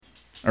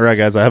All right,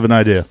 guys, I have an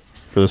idea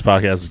for this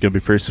podcast. It's going to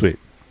be pretty sweet.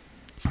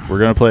 We're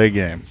going to play a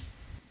game.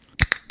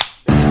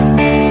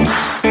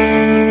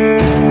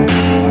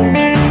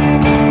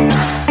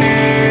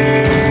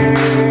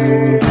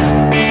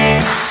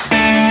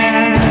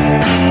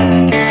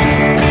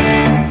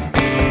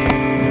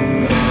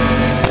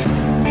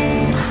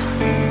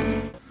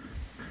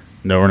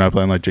 No, we're not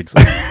playing like Jigsaw.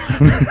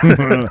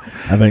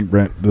 I think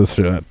Brent, this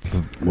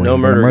shit's No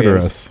murder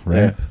us, right?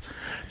 Yeah.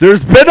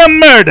 There's been a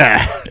murder.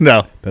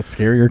 No. That's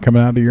scarier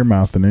coming out of your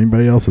mouth than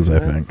anybody else's, I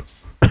think.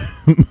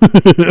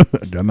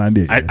 I got an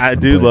idea. I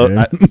do love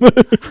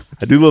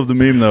I do love the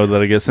meme though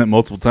that I get sent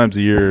multiple times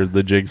a year,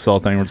 the Jigsaw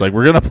thing where it's like,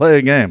 we're gonna play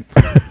a game.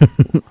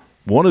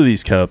 One of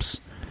these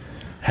cups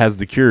has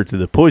the cure to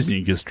the poison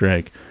you just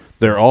drank.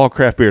 They're all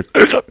craft beers.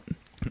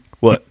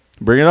 What?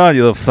 Bring it on,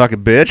 you little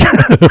fucking bitch.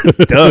 It's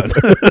done.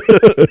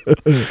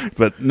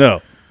 But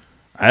no.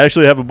 I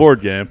actually have a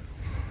board game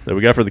that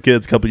we got for the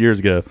kids a couple years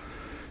ago.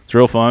 It's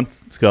real fun.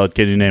 It's called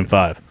Can You Name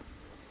 5?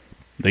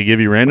 They give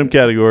you random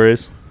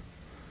categories,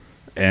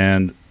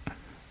 and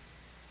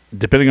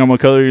depending on what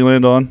color you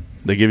land on,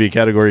 they give you a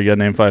category. You got to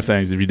name 5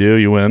 things. If you do,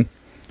 you win.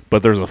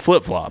 But there's a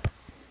flip-flop,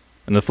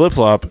 and the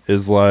flip-flop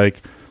is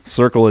like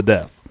Circle of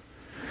Death.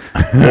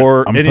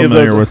 Or I'm any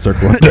familiar of those, with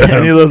Circle of Death.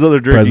 any of those other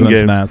drinking Presidents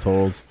games. and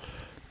assholes.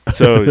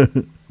 So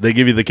they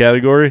give you the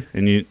category,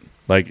 and you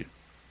like.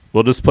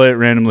 We'll just play it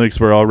randomly because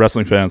we're all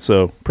wrestling fans.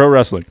 So pro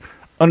wrestling,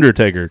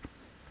 Undertaker,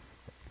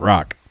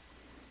 Rock.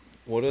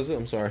 What is it?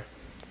 I'm sorry.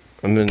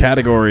 I'm in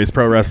Categories,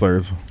 pro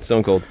wrestlers.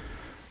 Stone Cold.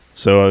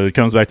 So it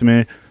comes back to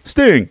me,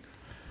 Sting.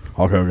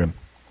 Hulk Hogan.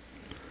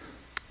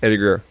 Eddie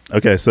Guerrero.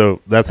 Okay, so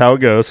that's how it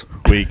goes.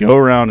 We go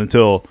around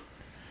until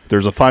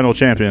there's a final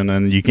champion,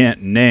 and you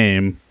can't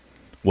name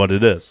what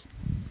it is.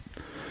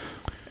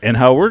 And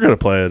how we're going to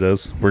play it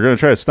is we're going to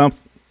try to stump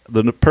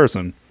the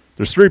person.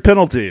 There's 3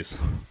 penalties.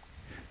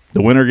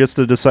 The winner gets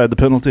to decide the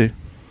penalty.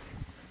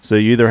 So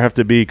you either have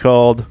to be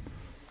called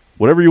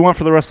whatever you want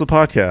for the rest of the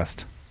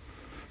podcast.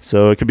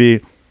 So it could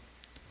be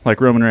like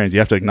Roman Reigns. You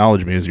have to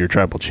acknowledge me as your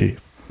tribal chief.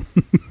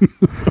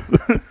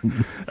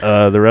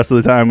 The rest of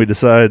the time we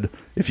decide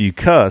if you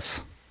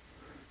cuss,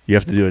 you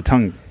have to do a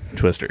tongue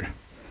twister.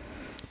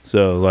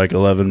 So like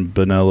 11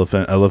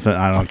 elephant.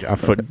 I don't.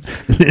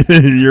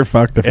 You're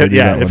fucked if you do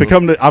Yeah, that if one. it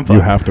come to, I'm You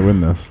fucked. have to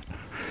win this.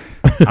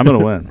 I'm gonna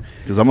win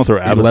because I'm gonna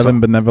throw 11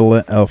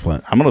 benevolent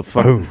elephants. I'm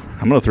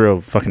gonna throw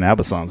fucking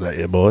Abasons at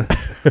you, boy.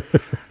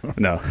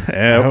 No,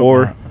 hope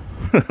or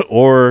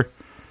or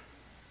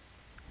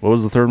what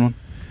was the third one?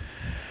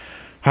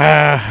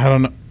 I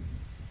don't know.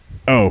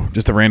 Oh,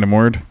 just a random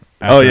word?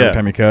 Oh, yeah. Every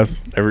time you cuss?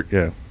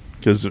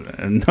 Because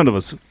none of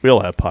us, we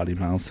all have potty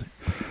mouths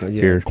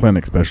here. Clint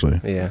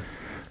especially. Yeah.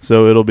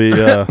 So it'll be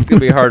It's gonna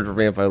be hard for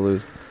me if I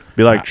lose.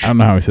 be like I don't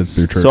know how he sits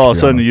through church. so all of a to be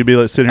sudden honest. you'd be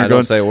like sitting here I don't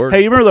going, say a word.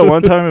 "Hey, you remember that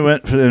one time we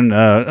went and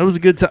it was a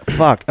good time?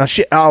 Fuck,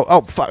 shit,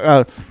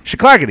 fuck,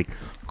 shicklaggity."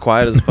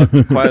 Quiet as a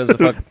fuck. Quiet as a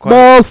fuck.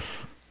 Balls!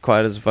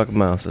 Quiet as a fucking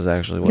mouse is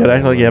actually what. You gotta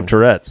act like you have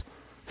Tourette's.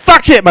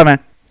 Fuck shit, my man.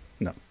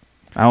 No,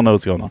 I don't know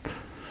what's going on.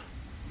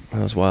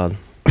 That was wild.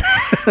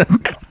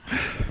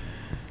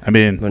 I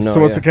mean, But no,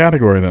 So what's yeah. the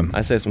category then?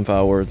 I say some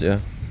foul words. Yeah.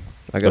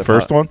 I got the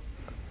first one,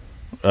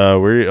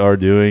 we are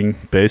doing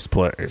bass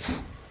players.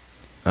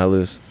 I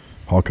lose.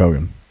 Hulk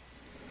Hogan.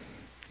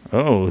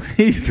 Oh,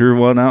 he threw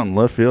one out in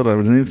left field I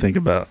didn't even think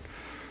about.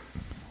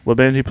 What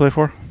band do you play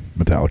for?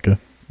 Metallica.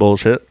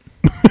 Bullshit.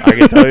 I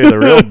can tell you the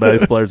real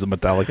bass players of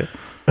Metallica.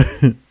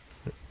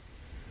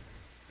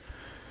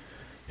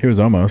 He was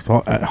almost.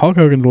 Hulk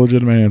Hogan's a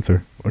legitimate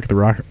answer. Look at the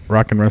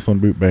rock and wrestling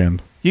boot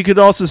band. You could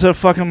also say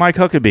fucking Mike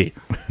Huckabee.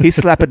 He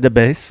slapped the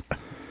bass.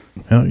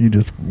 Well, you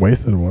just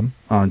wasted one.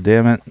 Oh,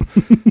 damn it.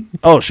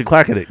 Oh, she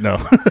clacked it.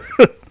 No.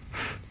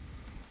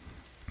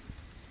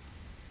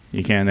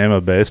 You can't name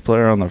a bass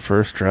player on the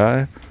first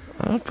try?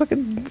 I don't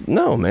fucking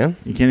no, man.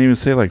 You can't even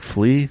say like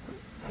Flea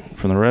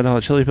from the Red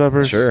Hot Chili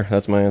Peppers? Sure,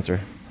 that's my answer.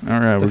 All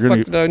right, The we're fuck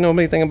going did I know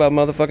anything about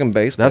motherfucking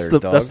bass players,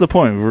 That's the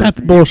point. That's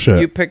bullshit.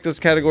 You picked this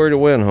category to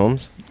win,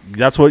 Holmes.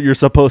 That's what you're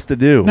supposed to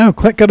do. No,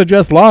 Clint could have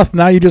just lost.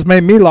 Now you just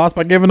made me lost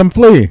by giving him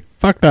Flea.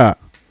 Fuck that.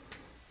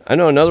 I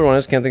know another one. I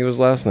just can't think of his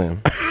last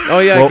name. Oh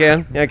yeah, Well- I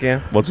can. Yeah, I can.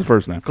 What's the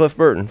first name? Cliff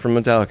Burton from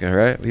Metallica,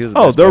 right? He was.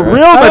 Oh, bass the player,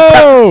 real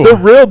right? the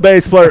real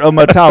bass player of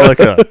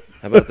Metallica.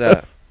 How about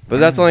that? But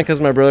that's only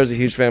because my brother's a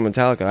huge fan of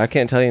Metallica. I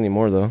can't tell you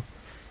anymore though.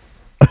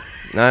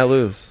 Now I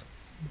lose,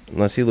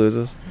 unless he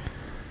loses.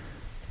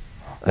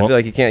 I Well- feel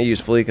like you can't use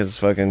Flea because it's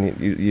fucking.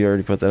 You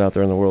already put that out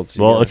there in the world.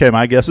 So Well, okay,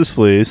 my guess is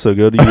Flea, so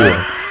go to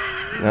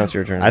you. Now it's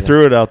your turn. I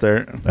threw it out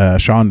there.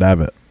 Sean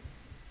Davitt.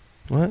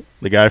 What?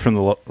 The guy from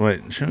the...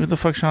 Wait, who the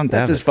fuck Sean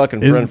That's Davitt? his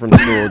fucking Is- friend from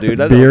school, dude.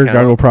 That Beer don't count.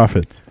 Goggle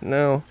Profits.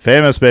 No.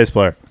 Famous bass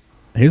player.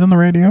 He's on the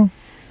radio.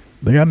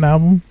 They got an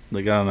album.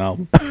 They got an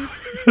album.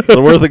 Is it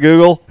worth a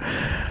Google?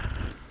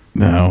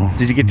 No.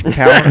 Did you get your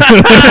calendar?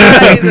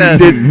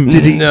 Did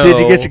Did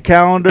you get your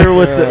calendar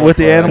with the fuck.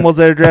 animals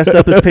that are dressed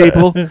up as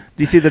people? Do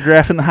you see the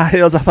giraffe in the high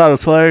heels? I thought it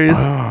was hilarious.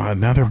 Oh,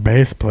 another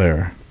bass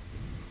player.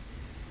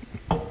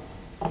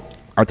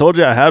 I told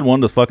you I had one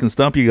to fucking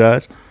stump you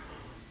guys.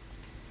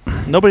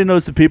 Nobody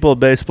knows the people of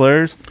bass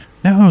players.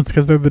 No, it's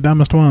because they're the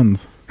dumbest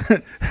ones.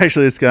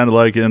 Actually, it's kind of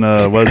like in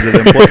what is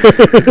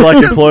it? It's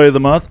like Employee of the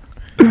Month.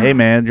 Hey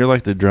man, you're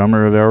like the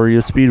drummer of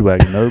Aria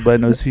Speedwagon.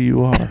 Nobody knows who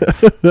you are.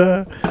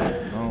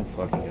 Oh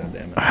fucking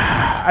goddamn it!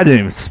 I didn't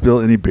even spill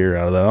any beer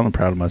out of that. I'm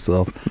proud of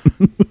myself.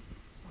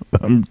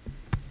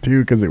 Too,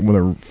 because it would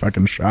have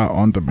fucking shot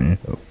onto me.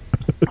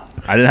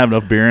 I didn't have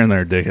enough beer in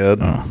there,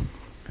 dickhead.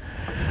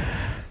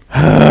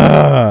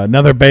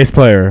 Another bass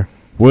player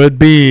would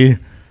be.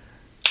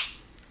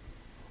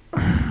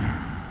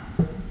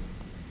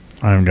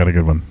 I haven't got a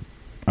good one.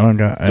 I don't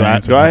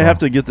got. Do I have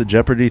to get the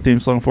Jeopardy theme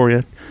song for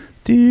you?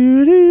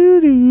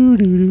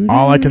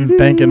 All I can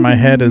think in my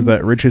head is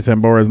that Richie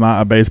Sambora is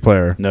not a bass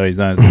player. No, he's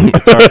not. He's a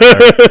guitar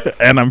player.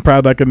 And I'm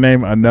proud I can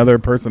name another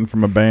person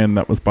from a band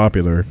that was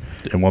popular.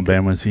 And what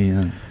band was he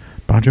in?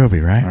 Bon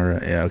Jovi, right? All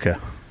right, yeah, okay.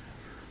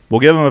 We'll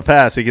give him a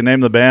pass. He can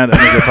name the band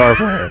and the guitar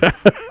player.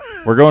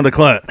 We're going to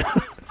Clint.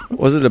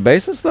 Was it a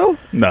bassist though?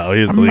 No,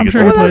 he was the I'm lead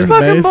sure guitar he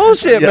player. plays That's fucking bass.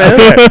 bullshit, Yeah,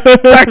 man.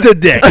 okay. Back to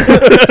Dick.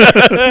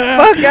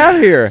 Fuck out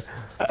of here.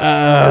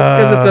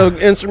 Because it's an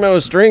instrumental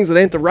with strings. It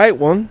ain't the right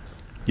one.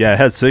 Yeah, it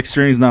had 6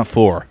 strings, not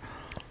 4.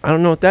 I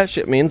don't know what that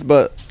shit means,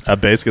 but A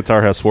bass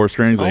guitar has 4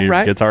 strings, and All your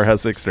right. guitar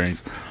has 6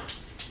 strings.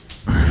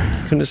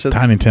 couldn't have said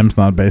Tiny Tim's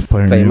not a bass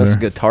player famous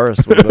either.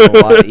 guitarist would have been a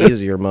lot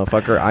easier,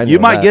 motherfucker. I know You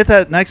might that. get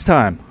that next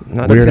time.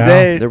 Not Weird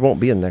today. Al. There won't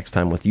be a next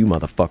time with you,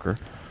 motherfucker.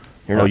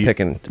 You're Oh, not you-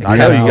 picking. I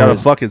know you got a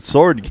categories. fucking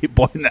sword. You keep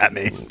pointing at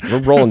me. We're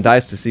rolling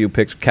dice to see who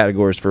picks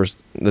categories first.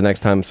 The next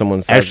time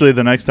someone says, Actually,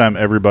 the next time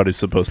everybody's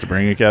supposed to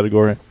bring a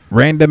category.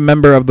 Random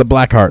member of the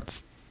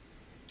Blackhearts.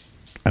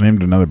 I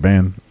named another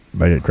band.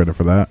 I get credit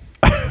for that.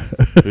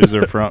 Who's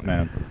their front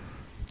man?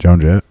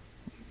 Joan Jett.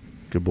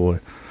 Good boy.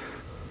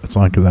 That's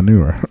only because I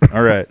knew her.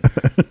 All right.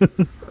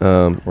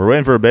 We're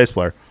waiting for a bass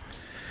player.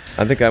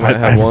 I think I might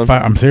have one.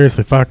 I'm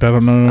seriously fucked. I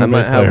don't know. I might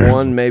bass have players.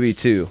 one, maybe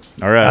 2.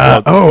 All right.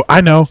 well, Oh,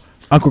 I know.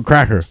 Uncle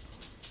Cracker.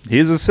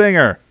 he's a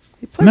singer.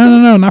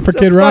 No, not for he's a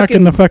Kid Rock fucking-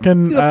 and the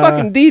fucking. He's a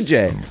fucking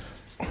DJ.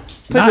 Plays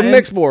not a in-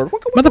 mix board.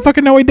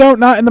 Motherfucking no, we don't.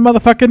 Not in the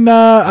motherfucking.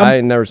 I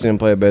ain't never seen him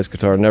play a bass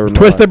guitar. Never. in my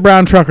Twisted life.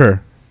 Brown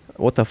Trucker.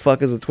 What the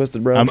fuck is a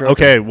twisted brown? trucker?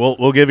 Okay,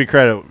 we'll give you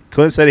credit.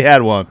 Clint said he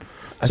had one.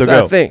 I So said,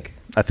 go. I think.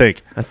 I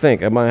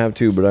think. I might have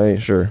 2, but I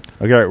ain't sure.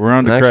 Okay, we're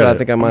on to And actually, credit. I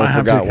think I I might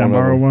have forgot to. Can I one.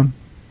 borrow Of one?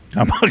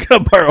 I'm not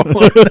gonna borrow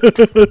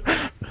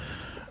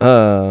one.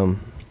 them.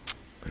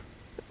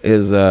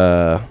 Is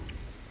oh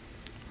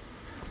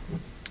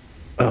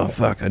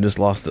fuck! I just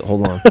lost it.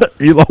 Hold on.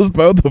 You lost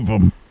both of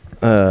them.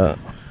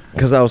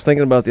 Because I was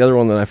thinking about the other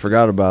one that I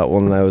forgot about.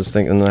 One that I was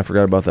thinking, and then I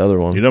forgot about the other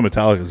one. You know,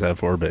 Metallica's had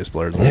 4 bass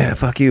players. Yeah,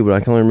 fuck you, but I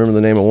can only remember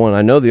the name of one.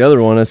 I know the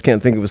other one. I just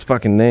can't think of his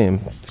fucking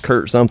name. It's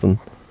Kurt something,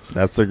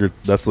 That's the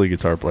lead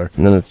guitar player.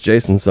 and then it's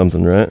Jason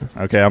something, right?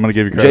 Okay, I'm gonna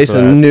give you credit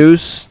Jason for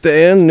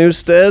Newstead.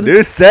 that.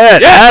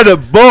 Newstead. Yeah, the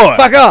boy.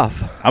 Fuck off.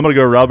 I'm gonna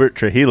go Robert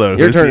Trujillo,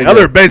 Your who's turn the to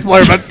other go. bass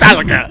player of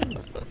Metallica.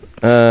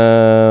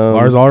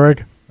 Lars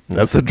Ulrich.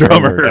 That's the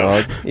drummer.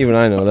 dog. Even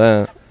I know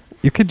that.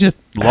 You could just.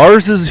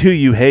 Lars is who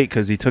you hate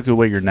because he took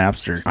away your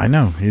Napster. I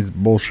know he's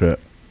bullshit.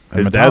 And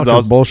His dad's Metallica's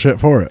also- bullshit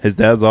for it. His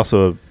dad's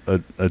also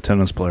a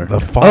tennis player. The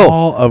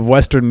fall of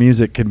Western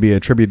music can be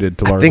attributed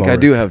to I Lars think I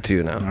Ulrich. do have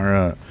 2 now. All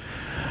right.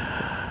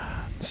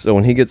 So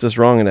when he gets this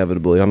wrong,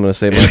 inevitably, I'm going to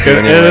say my It's 2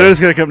 gonna, anyway. it's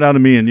gonna come down to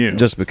me and you.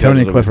 Just because.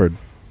 Tony of the- Clifford.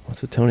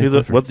 What's a Tony Who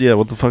the- Clifford?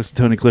 what the fuck's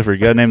Tony Clifford?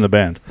 You gotta name the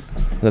band.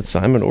 That's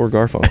Simon or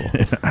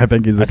Garfunkel. I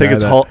think he's. I think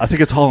it's Hall. I think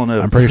it's Hall and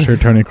Oates. I'm pretty sure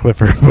Tony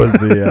Clifford was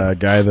the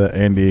guy that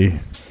Andy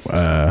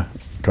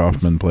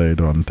Kaufman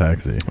played on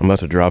Taxi. I'm about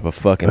to drop a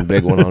fucking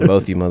big one on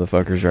both you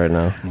motherfuckers right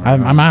now.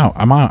 I'm out.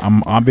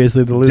 I'm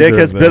obviously the loser. Dick of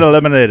has this. been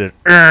eliminated.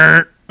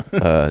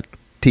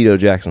 Tito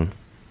Jackson.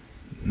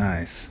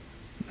 Nice.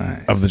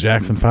 Of the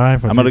Jackson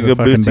 5. I'm gonna go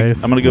Bootsy.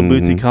 I'm gonna go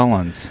Bootsy Mhm.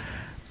 Collins.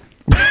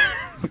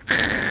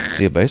 Is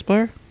he a bass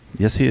player?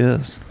 Yes, he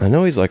is. I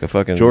know he's like a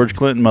fucking George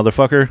Clinton,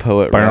 motherfucker.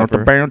 poet rapper.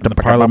 The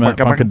Parliament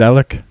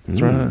Funkadelic.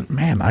 That's right.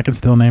 Man, I can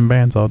still name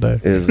bands all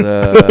day. Is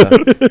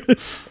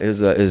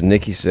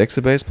Nikki Sixx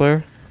a bass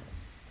player?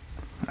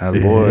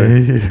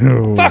 Attaboy.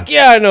 Ew. Fuck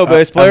yeah, I know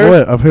bass Of player.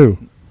 what? Of who?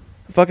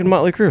 Fucking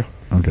Motley Crue.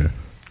 Okay.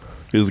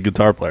 He was a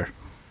guitar player.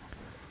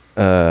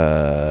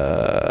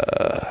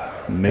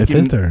 It's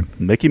his turn.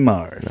 Mickey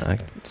Mars. Nah,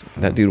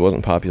 that dude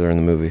wasn't popular in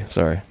the movie.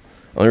 Sorry.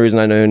 Only reason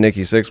I know who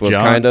Nikki Sixx was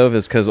John? kind of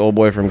is because old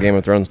boy from Game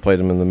of Thrones played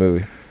him in the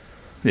movie.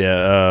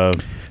 Yeah.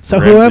 So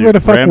Ramsey- whoever the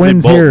fuck Ramsey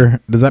wins Bolton. here,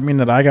 does that mean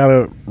that I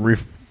gotta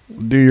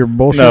do your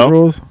bullshit No.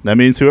 rules? That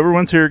means whoever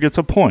wins here gets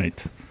a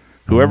point.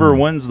 Whoever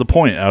wins the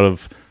point out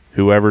of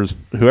whoever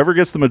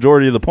gets the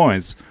majority of the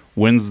points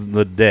wins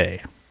the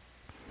day.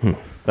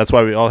 That's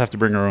why we all have to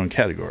bring our own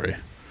category.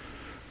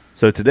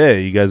 So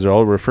today, you guys are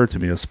all referred to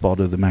me as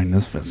Spaldo the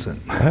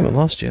Magnificent. I haven't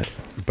lost yet.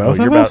 Both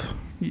you're of us?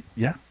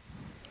 Yeah.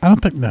 I don't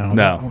think no.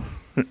 No.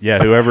 Yeah,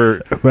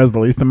 whoever. Who has the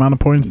least amount of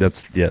points?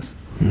 That's yes.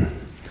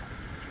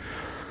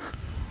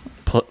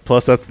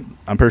 Plus,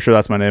 I'm pretty sure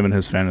that's my name in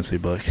his fantasy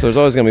book. So there's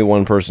always going to be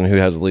one person who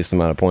has the least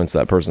amount of points.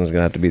 That person's going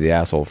to have to be the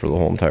asshole for the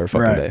whole entire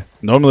fucking day.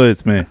 Normally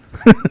it's me.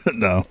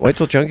 No. Wait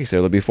till Chunky's here.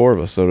 There'll be 4 of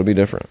us, so it'll be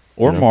different.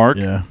 Or Mark.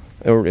 Yeah.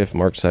 Or if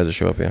Mark decides to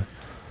show up, yeah.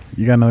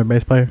 You got another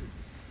bass player?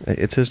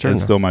 It's his turn.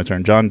 It's now. still my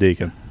turn. John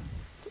Deacon.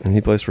 And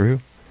he plays for who?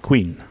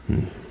 Queen.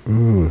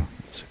 Ooh.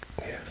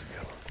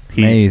 He's-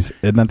 Mays.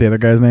 Isn't that the other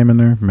guy's name in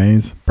there?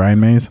 Mays? Brian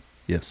Mays?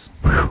 Yes.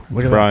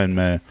 Look at Brian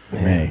May.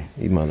 May.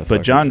 You motherfucker.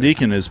 But John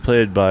Deacon is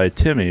played by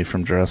Timmy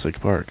from Jurassic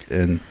Park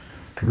in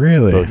that.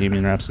 Really?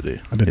 Bohemian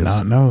Rhapsody. I did Yes.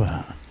 not know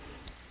that.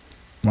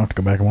 I'll have to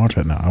go back and watch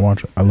that now. I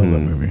love that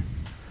movie.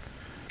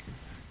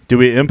 Do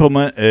we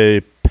implement a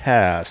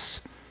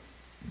pass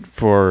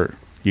for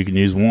you can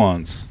use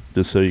once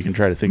just so you can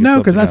try to think of No,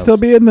 something because I'd else? still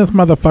be in this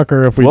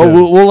motherfucker if we Well,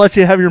 do. we'll let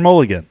you have your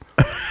mulligan.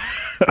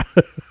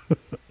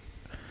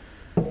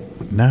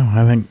 No,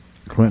 I think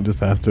Clint just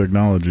has to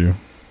acknowledge you.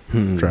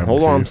 Travel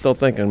Hold on, I'm Chief. still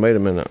thinking. Wait a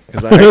minute.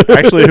 Because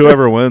Actually,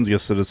 whoever wins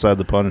gets to decide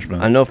the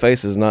punishment. I know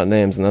faces, not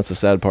names, and that's the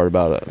sad part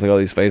about it. It's like all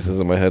these faces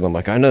in my head. I'm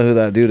like, I know who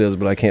that dude is,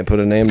 but I can't put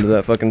a name to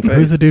that fucking face.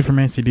 Who's the dude from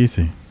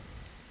AC/DC?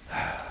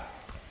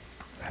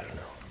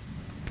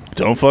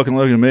 Don't fucking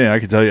look at me. I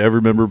can tell you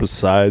every member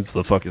besides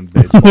the fucking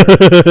bass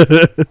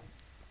player.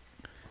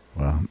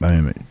 Well, that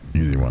ain't an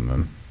easy one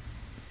then.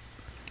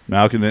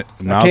 I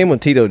came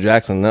with Tito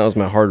Jackson. That was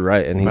my hard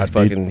right, and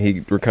About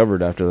he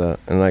recovered after that.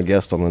 And I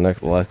guessed on the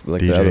next, like the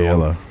DJ other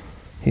Yellow. one.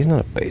 He's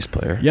not a bass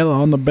player. Yellow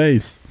on the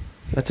bass.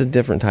 That's a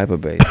different type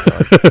of bass.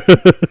 dog.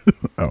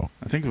 Oh.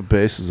 I think a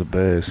bass is a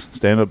bass.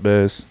 Stand-up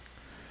bass.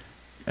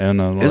 And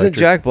an Isn't electric-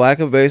 Jack Black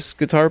a bass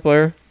guitar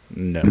player?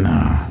 No.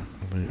 Nah.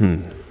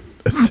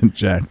 Isn't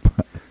Jack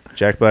Black.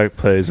 Jack Black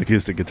plays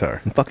acoustic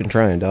guitar. I'm fucking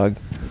trying, dog.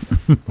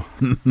 Kyle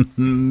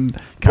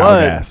But-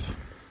 Gass.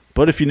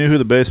 But if you knew who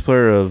the bass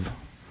player of...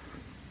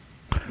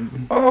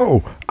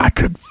 Oh, I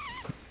could.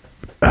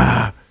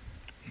 I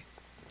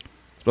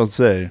was about to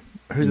say...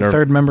 Who's the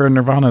third member of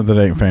Nirvana that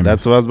ain't famous?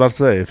 That's what I was about to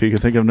say. If you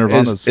could think of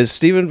Nirvana's... Is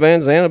Steven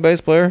Van Zandt a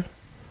bass player?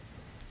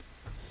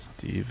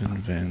 Steven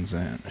Van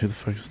Zandt. Who the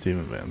fuck is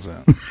Steven Van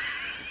Zandt?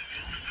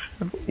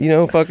 You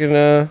know,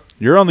 fucking.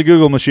 You're on the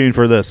Google machine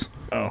for this.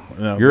 Oh,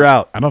 no. You're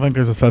out. I don't think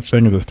there's a such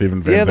thing as a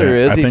Steven Van Yeah, Zandt. there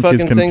is. I He think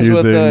fucking he's sings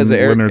with. Is it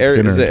confusing Leonard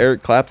Is Skinner. it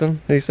Eric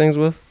Clapton that he sings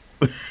with?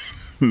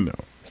 No,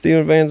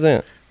 Steven Van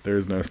Zandt.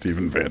 there's no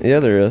Steven Van Zandt. Yeah,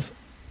 there is.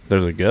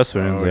 There's a Gus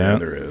Van Oh, Zandt. yeah,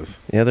 there is.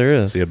 Yeah, there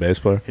is. Is he a bass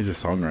player? He's a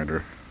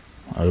songwriter.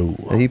 Oh.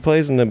 He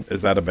plays in the.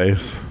 Is that a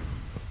bass?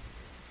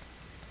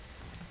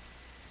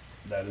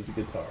 That is a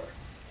guitar.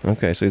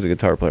 Okay, so he's a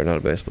guitar player, not a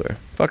bass player.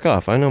 Fuck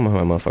off. I know who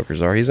my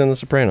motherfuckers are. He's in The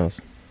Sopranos.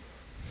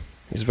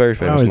 He's a very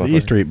famous. Oh, he's the motherfucker.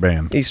 E Street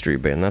Band. E Street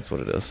Band. That's what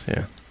it is.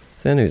 Yeah.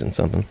 I knew he's in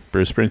something.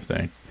 Bruce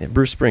Springsteen. Yeah,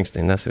 Bruce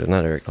Springsteen. That's it.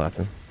 Not Eric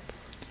Clapton.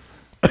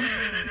 Do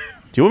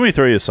you want me to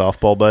throw you a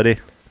softball, buddy?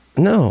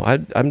 No,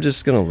 I'm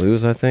just gonna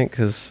lose. I think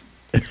because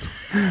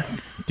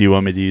Do you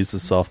want me to use the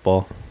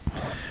softball?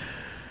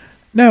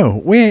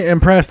 No, we ain't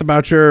impressed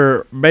about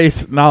your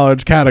bass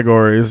knowledge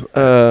categories.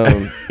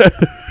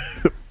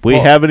 We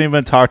haven't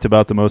even talked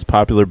about the most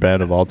popular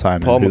band of all time.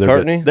 and Paul who their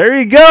McCartney? There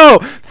you go.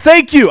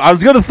 Thank you. I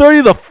was going to throw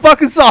you the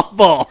fucking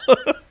softball.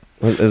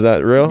 is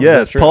that real? Is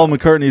Yes, that true? Paul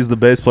McCartney is the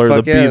bass player Fuck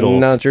of the yeah, Beatles.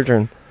 Now it's your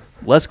turn.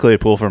 Les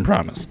Claypool from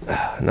Promise.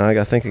 Now I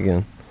gotta think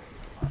again.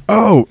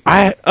 Oh,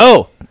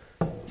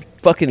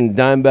 Fucking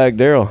Dimebag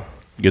Daryl.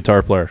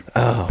 Guitar player.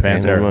 Oh, okay,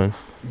 Pantera. never mind.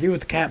 you with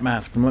the cat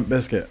mask from Limp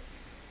Bizkit.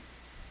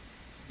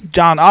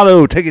 John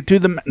Otto, take it to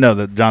the... No,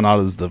 the John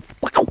Otto's the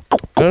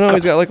No,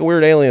 he's got like a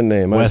weird alien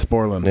name. Wes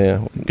Borland.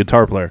 Yeah,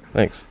 guitar player.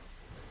 thanks.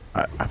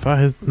 I thought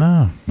his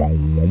no.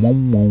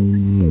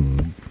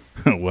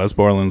 Wes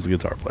Borland's the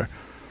guitar player.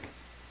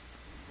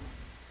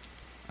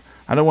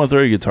 I don't want to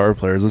throw you guitar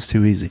players. That's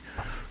too easy.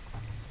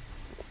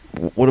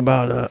 What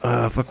about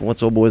fucking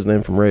what's old boy's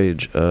name from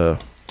Rage? Nah,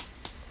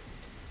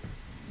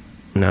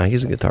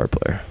 he's a guitar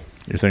player.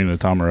 You're thinking of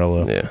Tom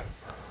Morello. Yeah.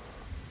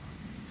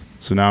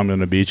 So now I'm going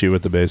to beat you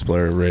with the bass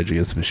player of Rage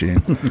Against the Machine.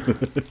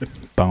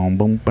 Boom,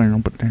 boom, boom,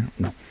 boom.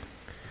 No.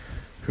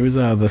 Who's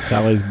the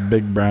Sally's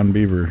Big Brown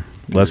Beaver?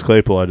 Les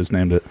Claypool, I just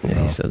named it.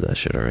 Yeah, he said that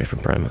shit already from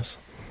Primus.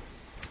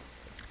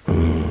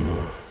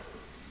 Gotta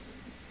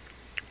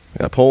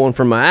pull one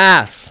from my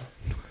ass.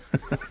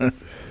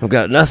 I've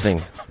got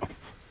nothing.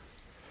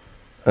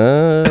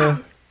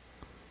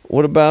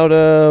 What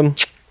about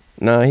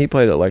Nah, he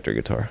played electric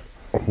guitar.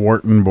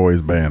 Wharton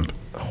Boys Band.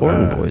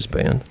 Horton Boys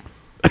Band.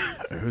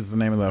 Who's the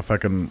name of that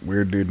fucking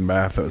weird dude in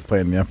Bath that was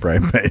playing the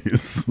upright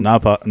bass?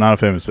 Not a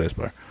famous bass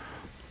player.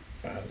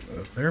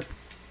 They're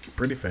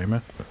pretty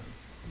famous.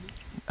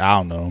 I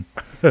don't know.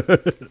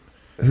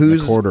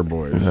 Who's the Quarter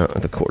Boys? No,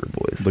 the Quarter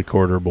Boys. The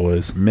Quarter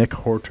Boys. Mick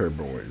Horter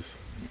Boys.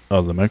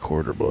 Oh, the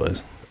McQuarter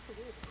Boys.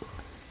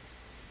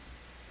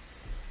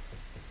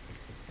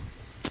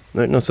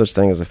 There's no such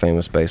thing as a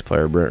famous bass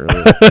player, Brent.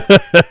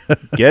 Really.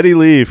 Geddy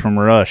Lee from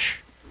Rush.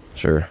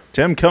 Sure.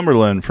 Tim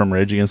Cumberland from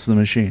Rage Against the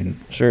Machine.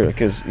 Sure,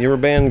 because you're a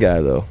band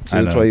guy, though. So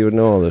I that's know. why you would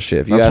know all this shit.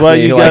 If you That's asked why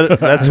me, you like, got.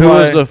 That's who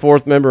why was the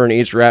fourth member in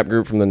each rap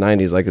group from the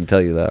 90s, I could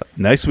tell you that.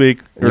 next week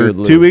You or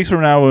would 2 lose. weeks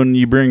from now, when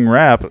you bring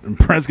rap,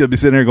 Brent's gonna be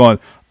sitting here going,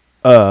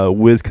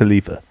 Wiz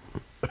Khalifa,"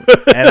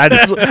 and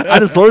I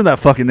just learned that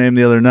fucking name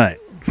the other night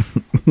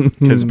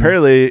because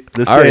apparently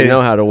this I already day-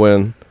 know how to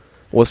win.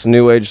 What's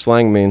new age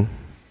slang mean?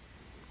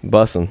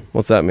 Bussin'.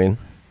 What's that mean?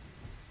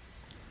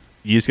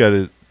 you just got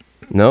to.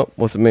 Nope.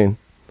 What's it mean?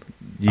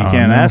 You I don't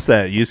can't know. ask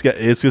that.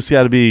 It's just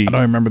got to be I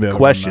don't remember the other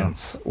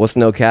questions. What's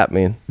no cap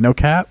mean? One, no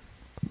cap.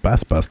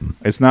 Bass busting.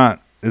 It's not.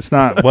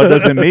 What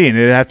does it mean?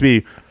 It'd have to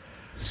be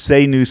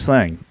say new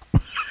slang,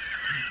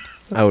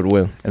 I would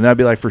win. and that'd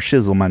be like for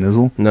shizzle, my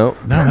nizzle. No.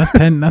 No, that's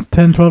 10. That's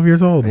 10, 12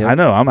 years old. Yeah. I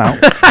know. I'm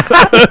out.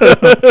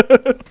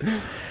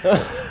 You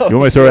want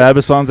me to throw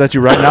ABBA songs at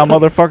you right now,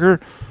 motherfucker?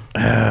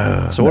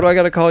 So what do I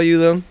got to call you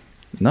then?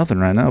 Nothing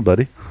right now,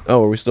 buddy.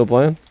 Oh, are we still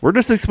playing? We're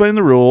just explaining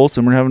the rules,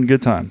 and we're having a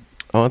good time.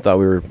 Oh, I thought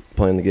we were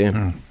playing the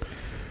game.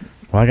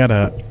 Well, I got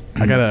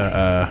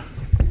a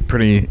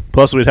pretty.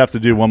 Plus, we'd have to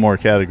do one more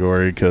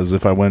category because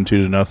if I win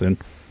 2-0,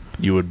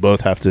 you would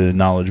both have to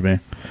acknowledge me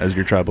as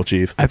your tribal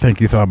chief. I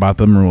think you thought about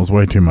them rules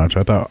way too much.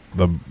 I thought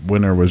the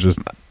winner was just.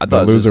 I The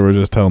thought it was loser was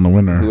just telling the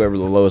winner. Whoever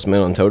the lowest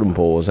man on totem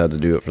pole was had to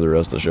do it for the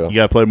rest of the show. You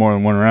got to play more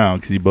than one round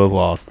because you both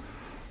lost. So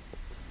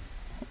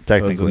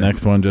is Technically, the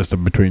next one just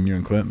between you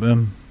and Clint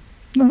then?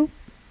 no,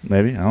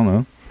 maybe I don't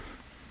know.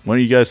 Why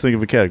don't you guys think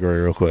of a category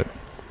real quick?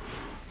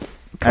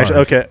 Cars.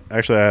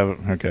 Actually, I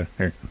haven't. Okay,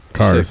 here.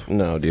 Cars.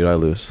 No, dude, I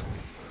lose.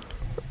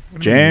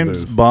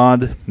 James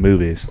Bond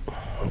movies.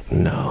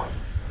 No.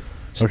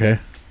 Okay.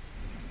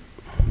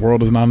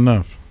 World is not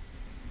enough.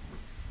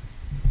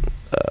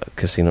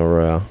 Casino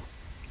Royale.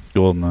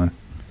 Goldeneye.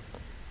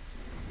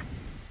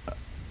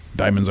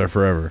 Diamonds are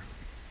forever.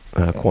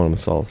 Quantum of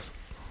Solace.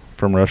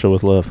 From Russia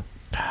with Love.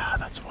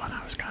 That's the one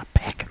I was gonna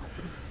pick.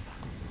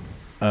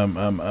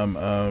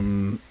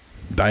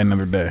 Die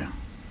Another Day.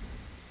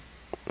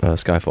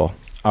 Skyfall.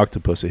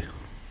 Octopussy.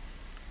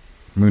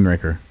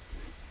 Moonraker.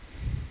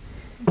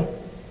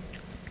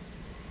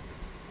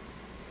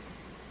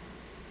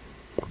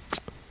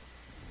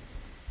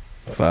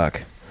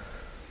 Fuck.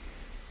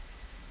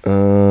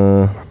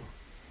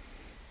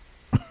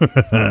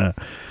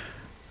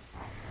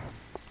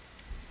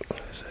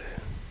 What is it?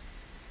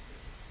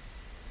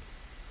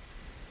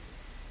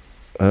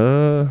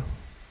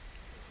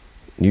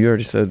 You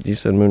already said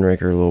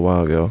Moonraker a little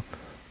while ago.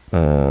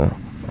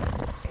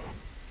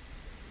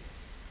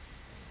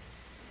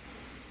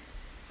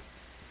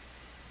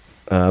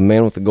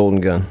 Man with the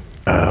Golden Gun.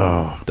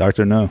 Oh,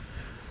 Doctor No.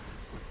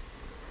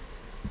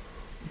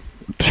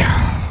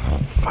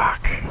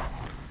 fuck.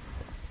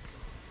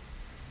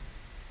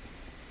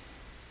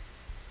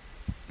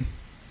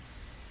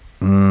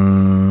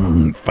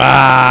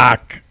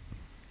 Fuck.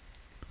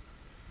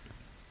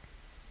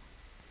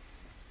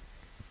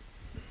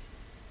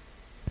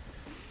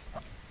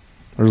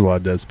 There's a lot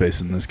of dead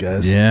space in this,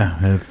 guys. Yeah,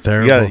 it's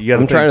terrible. You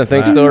gotta I'm trying to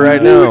think think still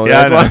right now.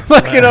 Yeah, That's why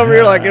I'm fucking over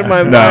here like in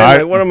my mind.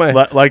 Like, what am I?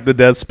 Like the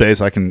dead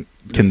space, I can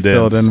Just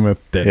fill condense. it in with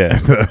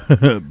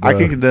Yeah. I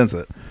can condense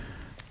it.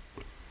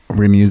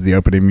 We're gonna use the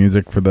opening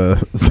music for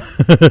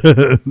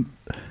the.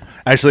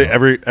 Actually,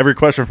 every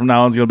question from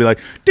now on is gonna be like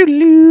doo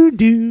doo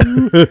doo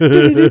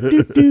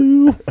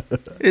doo.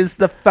 Is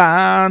the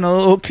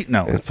final key?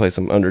 No, Let's play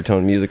some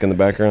undertone music in the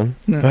background.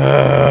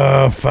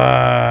 Oh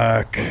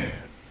fuck!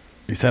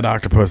 You said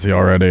Octopussy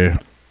already.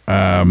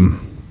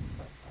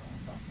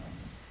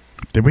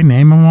 Did we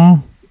name them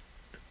all?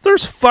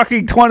 there's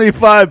fucking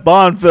 25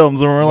 Bond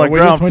films, and we're like we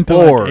round just went to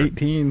 4. like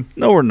 18.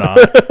 No, we're not.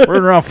 We're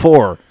in round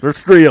 4. There's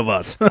 3 of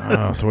us.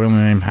 Oh, so we only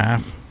named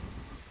half.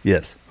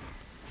 Yes.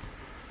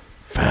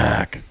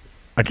 Fuck!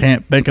 I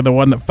can't think of the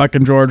one that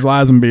fucking George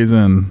Lazenby's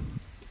in.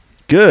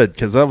 Good,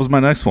 because that was my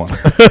next one.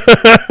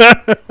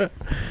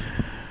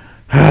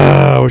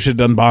 We should have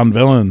done Bond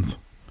villains.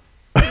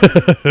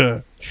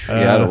 Yeah,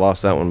 I'd have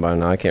lost that one by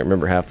now. I can't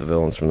remember half the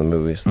villains from the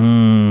movies.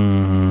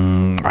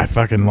 I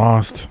fucking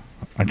lost.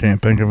 I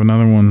can't think of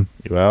another one.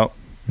 You out?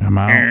 I'm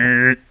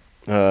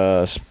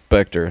out.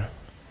 Spectre.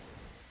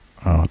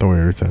 Oh, I thought we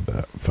already said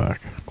that. Fuck.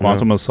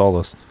 Quantum of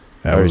Solace.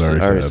 That was I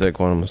already already said. said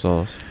Quantum of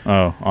Solace.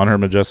 Oh, on Her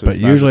Majesty's. But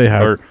usually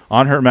how- or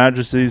on Her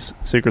Majesty's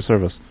Secret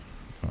Service.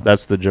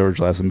 That's the George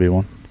Lazenby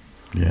one.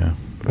 Yeah,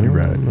 you're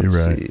right. You're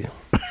Let's right.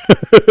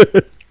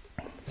 see.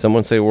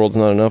 Someone say World's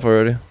Not Enough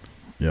already?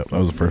 Yep, that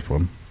was the first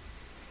one.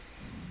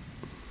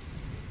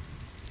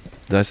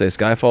 Did I say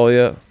Skyfall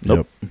yet?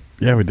 Nope. Yep.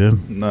 Yeah, we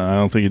did. No, I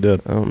don't think you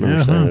did. I don't remember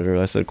Yeah, saying huh. it.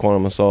 Or I said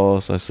Quantum of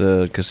Solace. I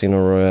said Casino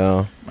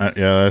Royale.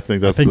 Yeah, I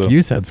think I that's think the.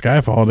 you said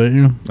Skyfall, didn't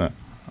you?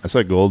 I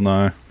said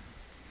Goldeneye.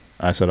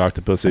 I said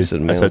Octopussy. I I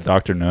said said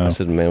Doctor No. I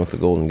said Man with the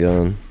Golden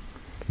Gun.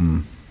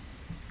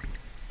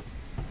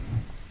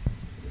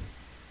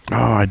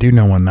 Oh, I do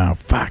know one now.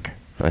 Fuck.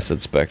 I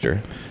said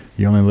Spectre.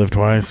 You only live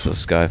twice. So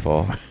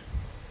Skyfall.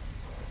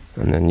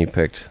 And then you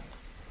picked.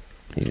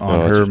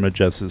 on Her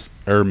Majesty's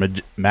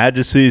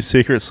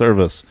Secret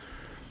Service.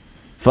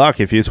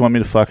 Fuck, if you just want me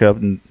to fuck up,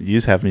 and you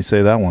just have me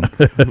say that one.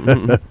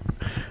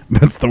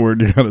 That's the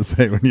word you gotta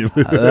say when you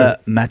lose.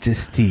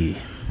 Majesty.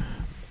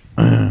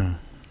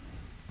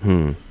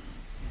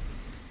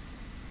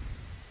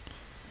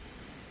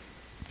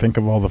 Think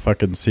of all the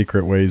fucking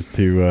secret ways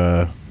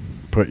to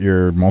put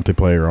your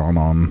multiplayer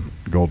on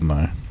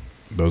GoldenEye.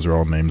 Those are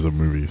all names of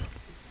movies.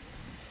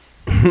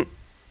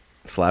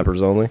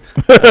 Slappers only.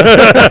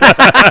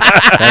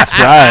 That's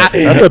right.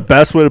 That's the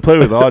best way to play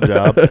with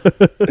Oddjob.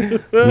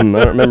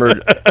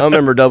 I don't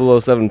remember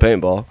 007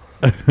 paintball.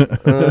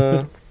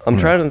 I'm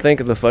trying to think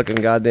of the fucking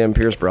goddamn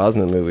Pierce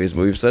Brosnan movies,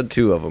 but we've said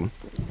 2 of them.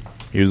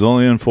 He was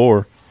only in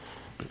 4.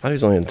 I thought he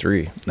was only in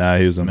 3. Nah,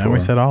 he was in 4. Now we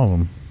said all of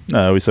them.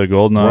 No, we said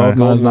GoldenEye.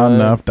 GoldenEye's not GoldenEye.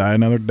 enough. Die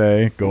Another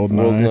Day. World's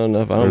not GoldenEye.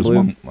 enough. I don't There's believe.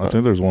 one. I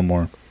think there's one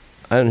more.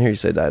 I didn't hear you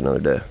say Die Another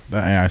Day.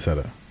 Yeah, I said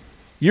it.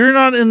 You're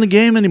not in the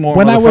game anymore.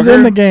 When I was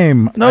in the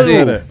game, No. I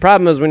said it.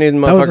 Problem is, we need a That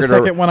was motherfucker the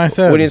second one I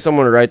said. We need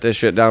someone to write this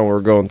shit down.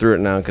 We're going through it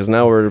now because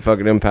now we're at a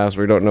fucking impasse.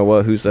 We don't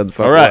know who said the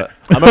fuck. All right, what.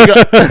 I'm gonna go.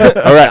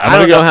 All right, I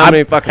don't know how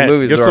many fucking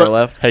movies just there are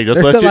left. Hey, just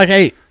There's let still you. like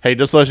 8. Hey,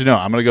 just to let you know,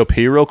 I'm gonna go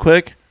pee real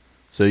quick,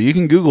 so you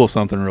can Google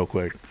something real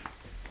quick.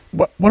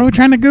 What are we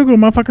trying to Google?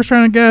 Motherfucker's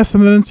trying to guess,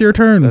 and then it's your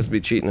turn. That's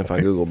be cheating if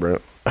I Google,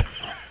 Brent.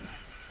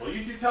 Well,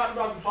 you two talk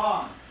about the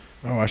bond.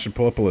 Oh, I should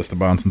pull up a list of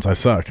bonds since I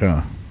suck,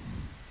 huh?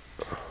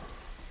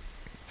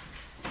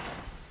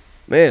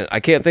 Man, I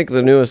can't think of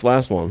the newest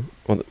last one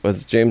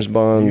with James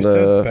Bond. You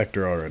said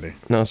Spectre already.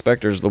 No,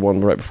 Spectre's the one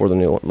right before the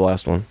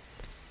last one.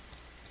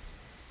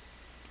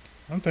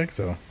 I don't think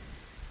so.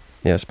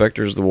 Yeah,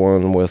 Spectre's the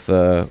one with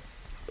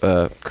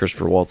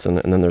Christopher Waltz in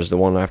it, and then there's the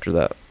one after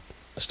that.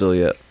 Still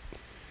yet.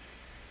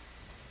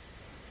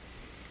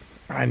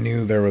 I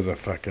knew there was a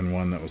fucking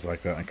one that was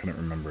like that. I couldn't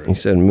remember He it.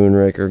 said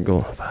Moonraker.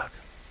 Go fuck.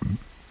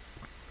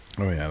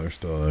 Oh yeah, there's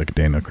still a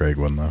Daniel Craig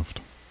one left.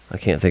 I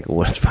can't think of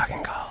what it's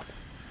fucking called.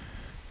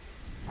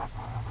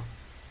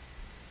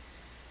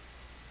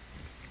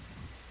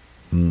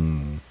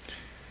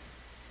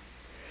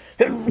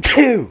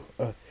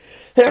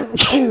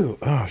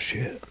 Oh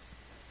shit.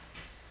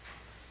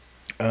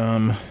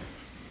 Oh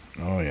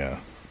yeah.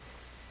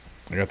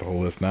 I got the whole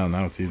list now.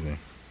 Now it's easy.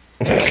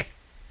 Yeah,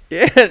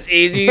 it's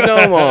easy. You know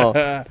them all.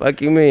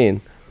 Fuck you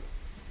mean?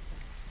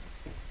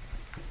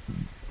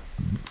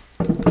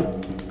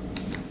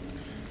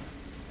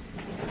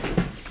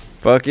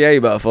 Fuck yeah, you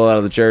about to fall out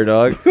of the chair,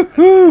 dog.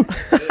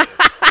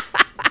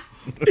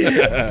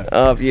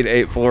 Oh, if you'd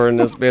ate 4 in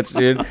this bitch,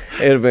 dude,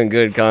 it'd have been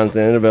good content.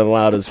 It'd have been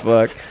loud as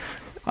fuck.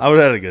 I would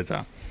have had a good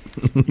time.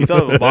 You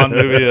thought of a Bond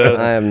movie?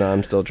 I am not.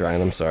 I'm still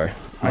trying. I'm sorry.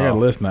 I got a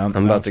list now.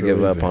 I'm about to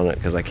give up on it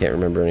because I can't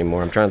remember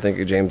anymore. I'm trying to think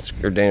of James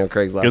or Daniel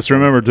Craig's last. Just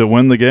remember to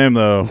win the game,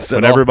 though. Said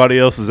When all- everybody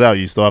else is out,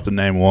 you still have to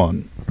name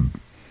one.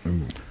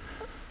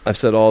 I've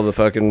said all the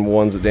fucking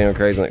ones that Daniel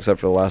Craig's in except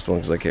for the last one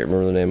because I can't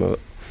remember the name of it.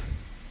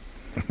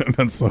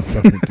 That's so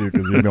funny too,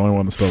 because you're the only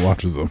one that still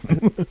watches them.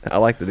 I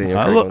like the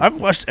Daniel Craig one. I've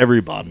watched every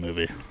Bond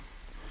movie.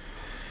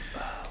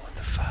 What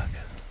the fuck?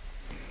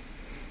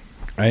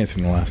 I ain't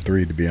seen the last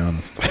 3, to be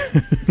honest.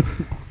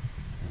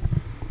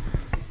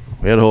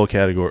 We had a whole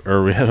category,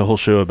 or we had a whole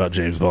show about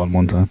James Bond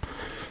one time.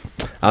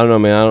 I don't know,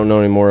 man. I don't know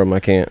any more of them. I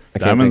can't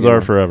Diamonds think Are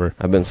of them. Forever.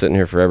 I've been sitting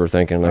here forever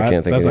thinking. I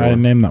can't think of I anymore.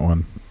 named that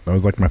one. That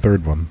was like my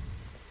 3rd one.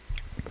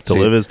 To See,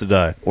 Live Is to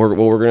Die. What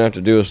we're gonna have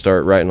to do is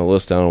start writing a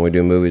list down when we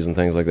do movies and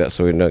things like that,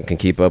 so we can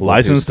keep up. with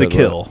License who to stood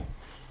Kill. what.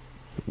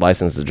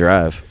 License to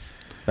Drive.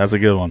 That's a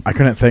good one. I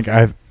couldn't think.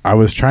 I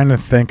was trying to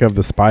think of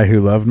The Spy Who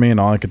Loved Me, and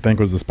all I could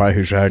think was The Spy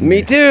Who Shagged Me.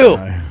 Me too.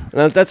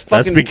 That's That's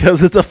fucking.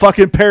 because it's a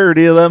fucking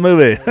parody of that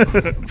movie.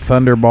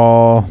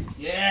 Thunderball,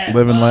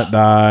 Live and Let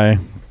Die,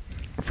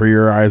 For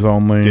Your Eyes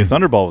Only, Dude,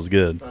 Thunderball was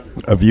good.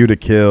 A View to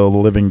Kill, The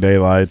Living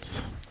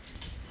Daylights,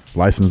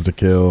 License to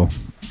Kill.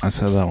 I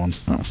said that one.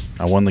 Oh.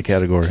 I won the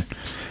category.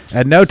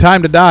 And No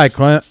Time to Die,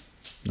 Clint.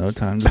 No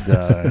Time to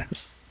Die.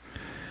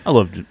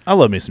 I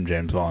love me some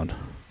James Bond.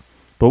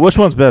 But which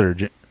one's better,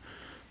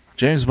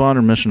 James Bond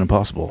or Mission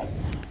Impossible?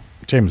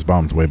 James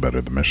Bond's way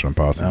better than Mission I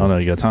Impossible. don't know.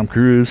 You got Tom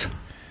Cruise.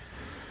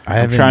 I'm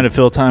haven't- trying to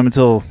fill time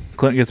until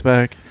Clinton gets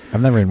back.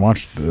 I've never even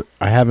watched.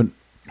 I haven't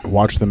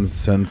watched them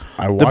since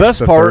I watched The best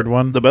the part, 3rd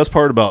one. the best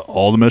part about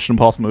all the Mission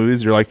Impossible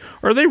movies, you're like,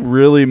 are they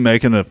really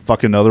making a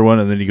fucking other one?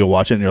 And then you go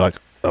watch it, and you're like,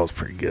 that was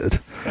pretty good.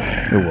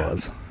 It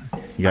was.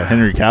 You got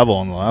Henry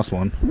Cavill in the last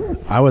one.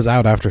 I was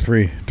out after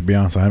 3. To be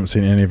honest, I haven't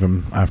seen any of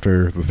them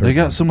after the 3rd. They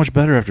got one. so much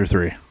better after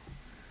 3.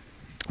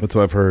 That's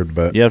what I've heard.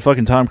 But You had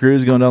fucking Tom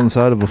Cruise going down the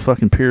side of a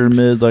fucking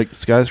pyramid like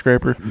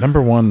skyscraper. number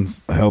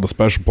 1's held a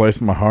special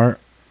place in my heart.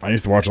 I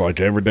used to watch it like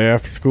every day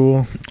after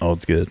school. Oh,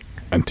 it's good.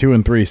 And 2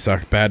 and 3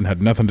 sucked bad and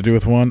had nothing to do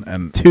with 1.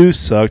 And 2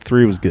 sucked.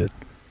 3 was good.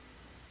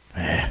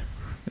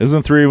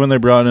 Isn't 3 when they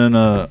brought in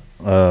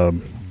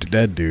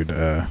dead dude.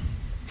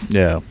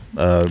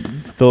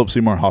 Philip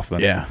Seymour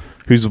Hoffman? Yeah.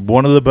 Who's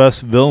one of the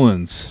best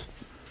villains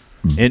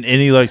in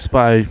any like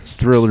spy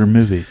thriller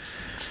movie.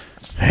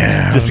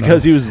 Yeah, Just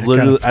because he was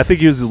literally, I think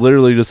he was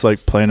literally just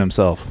like playing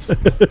himself.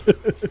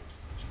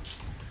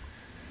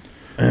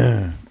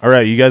 All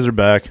right, you guys are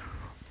back.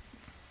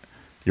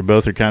 You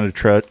both are kind of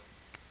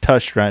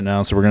touched right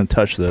now, so we're going to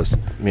touch this.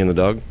 Me and the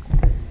dog.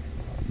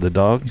 The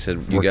dog? You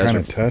said We're you guys kinda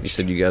are touched. You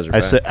said you guys are. I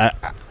back.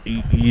 said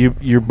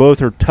you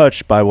both are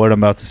touched by what I'm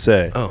about to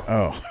say. Oh,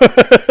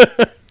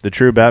 Oh. The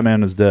true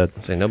Batman is dead.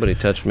 say nobody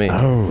touched me.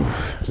 Oh.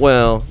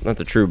 Well, not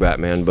the true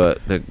Batman,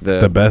 but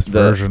The best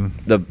version.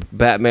 The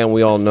Batman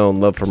we all know and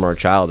love from our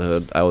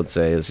childhood, I would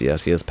say, is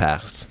yes, he has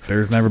passed.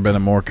 There's never been a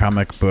more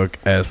comic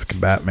book-esque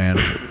Batman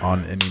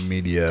on any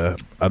media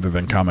other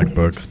than comic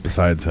books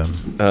besides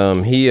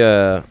him. He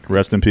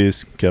Rest in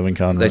peace, Kevin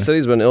Conroy. they said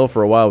he's been ill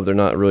for a while, but they're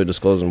not really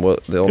disclosing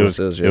what the it illness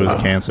was, is yet. it was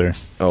cancer.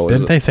 Oh, is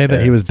Didn't it? they say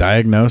that he was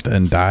diagnosed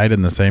and died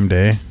in the same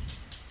day?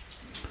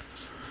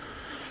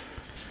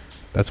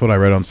 That's what I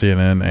read on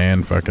CNN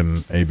and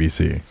fucking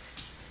ABC.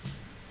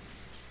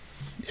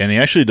 And he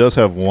actually does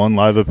have one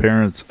live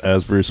appearance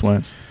as Bruce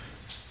Wayne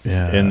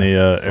Yeah. in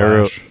the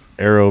Flash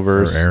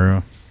Arrowverse. or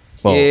Arrow.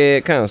 Well, Yeah,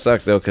 it kind of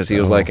sucked though because he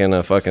was like in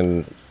a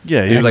fucking.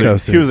 yeah, He was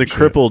like- he was a shit.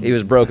 crippled. He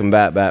was broken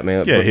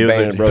Batman. Yeah, he was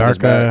Bane a broke his Dark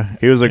back.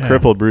 He was a yeah.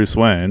 crippled Bruce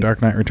Wayne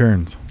Dark Knight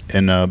Returns.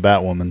 in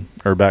Batwoman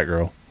or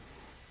Batgirl.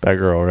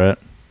 Batgirl,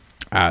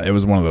 right? It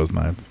was one of those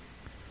nights.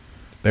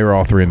 They were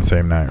all three in the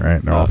same night,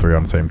 right? They're all three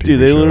on the same TV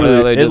Dude, they show. literally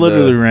Well, they did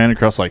literally the- ran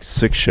across like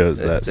 6 shows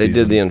They, that they season.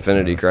 did the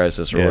Infinity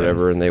Crisis or Yeah.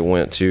 whatever, and they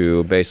went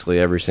to basically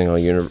every single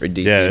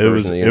DC yeah, it version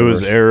was of the it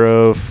was universe.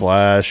 Arrow,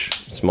 Flash,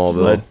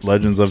 Smallville.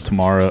 Legends of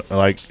Tomorrow.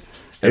 Like it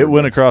Everybody.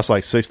 went across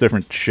like 6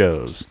 different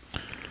shows.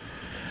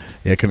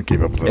 Yeah, I couldn't keep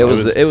up with It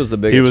was the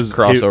biggest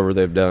crossover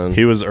they've done.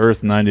 He was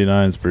Earth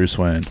 99's Bruce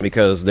Wayne.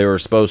 Because they were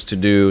supposed to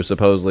do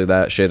supposedly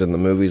that shit in the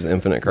movies, the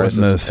Infinite Crisis.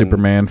 Wasn't the and-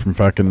 Superman from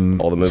fucking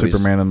all the movies.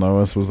 Superman and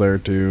Lois was there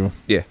too.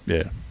 Yeah.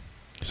 Yeah.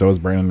 So was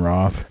Brandon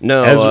Roth.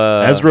 No,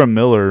 Ezra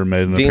Miller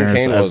made an Dean appearance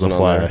Cain as the wasn't on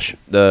there. Flash.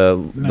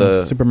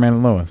 No, Superman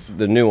and Lois.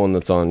 The new one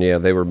that's on, yeah,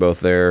 they were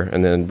both there,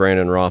 and then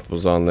Brandon Roth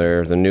was on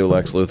there. The new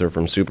Lex Luthor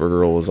from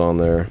Supergirl was on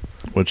there.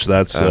 Which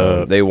that's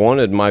They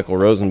wanted Michael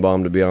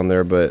Rosenbaum to be on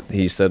there, but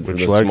he said for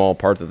Which the Lex- small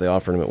part that they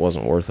offered him, it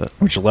wasn't worth it.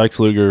 which Lex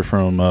Luger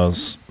from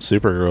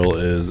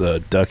Supergirl is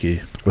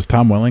Ducky. Was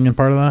Tom Welling in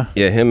part of that?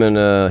 Yeah, him and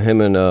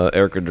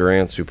Erica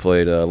Durance, who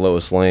played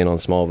Lois Lane on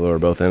Smallville, are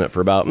both in it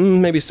for about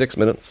maybe 6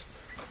 minutes.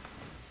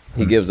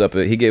 He gives up.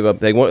 He gave up.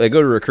 They go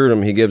to recruit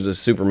him. He gives his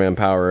Superman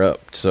power up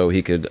so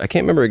he could. I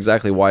can't remember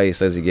exactly why he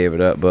says he gave it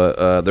up,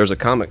 but there's a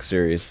comic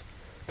series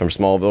from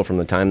Smallville from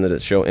the time that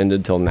its show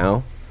ended till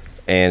now,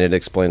 and it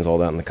explains all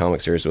that in the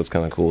comic series. So it's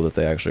kind of cool that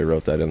they actually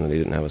wrote that in, that he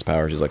didn't have his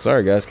powers. He's like,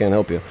 sorry guys, can't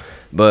help you.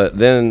 But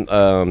then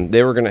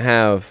they were gonna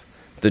have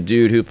the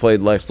dude who played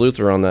Lex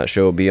Luthor on that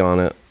show be on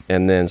it,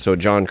 and then so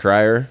John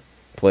Cryer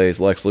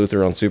plays Lex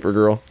Luthor on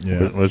Supergirl.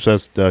 Yeah. Which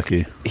that's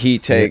Ducky. He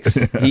takes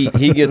he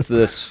gets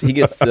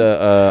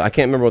the I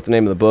can't remember what the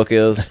name of the book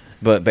is,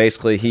 but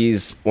basically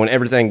he's when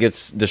everything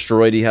gets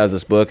destroyed, he has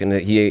this book and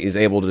he is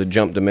able to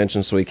jump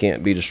dimensions so he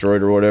can't be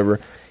destroyed or whatever.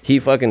 He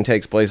fucking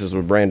takes places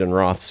with Brandon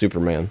Roth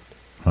Superman.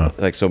 Huh.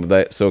 Like so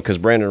because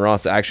Brandon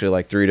Roth's actually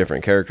like 3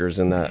 different characters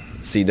in that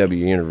CW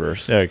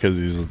universe. Yeah, because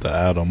he's the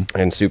Atom.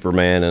 And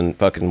Superman and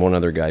fucking one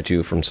other guy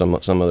too from some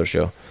other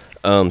show.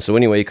 So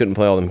anyway, he couldn't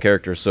play all them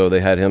characters, so they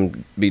had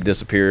him be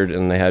disappeared,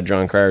 and they had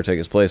John Cryer take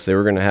his place. They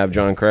were going to have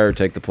John Cryer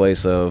take the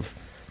place of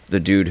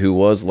the dude who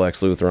was Lex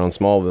Luthor on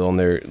Smallville, and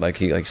they're like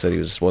he said, he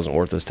just wasn't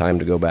worth his time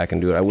to go back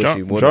and do it. I wish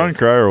he would. John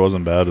Cryer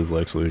wasn't bad as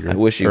Lex Luger. I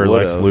wish he or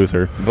Lex would've,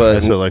 Luthor. but- I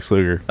said Lex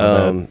Luger. My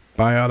bad.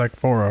 Biotic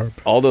forearm.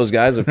 All those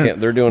guys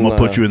they're doing. I'm gonna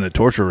put you in the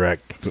torture rack.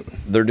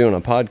 They're doing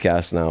a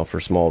podcast now for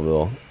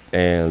Smallville,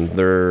 and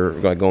they're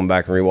like going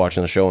back and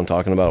rewatching the show and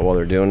talking about it while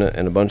they're doing it.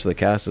 And a bunch of the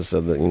cast has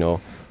said that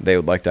they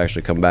would like to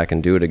actually come back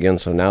and do it again.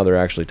 So now they're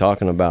actually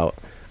talking about,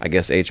 I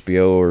guess,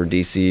 HBO or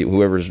DC,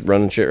 whoever's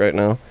running shit right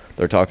now.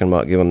 They're talking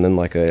about giving them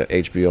like a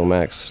HBO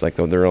Max, like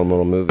their own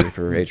little movie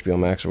for HBO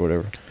Max or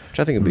whatever, which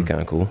I think would be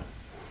kind of cool.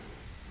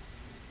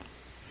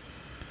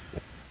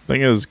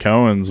 Thing is,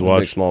 Cohen's I'm a big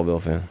watched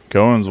Smallville fan.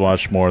 Cohen's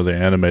watched more of the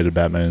animated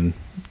Batman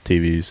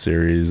TV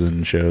series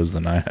and shows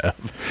than I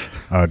have.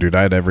 Oh, dude,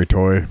 I had every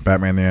toy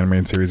Batman the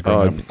Animated Series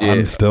growing up. yeah.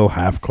 I'm still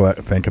half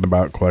thinking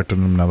about collecting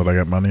them now that I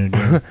got money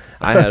again.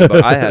 I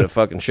had a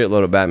fucking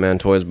shitload of Batman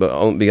toys,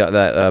 but we got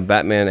that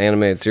Batman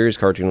animated series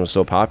cartoon was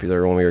so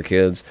popular when we were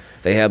kids.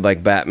 They had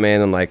like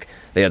Batman and like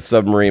they had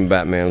Submarine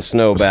Batman,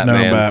 Snow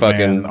Batman,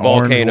 fucking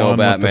Volcano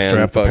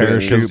Batman, fucking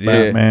parachute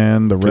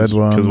Batman, the red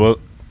one. Because what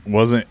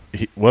wasn't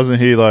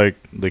he like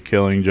the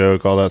Killing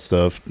Joke, all that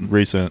stuff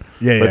recent?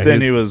 Yeah, But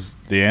then he's- he was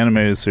the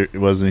animated series.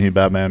 Wasn't he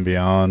Batman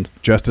Beyond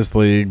Justice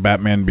League,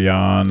 Batman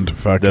Beyond,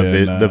 fucking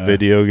the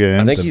video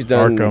game? I think he's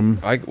done.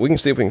 Arkham. We can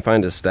see if we can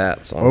find his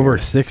stats. On over there.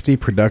 60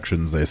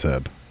 productions. They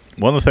said.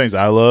 One of the things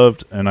I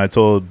loved, and I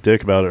told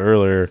Dick about it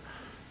earlier.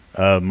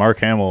 Mark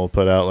Hamill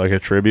put out like a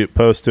tribute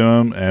post to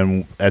him,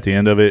 and at the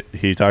end of it,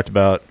 he talked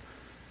about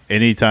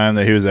any time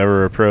that he was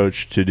ever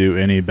approached to do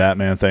any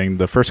Batman thing.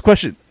 The first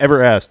question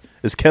ever asked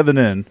is Kevin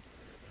in?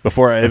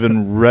 Before I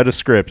even read a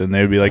script, and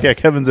they would be like, "Yeah,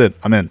 Kevin's in.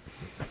 I'm in."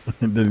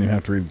 Didn't even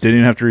have to read. Didn't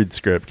even have to read the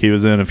script. He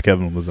was in if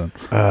Kevin was in.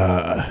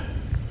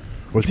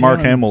 Was he Mark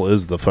on Hamill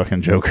is the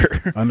fucking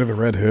Joker. Under the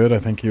Red Hood? I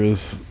think he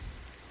was.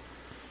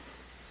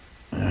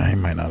 He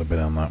might not have been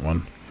on that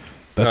one.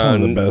 That's one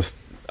of the best.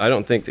 I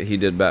don't think that he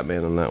did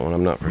Batman in that one.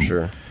 I'm not for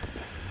sure.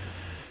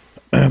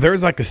 There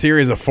was like a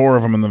series of 4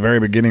 of them in the very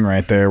beginning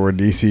right there where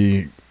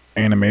DC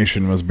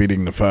Animation was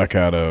beating the fuck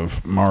out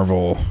of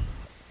Marvel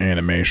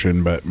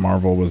Animation, but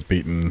Marvel was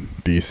beating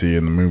DC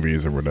in the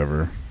movies or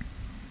whatever.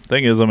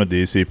 Thing is, I'm a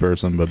DC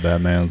person, but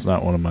Batman's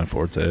not one of my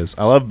fortes.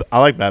 I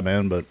like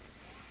Batman, but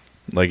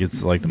like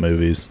it's like the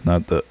movies,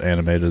 not the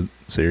animated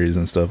series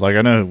and stuff. Like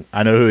I know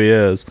who he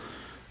is,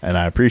 and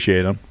I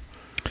appreciate him.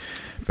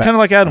 It's kind of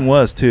like Adam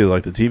West too,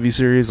 like the TV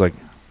series. Like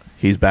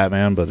he's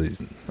Batman, but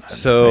he's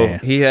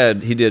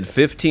he did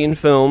 15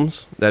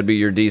 films. That'd be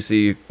your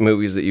DC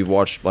movies that you've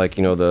watched, like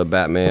the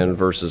Batman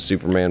versus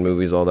Superman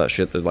movies, all that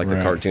shit. There's like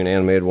the cartoon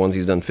animated ones.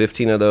 He's done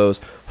 15 of those,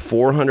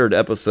 400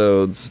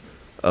 episodes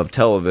of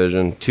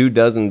television,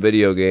 24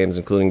 video games,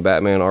 including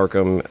Batman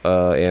Arkham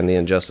and the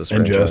Injustice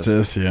franchise.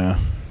 Injustice, yeah.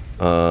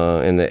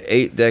 In the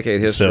 8-decade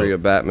history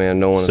of Batman,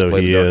 no one has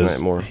played the Dark Knight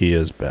more. He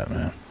is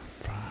Batman.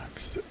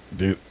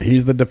 Dude,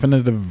 he's the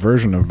definitive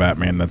version of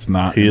Batman that's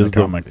not in the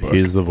comic book. He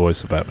is the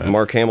voice of Batman.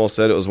 Mark Hamill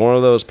said it was one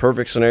of those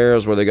perfect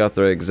scenarios where they got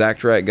the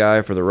exact right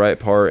guy for the right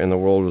part, and the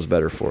world was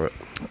better for it.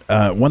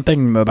 One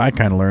thing that I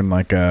kind of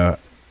learned,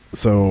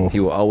 so he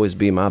will always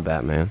be my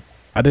Batman.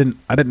 I didn't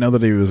know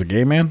that he was a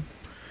gay man.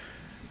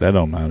 That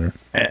don't matter.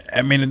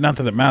 I mean, not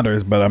that it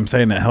matters, but I'm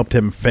saying it helped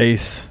him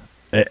face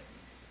it.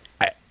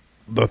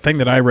 The thing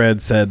that I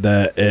read said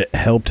that it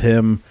helped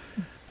him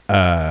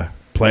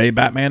play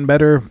Batman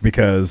better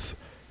because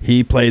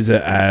he plays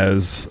it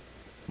as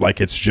like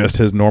it's just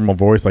his normal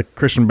voice. Like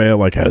Christian Bale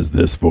has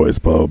this voice,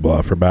 blah, blah,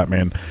 blah, for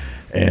Batman.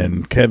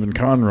 And Kevin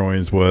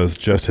Conroy's was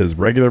just his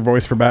regular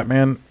voice for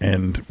Batman.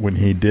 And when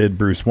he did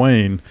Bruce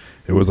Wayne,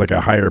 it was like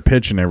a higher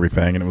pitch and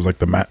everything. And it was like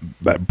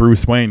that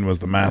Bruce Wayne was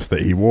the mask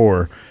that he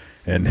wore.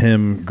 And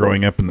him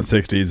growing up in the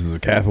 60s as a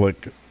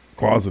Catholic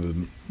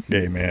closeted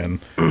gay man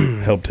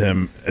helped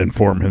him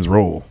inform his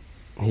role.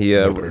 He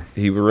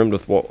roomed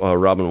with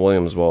Robin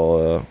Williams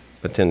while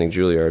attending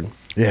Juilliard.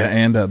 Yeah,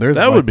 and there's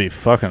would be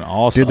fucking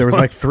awesome. Dude, there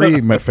was 3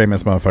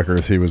 famous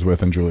motherfuckers he was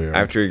with in Juilliard.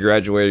 After he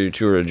graduated, he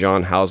toured a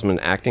John Houseman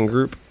acting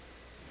group.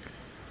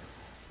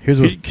 Could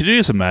you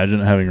just imagine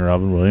having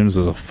Robin Williams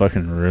as a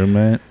fucking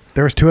roommate?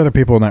 There was 2 other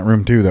people in that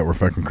room too that were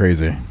fucking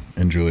crazy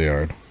in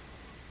Juilliard.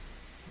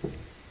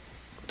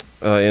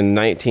 In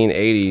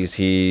 1980s,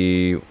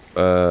 he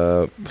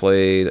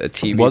played a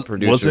TV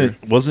producer.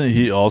 Wasn't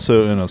he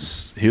also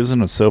he was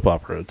in a soap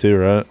opera too,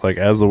 right? Like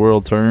As the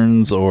World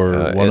Turns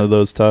or one of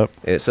those type?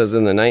 It says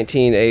in the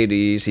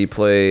 1980s he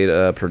played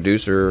a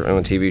producer on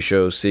a TV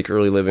show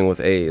Secretly Living with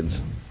AIDS.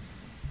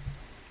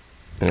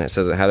 And it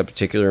says it had a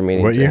particular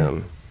meaning to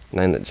him.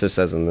 And it just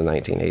says in the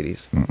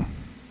 1980s.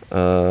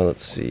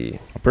 Let's see.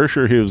 I'm pretty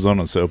sure he was on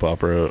a soap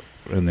opera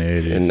in the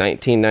 80s. In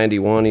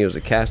 1991 he was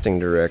a casting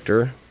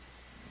director.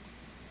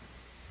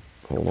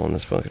 Hold on,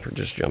 this fucker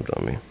just jumped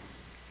on me.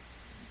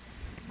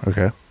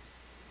 Okay.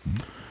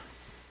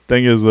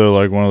 Thing is, though,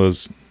 like one of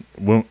those,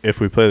 if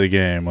we play the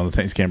game, one of the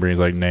things Cam brings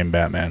like name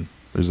Batman.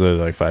 There's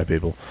like 5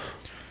 people.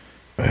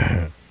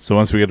 So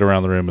once we get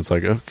around the room, it's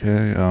like,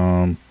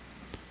 okay,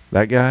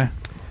 that guy.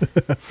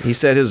 He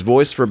said his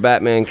voice for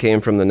Batman came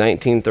from the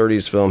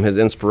 1930s film. His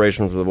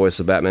inspiration for the voice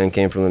of Batman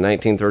came from the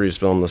 1930s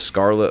film The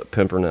Scarlet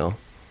Pimpernel.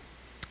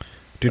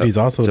 Dude, he's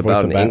also the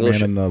voice of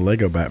Batman in the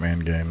Lego Batman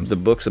games. The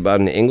book's about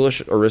an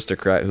English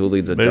aristocrat who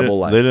leads a double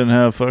life. They didn't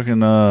have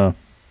fucking...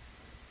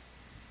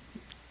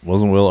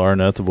 wasn't Will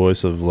Arnett the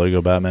voice of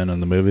Lego Batman in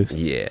the movies?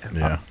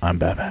 Yeah. I'm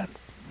Batman.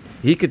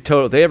 He could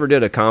if they ever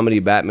did a comedy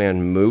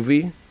Batman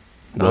movie,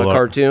 not a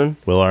cartoon,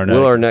 Will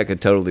Arnett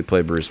could totally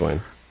play Bruce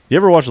Wayne. You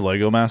ever watch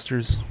Lego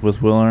Masters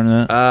with Will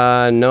Arnett?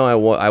 No,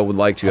 I would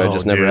like to. I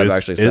just never have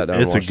actually sat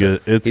down and watched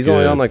it. He's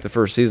only on like the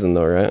first season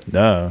though, right?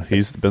 No,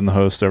 he's been the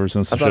host ever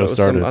since the show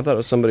started. I thought it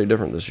was somebody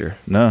different this year.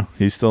 No,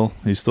 he's still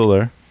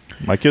there.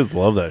 My kids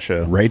love that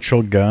show.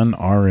 Rachel Gunn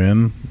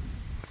RN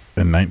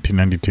in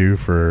 1992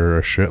 for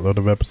a shitload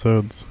of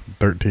episodes,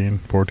 13,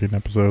 14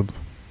 episodes.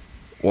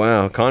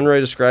 Wow. Conroy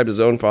described his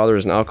own father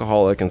as an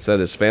alcoholic and said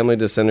his family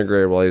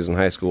disintegrated while he was in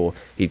high school.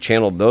 He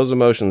channeled those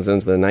emotions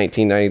into the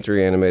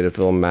 1993 animated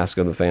film Mask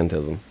of the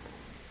Phantasm,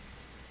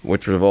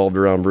 which revolved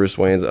around Bruce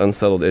Wayne's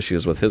unsettled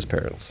issues with his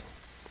parents.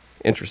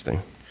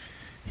 Interesting.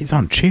 He's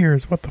on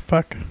Cheers. What the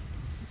fuck?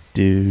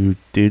 Do.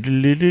 How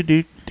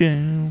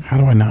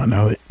do I not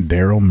know it?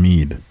 Daryl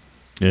Mead.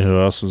 Yeah, who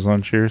else was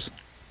on Cheers?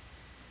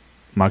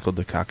 Michael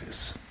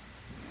Dukakis.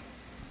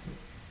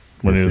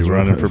 When he was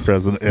running for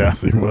president. Yeah.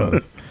 Yes, he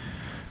was.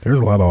 There's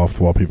a lot of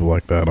off-the-wall people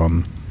like that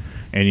on.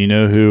 And you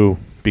know who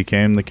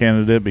became the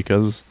candidate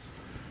because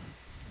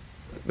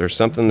there's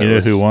something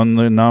that who won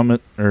the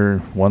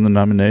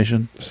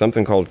nomination?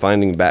 Something called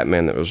Finding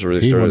Batman that was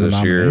released earlier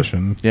this year.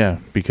 Yeah,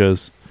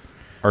 because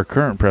our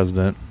current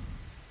president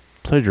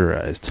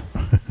plagiarized.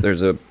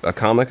 There's a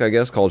comic, I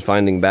guess, called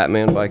Finding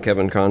Batman by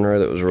Kevin Conroy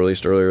that was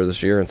released earlier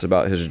this year. It's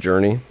about his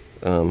journey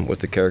with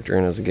the character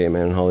and as a gay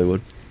man in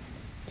Hollywood.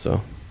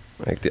 So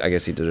I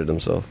guess he did it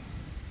himself.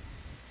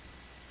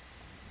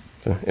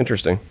 So,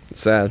 interesting.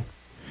 It's sad.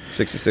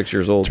 66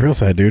 years old. It's real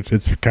sad, dude.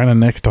 It's kind of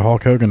next to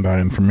Hulk Hogan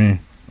dying for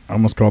me. I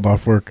almost called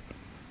off work.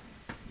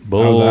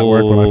 Bull. I was at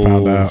work when I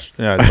found out.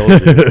 Yeah, I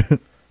told you.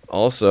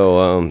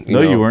 Also,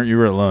 you weren't. You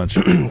were at lunch.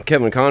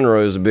 Kevin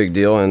Conroy was a big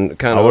deal, and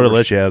kind I of would have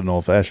let you have an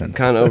old fashioned.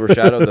 kind of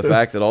overshadowed the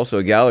fact that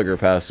also Gallagher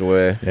passed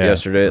away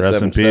yesterday at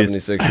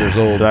 76 years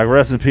old. Like,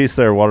 rest in peace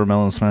there,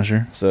 Watermelon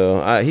Smasher.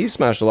 So he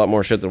smashed a lot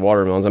more shit than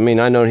watermelons. I mean,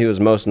 I know he was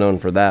most known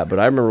for that, but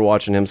I remember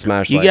watching him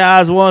smash You like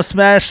guys want to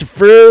smash the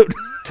fruit?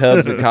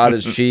 tubs of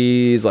cottage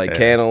cheese, like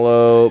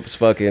cantaloupes,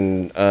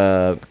 fucking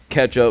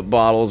ketchup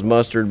bottles,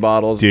 mustard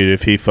bottles. Dude,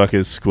 if he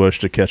fucking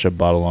squished a ketchup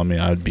bottle on me,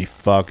 I'd be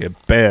fucking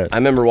pissed. I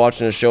remember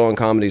watching a show on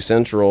Comedy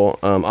Central,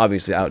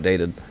 obviously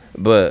outdated,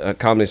 but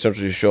Comedy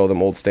Central used to show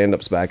them old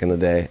stand-ups back in the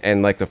day,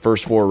 and like the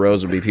first 4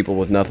 rows would be people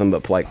with nothing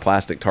but like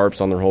plastic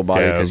tarps on their whole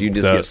body because you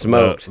just get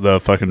smoked. The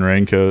fucking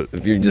raincoat.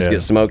 If you just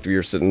get smoked if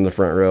you're sitting in the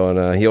front row,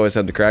 and he always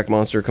had the crack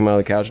monster come out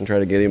of the couch and try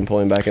to get him, pull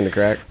him back into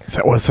crack.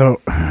 That was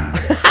so.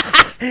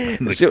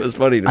 The shit was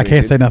funny to me. I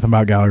can't say nothing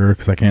about Gallagher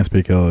because I can't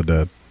speak ill of the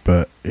dead,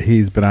 but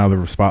he's been out of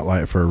the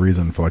spotlight for a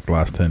reason for like the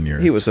last 10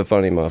 years. He was a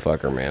funny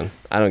motherfucker, man.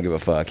 I don't give a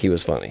fuck. He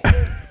was funny.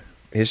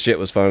 His shit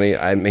was funny.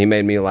 He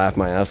made me laugh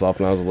my ass off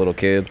when I was a little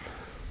kid.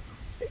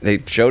 They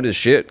showed his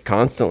shit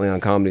constantly on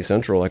Comedy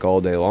Central like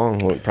all day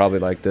long, probably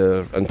like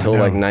until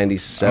like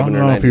 97 or 98. I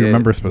don't know if you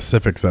remember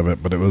specifics of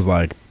it, but it was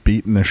like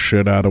beating the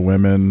shit out of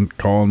women,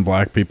 calling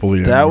black people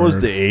the That N-word.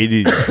 was the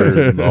 80s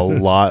for a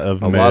lot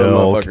of a male lot of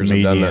motherfuckers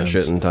comedians. have done that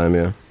shit in time,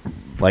 yeah.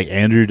 Like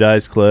Andrew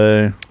Dice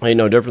Clay. Ain't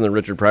no different than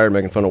Richard Pryor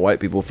making fun of white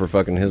people for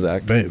fucking his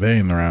act. They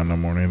ain't around no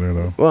more neither,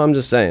 though. Well, I'm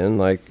just saying,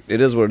 like,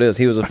 it is what it is.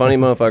 He was a funny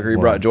motherfucker. He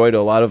brought joy to a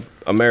lot of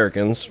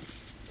Americans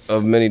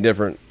of many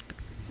different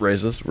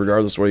races,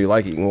 regardless of where you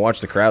like it. You can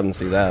watch the crowd and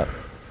see that.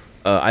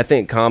 I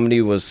think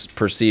comedy was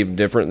perceived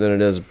different than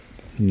it is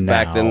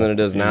back then than it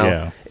is now.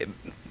 Yeah.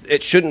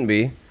 It shouldn't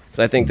be.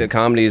 So I think that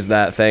comedy is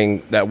that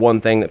one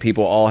thing that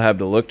people all have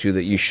to look to,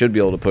 that you should be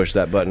able to push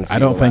that button. So I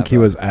don't think he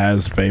was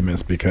as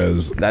famous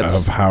because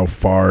of how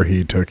far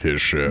he took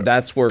his shit.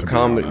 That's where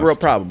comedy, well,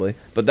 probably,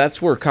 but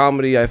that's where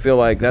comedy. I feel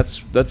like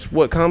that's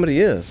what comedy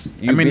is.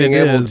 You being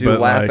able to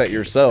laugh at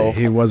yourself.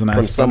 He wasn't from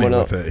as someone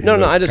funny else. with it.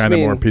 No, I just kind of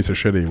mean more piece of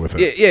shitty with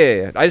it.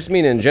 Yeah. I just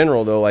mean in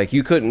general though. Like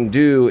you couldn't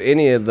do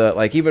any of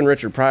the even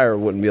Richard Pryor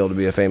wouldn't be able to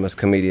be a famous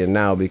comedian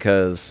now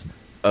because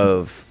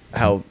of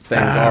how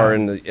things are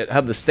in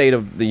the state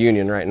of the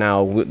union right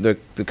now. The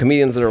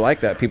comedians that are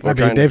like that, people are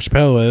trying. Dave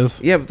Chappelle is.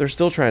 Yeah, but they're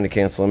still trying to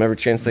cancel him every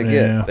chance they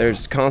get.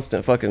 There's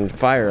constant fucking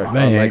fire. Like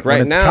when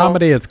right it's now,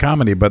 it's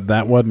comedy, but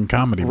that wasn't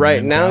comedy.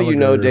 Right now,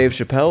 Dave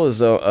Chappelle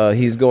is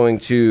he's going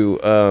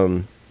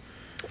to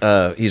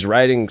he's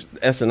writing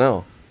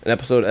SNL, an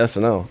episode of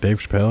SNL. Dave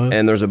Chappelle is?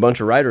 And there's a bunch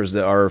of writers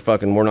that are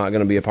fucking, we're not going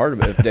to be a part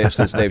of it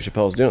since Dave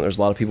Chappelle's doing it. There's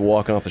a lot of people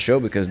walking off the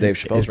show because Dave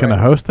Chappelle's He's going to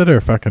host it or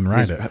fucking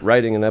write it?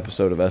 Writing an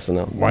episode of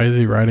SNL. Why is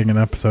he writing an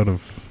episode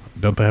of...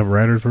 Don't they have a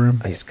writer's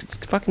room? It's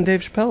fucking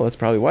Dave Chappelle. That's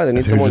probably why. They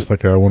need someone... just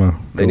like, I want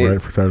to go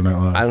write for Saturday Night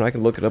Live. I don't know. I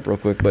can look it up real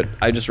quick, but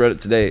I just read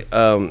it today.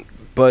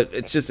 But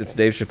it's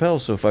Dave Chappelle,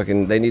 so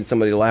fucking they need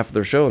somebody to laugh at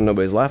their show, and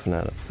nobody's laughing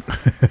at it.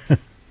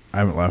 I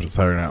haven't laughed at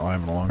Saturday Night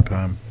Live in a long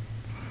time.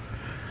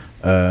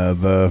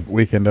 The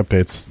Weekend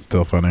Update's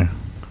still funny.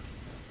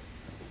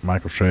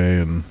 Michael Shea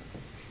and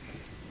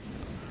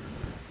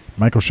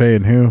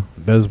who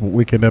does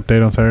Weekend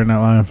Update on Saturday Night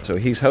Live? So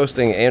he's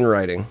hosting and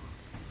writing.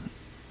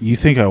 You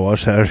think I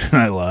watched Saturday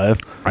Night Live?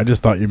 I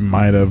just thought you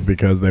might have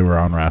because they were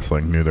on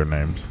wrestling, knew their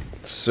names.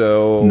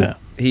 So no.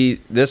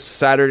 This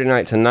Saturday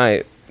night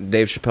tonight,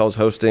 Dave Chappelle's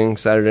hosting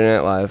Saturday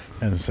Night Live.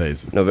 And it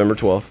says November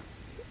 12th.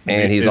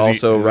 And he's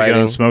also is writing. He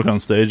gonna smoke on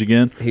stage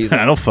again?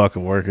 I don't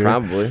fucking work here.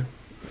 Probably.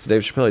 It's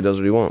Dave Chappelle. He does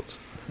what he wants.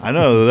 I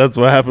know. That's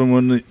what happened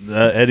when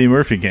Eddie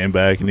Murphy came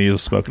back and he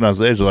was smoking on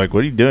stage. They're like,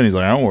 what are you doing? He's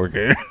like, I don't work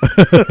here.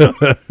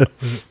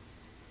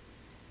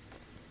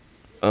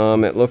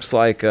 It looks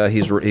like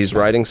he's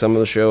writing some of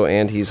the show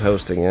and he's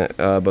hosting it.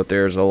 But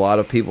there's a lot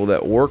of people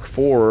that work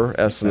for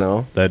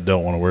SNL that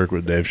don't want to work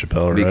with Dave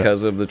Chappelle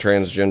because of the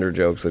transgender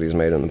jokes that he's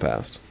made in the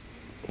past.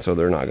 So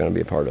they're not going to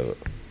be a part of it.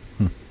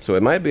 So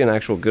it might be an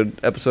actual good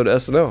episode of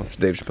SNL if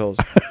Dave Chappelle's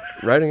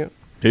writing it.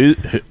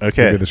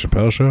 Okay, the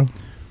Chappelle Show.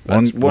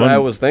 That's what I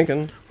was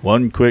thinking.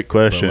 One quick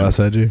question: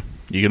 less edgy.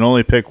 You can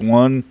only pick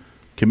one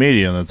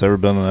comedian that's ever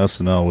been on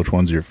SNL. Which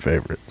one's your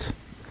favorite?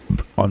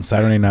 On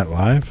Saturday Night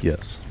Live?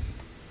 Yes.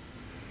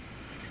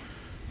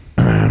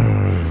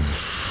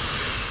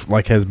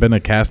 Like has been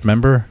a cast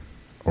member?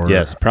 Or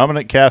yes,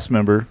 prominent cast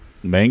member,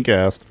 main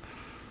cast.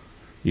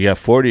 You got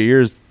 40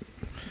 years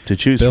to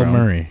choose Bill from.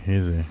 Murray,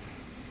 easy.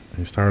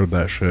 He started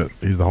that shit.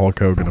 He's the Hulk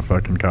Hogan of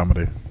fucking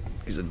comedy.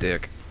 He's a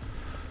dick.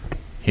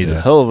 He's a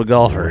hell of a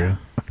golfer.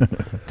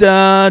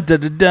 Dun,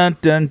 dun, dun, dun,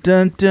 dun,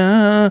 dun,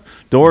 dun.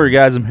 Don't worry,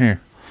 guys, I'm here.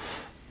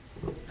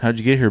 How'd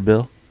you get here,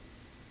 Bill?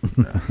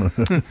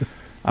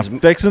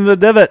 I'm fixing the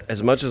divot.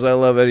 As much as I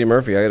love Eddie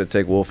Murphy, I got to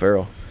take Will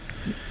Ferrell.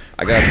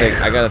 I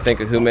gotta think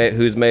of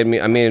who's made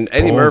me. I mean,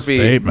 Eddie Murphy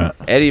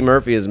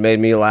has made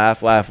me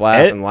laugh,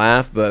 and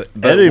laugh. But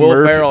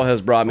Will Ferrell has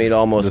brought me to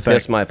almost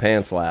piss my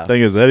pants laugh. The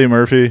thing is, Eddie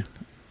Murphy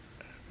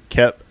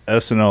kept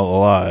SNL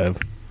alive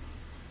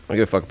I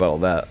don't give a fuck about all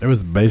that. It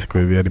was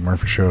basically the Eddie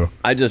Murphy show.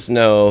 I just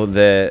know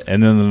that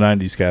And then the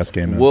 90s cast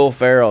came in. Will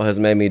Ferrell has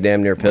made me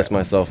damn near piss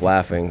myself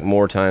laughing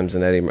more times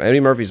than Eddie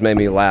Murphy's made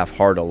me laugh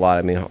hard a lot.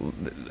 I mean,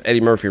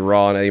 Eddie Murphy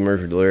Raw and Eddie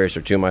Murphy Delirious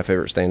are two of my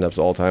favorite stand-ups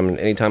of all time. And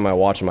anytime I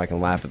watch them, I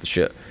can laugh at the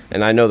shit.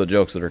 And I know the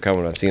jokes that are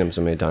coming. I've seen them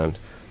so many times.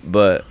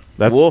 But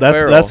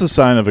that's a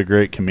sign of a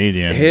great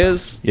comedian.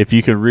 If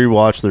you could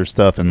rewatch their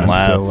stuff and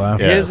laugh. Still laugh.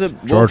 Yes.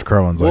 George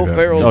Carlin's like that.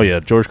 Oh yeah,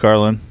 George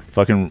Carlin,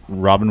 fucking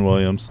Robin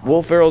Williams.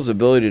 Will Ferrell's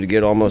ability to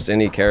get almost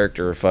any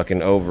character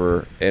fucking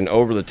over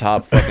the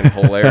top fucking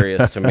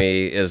hilarious to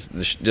me is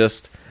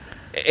just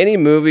any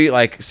movie.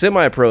 Like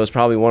Semi-Pro is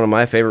probably one of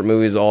my favorite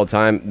movies of all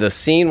time. The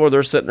scene where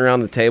they're sitting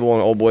around the table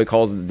and old boy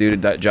calls the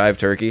dude a jive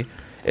turkey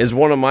is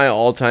one of my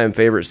all-time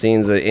favorite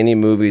scenes of any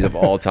movies of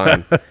all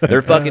time.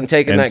 They're fucking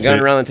taking that gun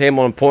around the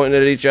table and pointing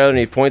it at each other, and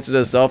he points it at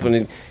himself,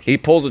 and he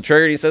pulls the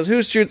trigger, and he says,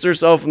 "Who shoots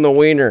herself in the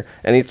wiener?"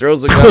 And he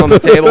throws the gun on the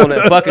table, and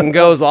it fucking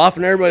goes off,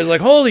 and everybody's like,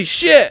 "Holy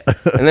shit!"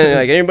 And then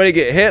like anybody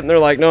get hit, and they're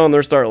like, "No," and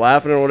they start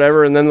laughing or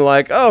whatever, and then they're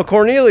like, "Oh,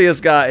 Cornelius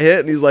got hit,"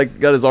 and he's like,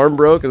 got his arm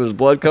broke, and there's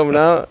blood coming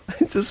out.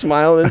 He's just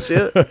smiling and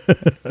shit.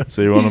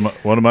 See,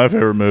 one of my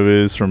favorite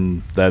movies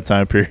from that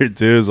time period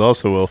too is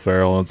also Will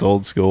Ferrell. And it's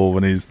Old School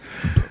when he's.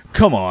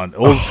 Come on,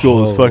 Old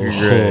School is fucking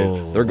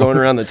great. They're going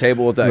around the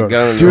table with that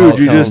gun. And Dude,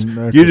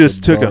 you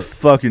just took a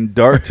fucking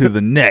dart to the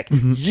neck.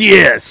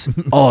 Yes.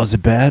 Oh, is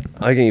it bad?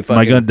 I can Am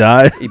I gonna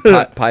die? He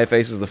pie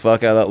faces the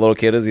fuck out of that little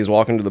kid as he's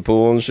walking to the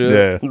pool and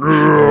shit. Yeah.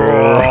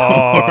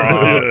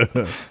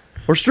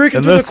 We're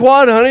streaking through the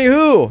quad, honey.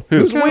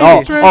 Who's we?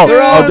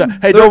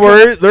 Hey, don't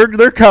worry.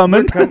 They're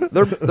coming.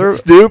 They're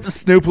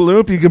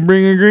Snoop-a-loop. You can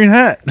bring a green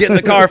hat. Get in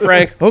the car,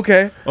 Frank.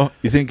 Okay. Oh,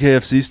 you think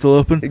KFC's still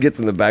open? He gets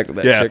in the back of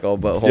that chick all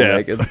butthole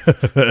naked.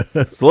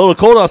 It's a little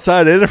cold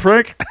outside, ain't it,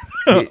 Frank?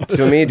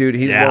 To me, dude,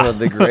 he's one of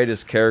the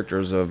greatest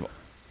characters of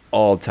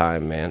all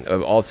time, man.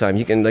 Of all time.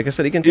 He can, like I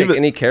said, he can take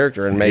any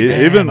character and make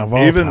it. Even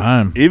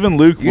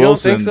Luke Wilson. You don't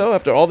think so?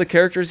 After all the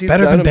characters he's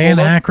better done than Dan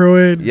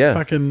Aykroyd? Yeah.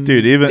 Fucking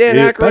dude, even Dan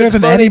Aykroyd's better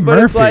than funny, Eddie but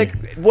Murphy. it's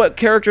like, what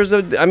characters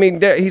have, I mean,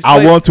 he's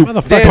I want to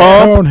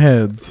pump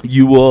heads.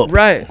 you up.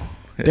 Right.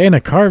 Dana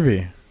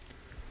Carvey.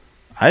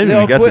 I haven't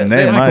even got the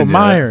name. Michael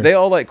Myers. They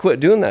all like quit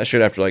doing that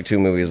shit after like 2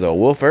 movies though.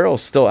 Will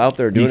Ferrell's still out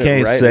there doing it right now.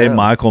 You can't say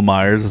Michael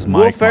Myers is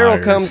Mike Will Ferrell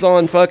Myers. comes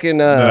on fucking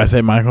Did I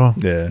say Michael?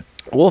 Yeah.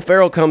 Will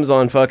Ferrell comes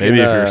on fucking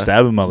Maybe if you're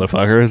stabbing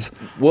motherfuckers.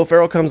 Will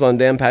Ferrell comes on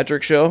Dan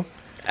Patrick's show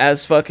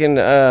as fucking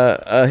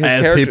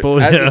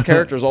his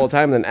characters all the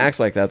time, and then acts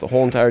like that the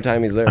whole entire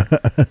time he's there.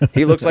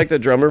 He looks like the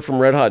drummer from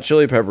Red Hot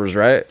Chili Peppers,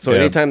 right? So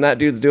anytime that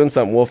dude's doing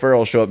something, Will Ferrell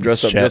will show up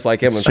dressed up just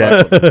like him and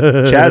talk with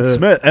him. Chad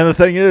Smith. And the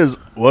thing is,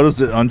 what is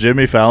it on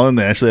Jimmy Fallon?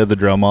 They actually had the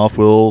drum off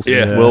Will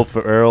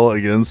Ferrell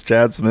against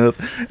Chad Smith,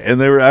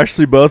 and they were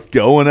actually both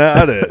going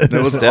at it. And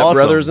it was Step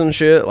awesome. Brothers and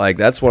shit. Like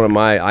that's one of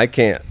my.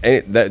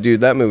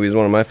 That movie is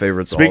one of my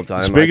favorites of all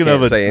time. Speaking I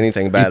can't of say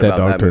anything bad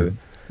about that movie.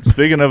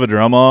 Speaking of a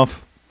drum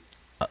off,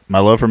 my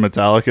love for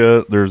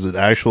Metallica, there's an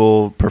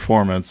actual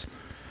performance,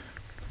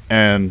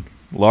 and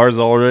Lars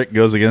Ulrich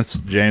goes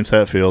against James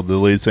Hetfield, the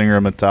lead singer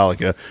of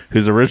Metallica,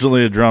 who's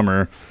originally a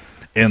drummer,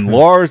 and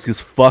Lars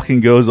just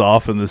fucking goes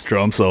off in this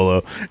drum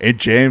solo, and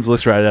James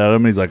looks right at him,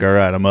 and he's like, all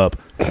right, I'm up.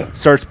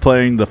 Starts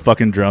playing the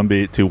fucking drum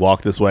beat to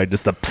Walk This Way,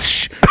 just a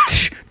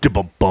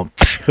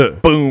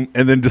boom,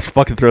 and then just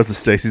fucking throws the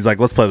sticks. He's like,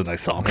 let's play the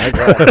next song.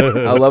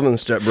 I love when the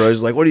Step Bros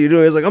is like, what are you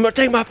doing? He's like, I'm going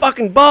to take my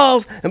fucking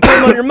balls and put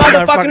them on your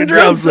motherfucking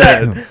drum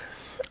set.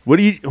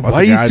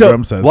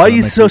 Why are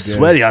you so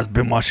sweaty? I've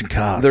been washing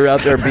cars. They're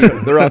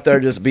out there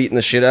just beating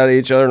the shit out of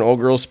each other, and old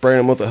girls spraying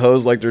them with a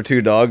hose like they're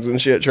 2 dogs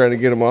and shit, trying to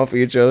get them off of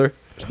each other.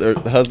 The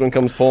husband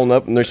comes pulling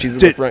up, and she's in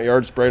the front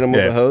yard spraying them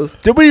with a hose.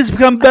 Did we just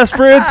become best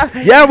friends?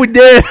 Yeah, we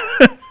did.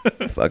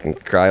 Fucking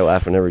cry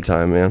laughing every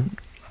time, man.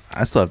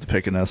 I still have to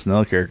pick an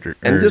SNL character.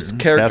 And just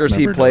characters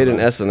he played in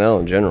SNL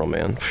in general,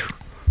 man.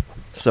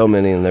 So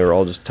many, and they were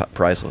all just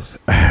priceless.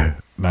 Night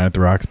at the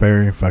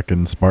Roxbury,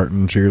 fucking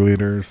Spartan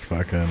cheerleaders,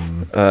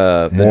 fucking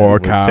more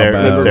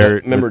cowbell.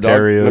 Remember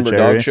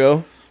Dog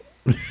Show?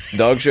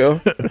 Dog Show?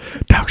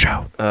 Dog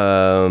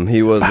Show.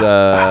 He was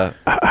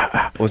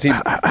he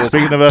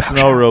speaking of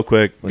SNL real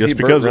quick, was he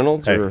Burt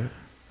Reynolds or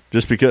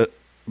just because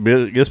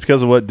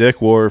of what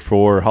Dick wore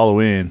for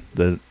Halloween,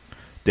 the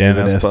Dan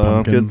S.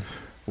 Pumpkins.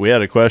 We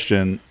had a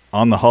question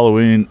on the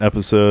Halloween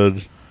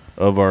episode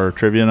of our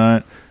trivia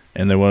night,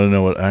 and they want to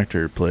know what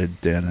actor played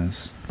Dan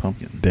S.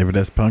 Pumpkin. David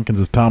S. Pumpkins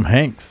is Tom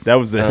Hanks. That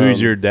was the Who's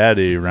Your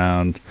Daddy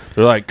round.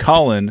 They're like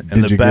Colin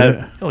and the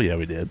bad. Oh yeah,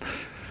 we did.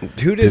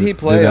 Who did he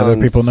play? Did on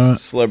other people know it?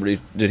 Celebrity?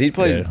 Did he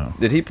play? Yeah.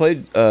 Did he play?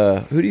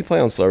 Who did he play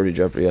on Celebrity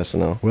Jeopardy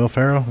SNL? Will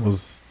Ferrell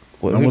was.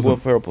 Who did Will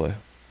Ferrell play?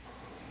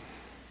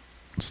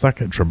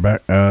 Second,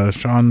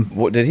 Sean.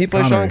 What, did he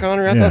play Connery. Sean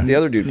Connery? I Yeah. thought the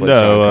other dude played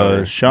Sean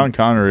Connery. Sean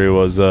Connery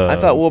was. I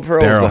thought Will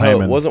Ferrell was Daryl the host.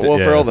 Hammond. Wasn't Will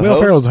Ferrell the host?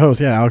 Will Ferrell's the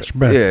host. Yeah, Alex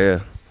Trebek.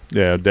 Yeah.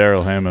 Yeah,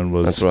 Daryl Hammond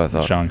was. That's what I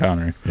thought. Sean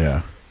Connery.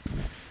 Yeah.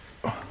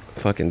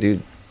 Fucking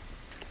dude.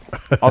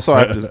 Also,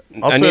 I have to.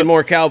 Also, I need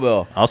more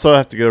cowbell. Also,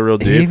 have to go real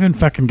He deep. even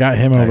fucking got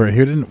him over it.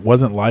 He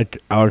wasn't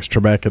like Alex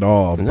Trebek at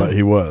all, but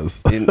he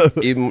was.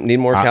 Even need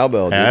more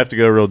cowbell, dude. I have to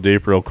go real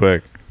deep, real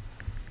quick.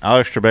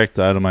 Alex Trebek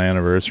died on my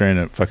anniversary, and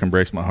it fucking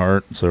breaks my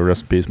heart. So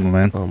rest in peace, my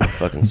man. Oh, my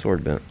fucking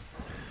sword bent.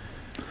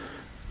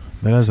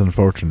 That is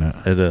unfortunate.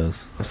 It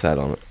is. I sat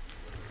on it.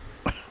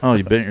 Oh,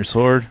 you bent your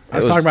sword? I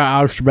was talking about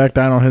Alex Trebek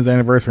dying on his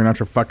anniversary, not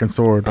your fucking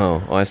sword.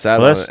 Oh, well, I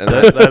sat Well, on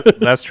it.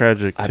 And that's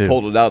tragic, I too.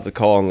 pulled it out to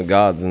call on the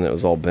gods, and it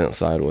was all bent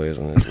sideways.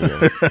 And it's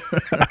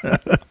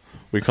weird.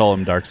 We call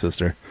him Dark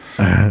Sister.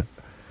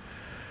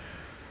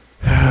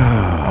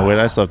 Oh, wait,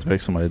 I still have to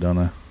pick somebody, don't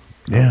I?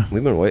 Yeah.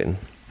 We've been waiting.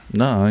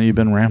 No, you've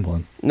been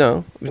rambling.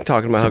 No, we've been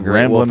talking about It's how a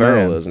great Will rambling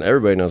Ferrell man. is, and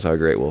everybody knows how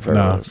great Will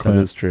Ferrell is. That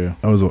is true.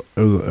 It was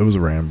a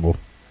ramble.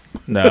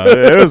 No,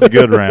 it was a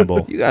good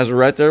ramble. You guys were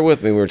right there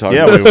with me. We were talking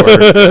Yeah, about we this were.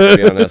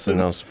 yesterday on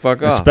SNL. So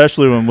fuck off.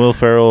 Especially when Will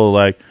Ferrell,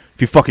 like,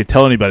 if you fucking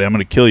tell anybody, I'm going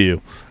to kill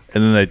you.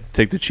 And then they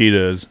take the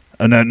Cheetos.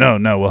 Oh,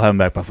 no, we'll have them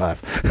back by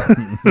 5.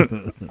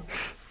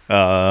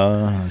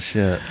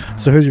 Shit.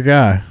 So who's your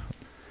guy?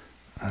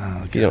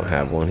 You don't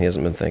have one. He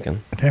hasn't been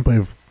thinking. I can't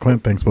believe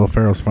Clint thinks Will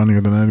Ferrell's funnier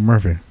than Eddie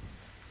Murphy.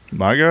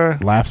 My guy?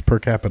 Laughs per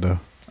capita.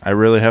 I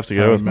really have to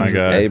go with my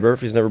guy. Eddie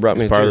Murphy's never brought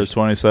me He's to part of the tears.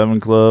 27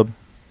 Club.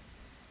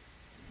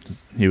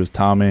 He was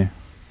Tommy.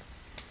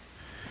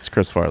 It's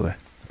Chris Farley.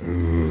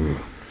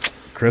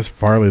 Chris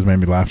Farley's made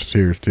me laugh to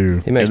tears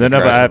too. He makes And me then if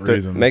I cry. have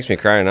to- Makes me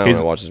cry now when He's-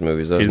 I watch his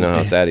movies. Though. he's- You know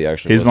how sad he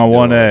actually He's was my doing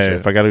all that 1A. shit.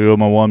 If I got to go with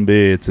my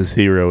 1B, it's his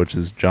hero, which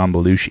is John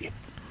Belushi.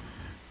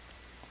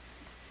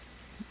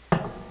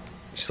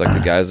 Just like the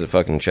guys that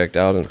fucking checked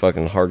out in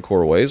fucking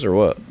hardcore ways, or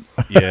what?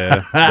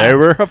 Yeah. They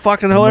were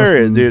fucking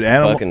hilarious, dude.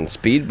 Fucking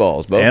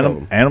speedballs, both of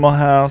them. Animal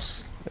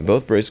House. They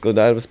both basically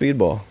died of a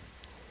speedball.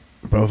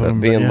 Both of them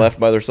Being yeah. left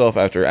by themselves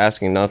after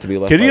asking not to be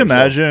left Can by you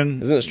themselves.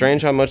 imagine? Isn't it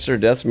strange how much their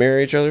deaths mirror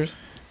each other's?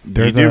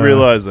 There's you do a-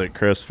 realize that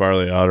Chris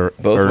Farley Both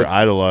were-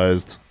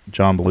 idolized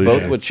John Belushi.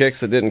 Both with chicks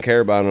that didn't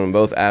care about him, and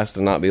both asked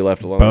to not be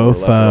left alone.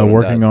 both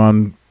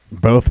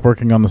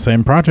working on the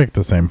same project at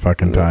the same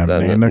fucking time.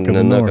 Nanook of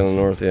the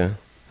North. Yeah.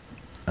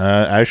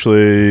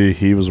 Actually,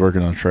 he was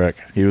working on Shrek.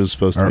 He was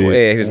supposed to be.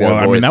 Yeah, he was gonna Well,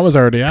 I mean voice- that was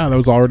already out. That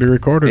was already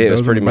recorded. Yeah, it That was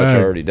in pretty the much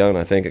bag. already done,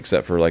 I think,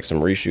 except for like some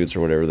reshoots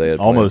or whatever they had.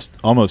 planned.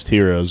 Almost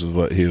Heroes is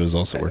what he was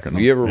also working on.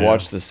 Have you ever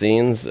watched the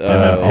scenes? Him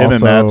and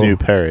Also- Matthew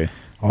Perry.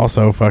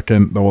 Also,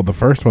 fucking the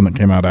first one that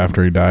came out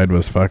after he died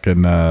was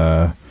fucking.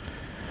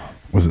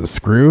 Was it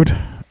Screwed?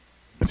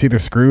 It's either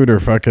Screwed or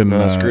fucking.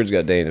 No, Scrooge's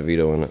got Danny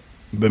DeVito in it.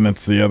 Then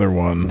it's the other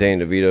one.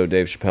 Danny DeVito,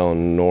 Dave Chappelle,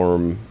 and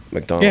Norm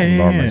Macdonald. Yeah, yeah,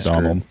 Norm yeah.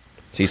 Macdonald.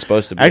 Is he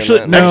supposed to be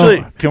Actually, in that?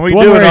 actually, can we The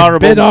one do an where he honorable?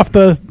 bit off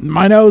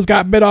my nose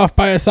got bit off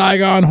by a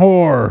Saigon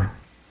whore.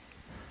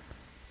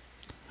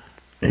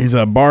 He's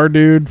a bar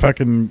dude.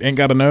 Fucking ain't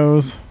got a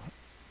nose.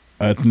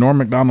 It's a Norm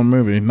Macdonald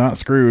movie, not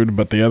Screwed,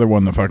 but the other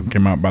one that fucking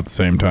came out about the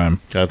same time.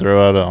 Can I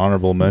throw out an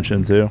honorable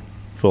mention too?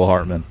 Phil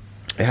Hartman.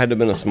 It had to have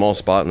been a small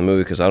spot in the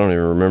movie because I don't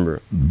even remember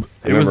it.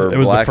 It was the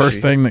Black first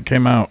Sheep. thing that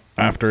came out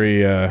after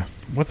he.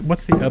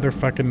 What's the other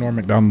fucking Norm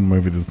Macdonald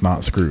movie that's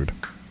not Screwed?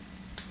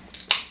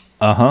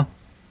 Uh huh.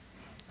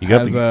 You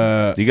got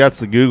Has, you got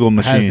the Google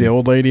machine. Has the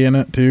old lady in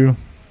it too.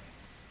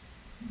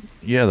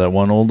 Yeah, that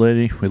one old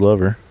lady. We love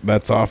her.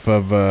 That's off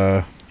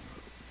of.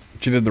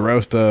 She did the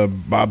roast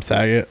of Bob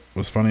Saget.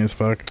 Was funny as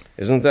fuck.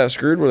 Isn't that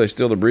Screwed where they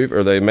steal the brief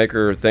or they make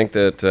her think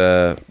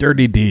that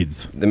Dirty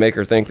Deeds. they make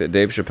her think that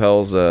Dave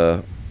Chappelle's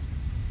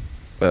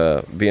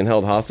being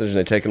held hostage and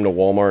they take him to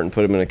Walmart and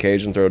put him in a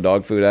cage and throw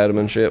dog food at him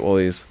and shit while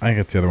he's I think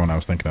it's the other one I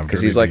was thinking of. because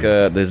Dirty he's like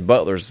Deeds. his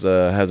butler's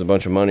has a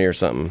bunch of money or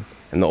something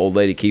and the old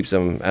lady keeps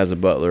him as a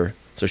butler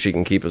so she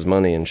can keep his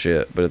money and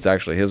shit, but it's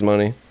actually his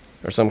money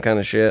or some kind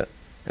of shit,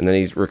 and then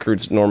he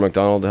recruits Norm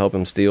Macdonald to help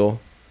him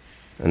steal,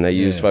 and they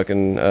use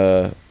fucking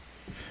Yes,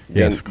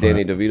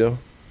 Danny Clint. DeVito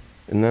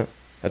in that.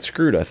 That's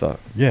Screwed, I thought.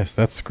 Yes,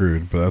 that's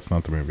Screwed, but that's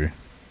not the movie.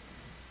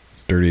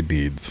 It's Dirty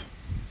Deeds.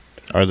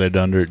 Are they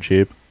done dirt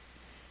cheap?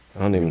 I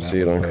don't even see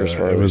it on Chris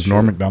Farley. It was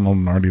Norm Macdonald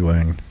and Artie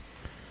Lang.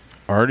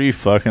 Artie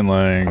fucking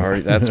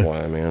Lang. That's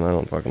why, man. I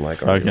don't fucking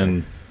like Artie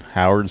Lang. Fucking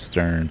Howard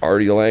Stern.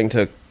 Artie Lang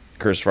took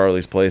Chris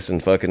Farley's place in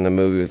fucking the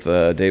movie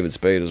with David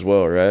Spade as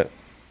well, right?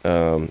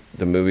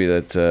 The movie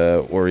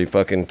that where he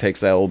fucking takes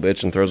that old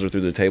bitch and throws her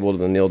through the table to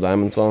the Neil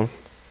Diamond song.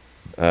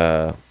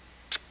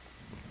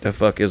 The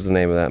fuck is the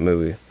name of that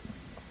movie?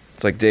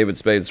 It's like David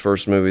Spade's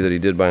first movie that he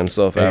did by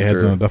himself Hey,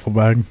 heads in a after. duffel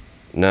bag.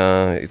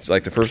 Nah, it's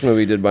like the first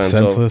movie he did by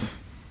himself. Senseless.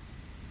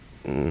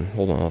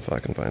 Hold on, if I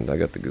can find it. I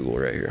got the Google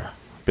right here.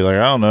 Be like,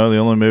 I don't know. The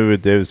only movie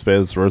with David Spade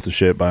that's worth a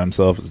shit by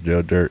himself is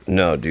Joe Dirt.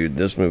 No, dude,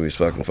 this movie's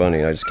fucking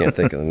funny. I just can't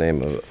think of the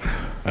name of it.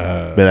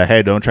 But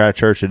hey, don't try to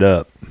church it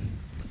up.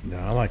 No,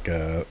 I like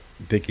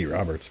Dickie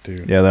Roberts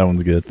too. Yeah, that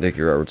one's good.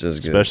 Dickie Roberts is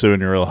good. Especially when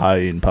you're real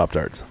high eating Pop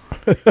Tarts.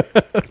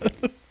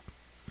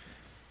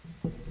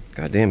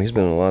 God damn, he's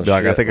been in a lot of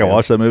Like, shit. I think man. I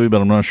watched that movie,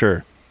 but I'm not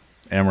sure.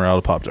 And we're out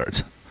of Pop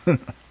Tarts. I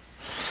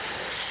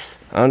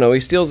don't know. He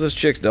steals this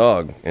chick's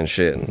dog and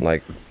shit, and,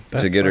 like,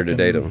 That's to get her to fucking-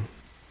 date him.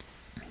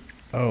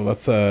 Oh,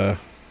 that's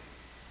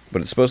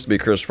But it's supposed to be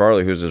Chris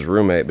Farley, who's his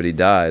roommate, but he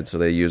died, so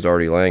they used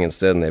Artie Lang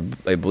instead, and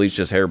they bleached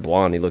his hair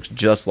blonde. He looks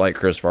just like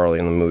Chris Farley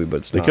in the movie, but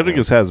it's They not could have him.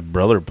 just had his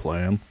brother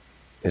play him.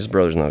 His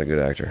brother's not a good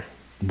actor.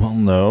 Well,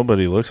 no, but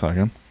he looks like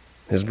him.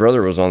 His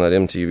brother was on that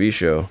MTV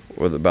show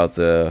about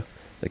the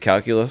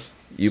calculus.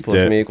 U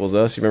plus me equals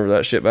us. You remember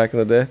that shit back in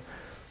the day?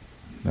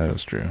 That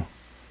is true.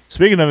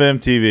 Speaking of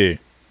MTV,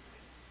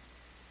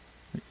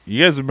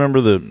 you guys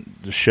remember the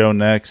show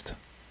Next?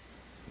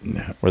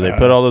 Where they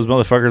put all those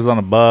motherfuckers on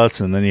a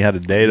bus, and then you had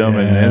to date them,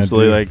 and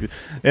instantly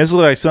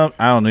like some,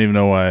 I don't even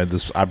know why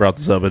I brought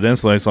this up, but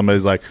instantly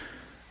somebody's like,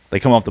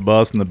 they come off the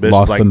bus, and the bitch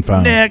Lost is like, and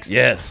found. next.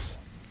 Yes.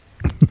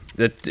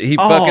 He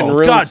fucking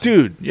ruins. God,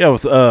 dude, yeah,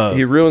 with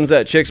he ruins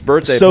that chick's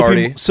birthday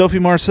party. Sophie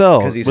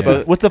Marcel, 'Cause he's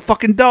with the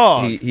fucking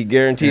dog. He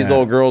guarantees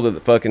old girl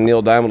that fucking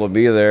Neil Diamond will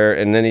be there,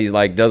 and then he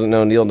like doesn't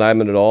know Neil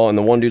Diamond at all. And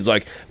the one dude's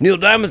like, Neil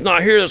Diamond's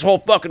not here. This whole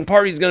fucking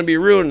party's gonna be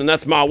ruined, and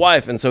that's my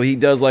wife. And so he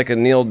does like a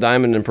Neil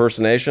Diamond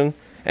impersonation,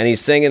 and he's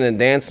singing and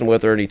dancing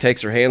with her, and he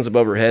takes her hands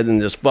above her head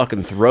and just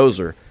fucking throws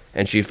her,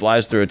 and she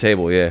flies through a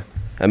table. Yeah,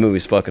 that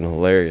movie's fucking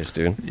hilarious,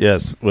 dude.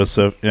 Yes, with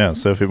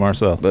Sophie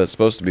Marcel. But it's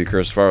supposed to be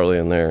Chris Farley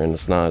in there, and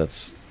it's not.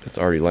 It's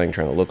Artie Lang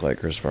trying to look like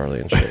Chris Farley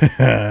and shit.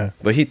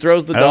 But he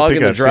throws the dog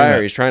in the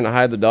dryer. He's trying to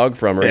hide the dog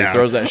from her. Yeah. He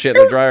throws that shit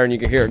in the dryer, and you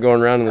can hear it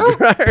going around in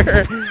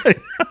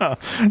the dryer.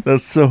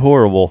 That's so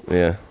horrible.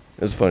 Yeah.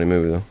 It's a funny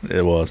movie, though.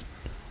 It was.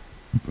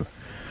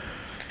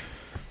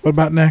 What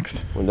about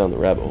Next? Went down the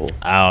rabbit hole.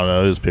 I don't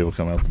know. There's people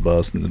come out the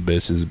bus, and the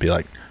bitches would be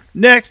like,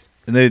 next!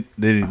 And they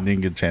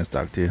didn't get a chance to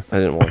talk to you. I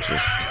didn't watch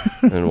this. I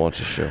didn't watch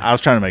this show. I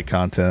was trying to make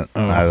content.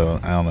 Oh. I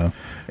don't know.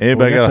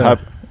 Anybody got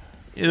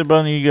either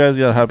one of you guys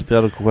got a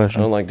hypothetical I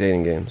question? don't like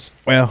dating games.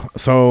 Well,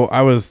 so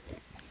I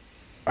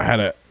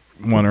had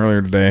one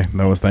earlier today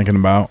that I was thinking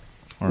about.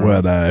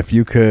 Right. What if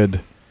you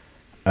could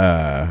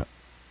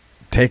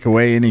take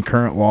away any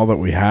current law that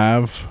we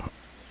have,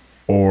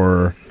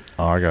 or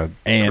I got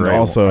and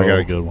also I got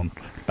a good one.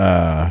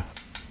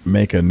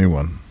 make a new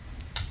one?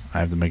 I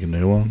have to make a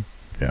new one.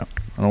 Yeah,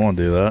 I don't want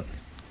to do that.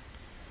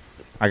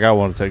 I got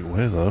one to take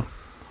away though.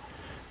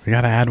 we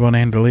got to add one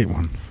and delete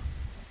one.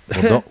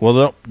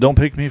 Don't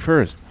pick me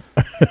first.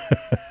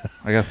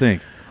 I gotta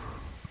think.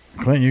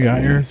 Clint, you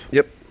got yours?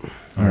 Yep.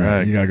 All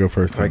right, you gotta go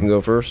first. I can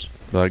go first.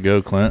 Let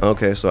go, Clint.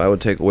 Okay, so I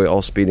would take away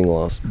all speeding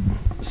laws.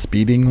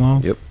 Speeding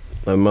laws? Yep.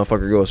 Let a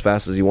motherfucker go as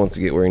fast as he wants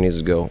to get where he needs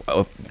to go.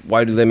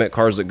 Why do they make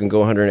cars that can go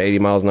 180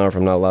 miles an hour if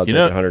I'm not allowed to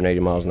go 180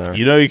 miles an hour?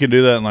 You know you can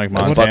do that in like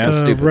That's Montana. fucking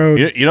stupid. Road,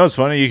 You know what's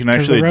funny? You can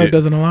actually the road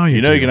doesn't allow you.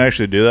 You know to. you can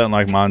actually do that in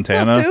like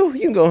Montana. You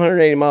can go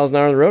 180 miles an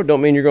hour on the road.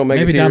 Don't mean you're going to make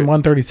maybe it to down your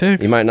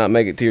 136. You might not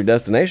make it to your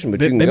destination, but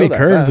you can They go be that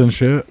curves fast. and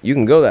shit. You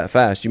can go that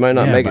fast. You might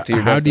not Yeah, make but it to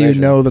your how destination. do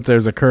you know that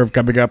there's a curve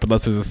coming up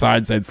unless there's a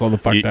side saying slow the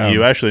fuck down?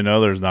 You actually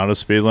know there's not a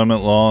speed limit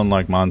law in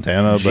like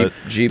Montana, but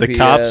the GPS.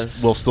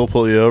 cops will still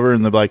pull you over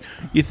and they're like,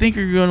 "You think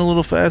you're going a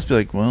little fast?" Be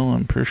like, "Well,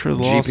 I'm pretty sure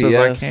the law says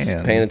I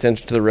can." Paying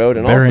attention to the road,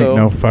 and there also ain't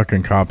no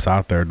fucking cops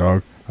out there,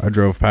 dog. I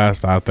drove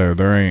past out there.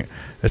 There ain't.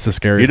 It's the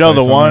scariest. You know,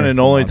 the place on one earth and in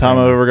only time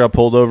I Montana. ever got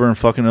pulled over in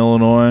fucking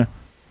Illinois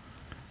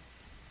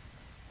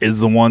is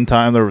the one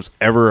time there was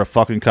ever a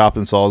fucking cop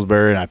in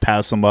Salisbury and I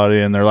passed somebody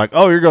and they're like,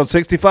 "Oh, you're going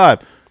 65."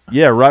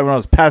 Yeah, right when I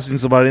was passing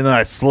somebody and then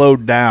I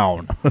slowed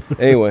down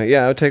Anyway,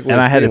 yeah, I would take away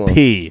and I had to speeding laws.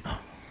 pee.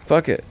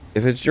 Fuck it.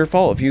 If it's your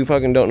fault, if you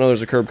fucking don't know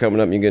there's a curb coming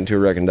up and you get into a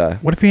wreck and die.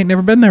 What if you ain't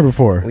never been there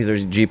before? Well,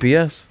 there's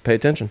GPS. Pay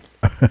attention.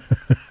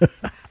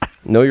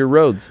 Know your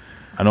roads.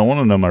 I don't want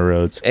to know my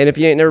roads. And if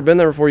you ain't never been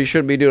there before, you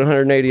shouldn't be doing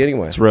 180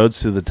 anyway. It's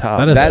roads to the top.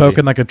 That is That's-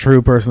 spoken like a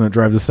true person that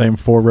drives the same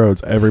 4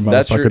 roads every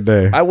motherfucking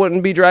day. I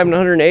wouldn't be driving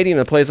 180 in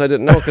a place I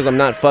didn't know because I'm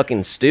not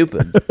fucking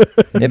stupid.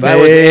 If I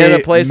was in a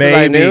place that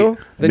I knew,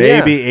 then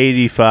maybe yeah.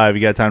 85.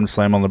 You got time to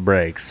slam on the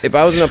brakes. If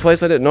I was in a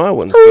place I didn't know, I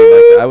wouldn't speed like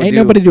that. I would Ain't do,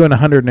 nobody doing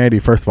 180,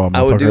 first of all,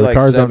 I would motherfucker. do The like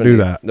cars 70. don't do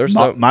that. There's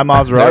My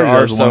Maserati there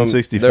are does some-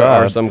 165. There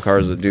are some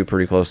cars that do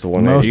pretty close to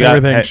 180. Most You got-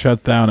 everything hey,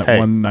 shuts down at hey.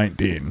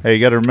 119. Hey,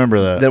 you got to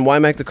remember that. Then why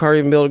make the car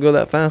even be able to go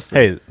that fast?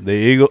 then?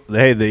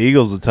 Hey, the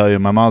Eagles will tell you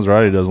my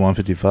Maserati does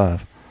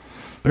 155.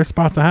 There's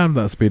spots that have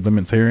that speed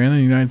limits here in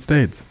the United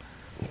States.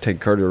 Take a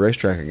car to a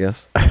racetrack, I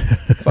guess.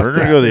 We're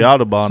gonna go to the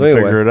Autobahn So and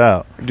anyway. figure it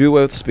out. Do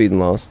away with the speeding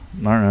laws.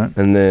 All right.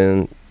 And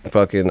then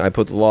fucking I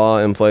put the law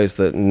in place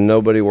that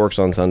nobody works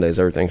on Sundays.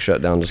 Everything's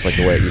shut down just like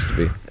the way it used to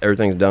be.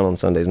 Everything's done on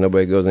Sundays.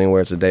 Nobody goes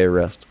anywhere. It's a day of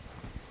rest.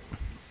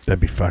 That'd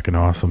be fucking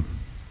awesome.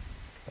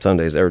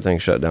 Sundays,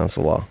 everything's shut down. It's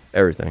the law.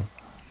 Everything.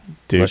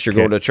 Dude, Unless you're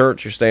going to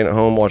church, you're staying at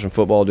home, watching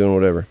football, doing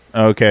whatever.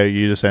 Okay,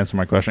 you just answered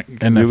my question.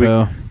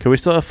 NFL. Can we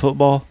still have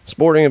football?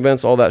 Sporting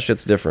events, all that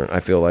shit's different, I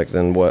feel like,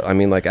 than what, I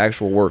mean, like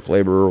actual work,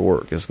 labor or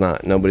work. It's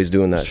not. Nobody's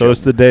doing that shit. So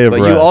it's the day of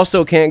But rest. you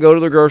also can't go to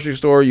the grocery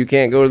store. You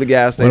can't go to the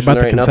gas station. What about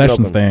There the ain't nothing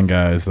concession open. stand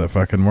guys that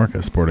fucking work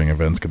at sporting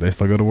events? Could they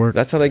still go to work?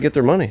 That's how they get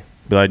their money.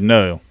 Be like,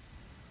 no.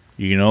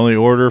 You can only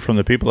order from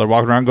the people that are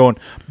walking around going,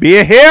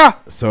 "Beer here."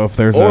 So if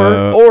there's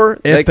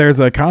there's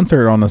a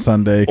concert on a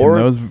Sunday, can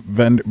those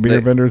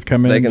beer vendors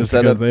come in they can just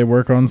set because up, they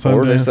work on Sundays?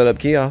 or they set up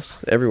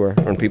kiosks everywhere,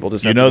 and people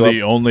just have to go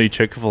the up, only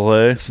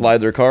Chick-fil-A. slide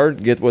their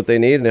card, get what they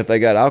need, and if they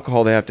got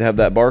alcohol, they have to have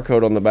that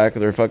barcode on the back of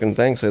their fucking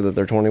thing, say that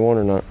they're 21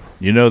 or not.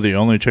 You know the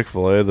only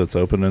Chick-fil-A that's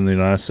open in the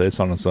United States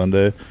on a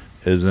Sunday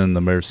is in the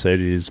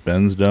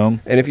Mercedes-Benz Dome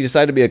And if you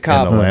decide to be a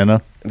cop, in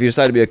Atlanta. if you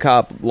decide to be a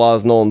cop, law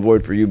is null and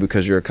void for you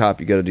because you're a cop.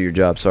 You got to do your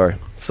job. Sorry,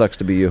 sucks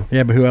to be you.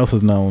 Yeah, but who else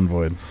is null and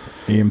void?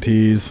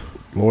 EMTs,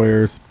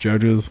 lawyers,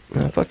 judges.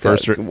 Fuck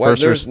First- that.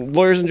 first-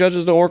 Lawyers and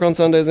judges don't work on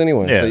Sundays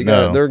anyway. Yeah, so you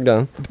no. they're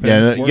done.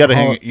 Yeah, you got to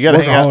hang. You got to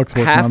hang out. Workaholics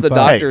work Half the nonstop.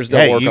 doctors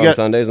don't work you on got-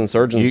 Sundays, and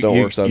surgeons don't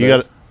work Sundays. You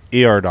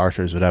got ER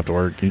doctors would have to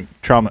work.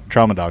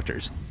 Trauma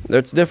doctors.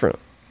 That's different.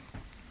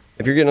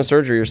 If you're getting a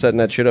surgery, you're setting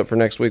that shit up for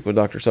next week with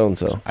Dr.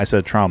 So-and-so. I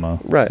said trauma.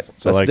 Right.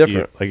 So That's like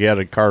different. you had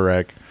a car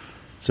wreck.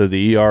 So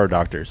the ER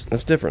doctors.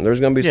 That's different. There's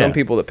going to be some Yeah.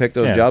 people that pick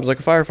those Yeah. jobs like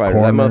a firefighter.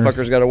 Coroners. That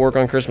motherfucker's got to work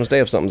on Christmas Day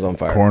if something's on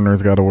fire.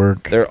 Coroner's got to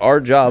work. There are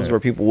jobs where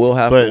people will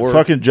have But to work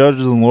fucking judges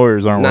and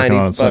lawyers aren't working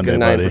on a Sunday,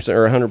 buddy. 90%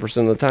 or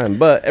 100% of the time.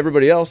 But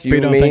everybody else, But you you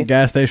don't and me, think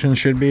gas stations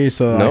should be?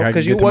 So no, like, I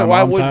because can you get to my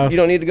why mom's would house? you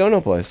don't need to go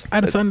no place. I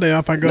had a Sunday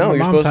off. I go No, to my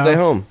you're mom's supposed to house. stay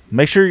home.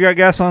 Make sure you got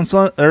gas on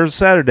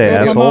Saturday, Go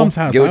to my asshole. mom's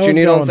house. Get what I you was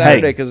need on going-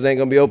 Saturday Hey, because it ain't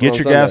going to be open Get on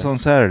your Sunday. gas on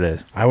Saturday.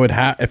 I would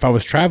have if I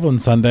was traveling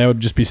Sunday. I would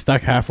just be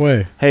stuck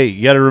halfway. Hey,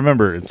 you got to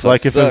remember, it's So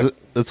like if suck.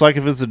 it's like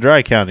if it's a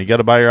dry county, you got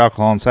to buy your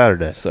alcohol on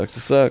Saturday Sucks to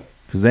suck.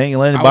 because they ain't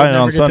letting I you would buy it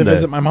never on get Sunday. to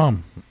visit my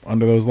mom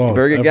under those laws. You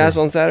better get ever. gas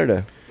on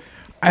Saturday.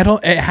 I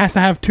don't. It has to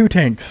have 2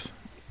 tanks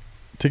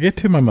to get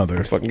to my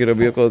mother's. Fucking get a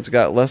vehicle that's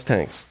got less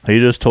tanks. He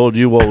just told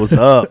you what was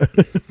up.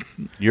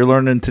 You're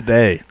learning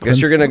today. Guess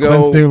you're going to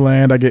Clint's go. new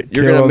land. I get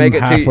You're gonna killed make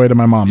it halfway to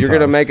my mom's. You're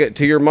going to house. make it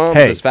to your mom's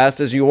Hey, as fast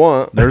as you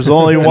want. There's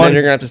only and one. then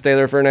you're going to have to stay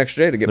there for an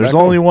extra day to get There's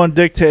back only home. one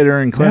dictator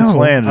in Clint's No,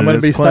 land, I'm and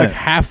going to it's be Clint.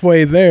 stuck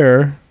halfway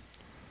there.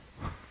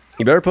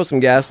 You better put some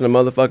gas in a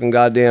motherfucking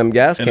goddamn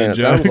gas In can, a it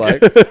sounds jug.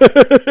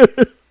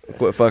 like.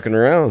 Quit fucking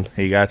around.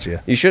 He got you.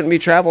 You shouldn't be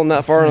traveling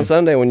that far on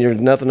Sunday when you're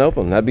nothing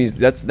open. That's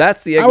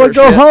the ignorant I would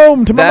go shit.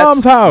 home to my That's-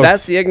 mom's house.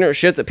 That's the ignorant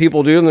shit that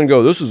people do and then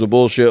go, this is a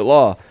bullshit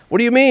law. What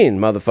do you mean,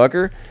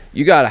 motherfucker?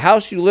 You got a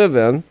house you live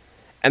in,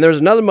 and there's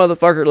another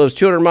motherfucker that lives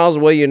 200 miles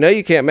away. You know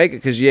you can't make it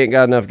because you ain't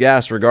got enough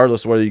gas,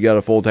 regardless of whether you got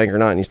a full tank or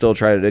not, and you still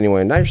tried it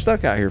anyway. Now you're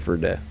stuck out here for a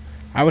day.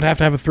 I would have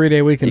to have a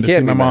 3-day weekend You to see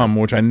can't my be mad. mom,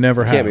 which I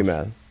never have. Can't be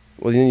mad.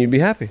 Well, then you'd be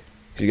happy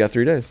because you got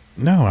 3 days.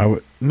 No, I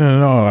would.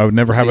 No. I would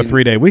never have a See,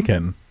 3-day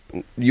weekend.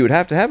 You would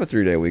have to have a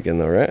 3-day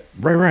weekend, though, right?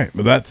 Right.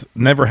 But that's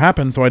never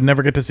happened, so I'd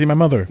never get to see my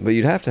mother. But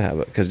you'd have to have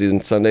it because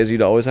on Sundays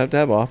you'd always have to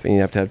have off, and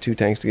you have to have 2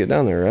 tanks to get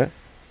down there, right?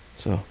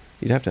 So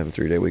you'd have to have a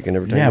 3-day weekend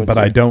every time. you Yeah, went but to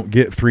I see- don't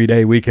get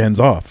 3-day weekends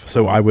off,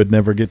 so I would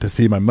never get to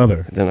see my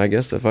mother. Then I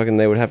guess that fucking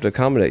they would have to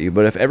accommodate you.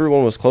 But if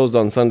everyone was closed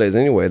on Sundays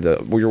anyway,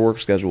 your work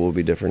schedule would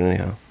be different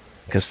anyhow.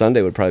 Because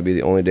Sunday would probably be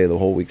the only day the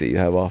whole week that you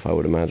have off, I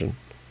would imagine.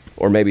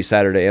 Or maybe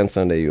Saturday and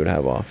Sunday you would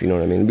have off. You know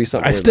what I mean? It'd be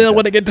something. I weird still like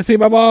wouldn't get to see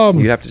my mom.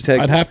 You'd have to take.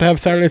 I'd have to have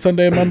Saturday,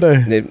 Sunday, and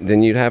Monday.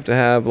 Then you'd have to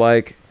have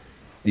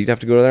you'd have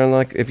to go there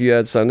and if you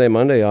had Sunday,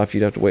 Monday off,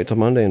 you'd have to wait till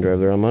Monday and drive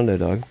there on Monday,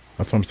 dog,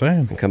 That's what I'm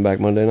saying. and come back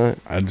Monday night,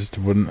 I just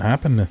wouldn't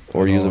happen.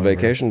 or use a Ever.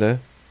 vacation day.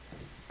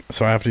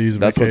 So I have to use a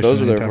That's what vacation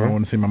those are there anytime for. I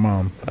want to see my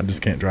mom. I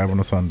just can't drive on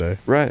a Sunday.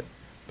 Right.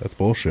 That's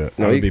bullshit.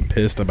 No, I would you- be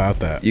pissed about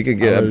that. you could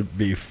get I a- would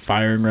be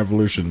firing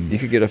revolution. You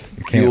could get a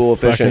can't fuel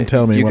fucking efficient.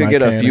 tell me You when could I get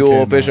can a and fuel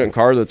cannot. efficient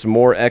car that's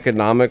more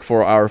economic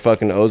for our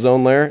fucking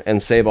ozone layer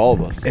and save all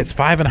of us. It's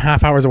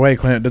 5.5 hours away,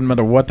 Clint. It doesn't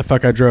matter what the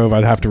fuck I drove.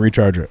 I'd have to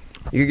recharge it.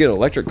 You could get an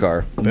electric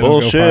car. They don't go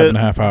Bullshit.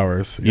 5.5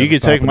 hours. You gotta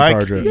could stop take and my.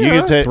 charge it. You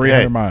could take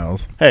 300 hey,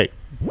 miles. Hey,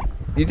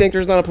 You think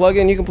there's not a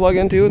plug-in you can plug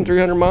into in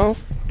 300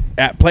 miles?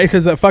 At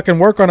places that fucking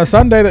work on a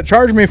Sunday that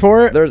charge me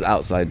for it. There's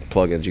outside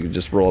plug-ins you could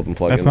just roll up and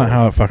plug That's in. not there.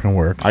 how it fucking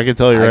works. I can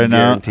tell you right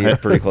now. guarantee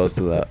it's pretty close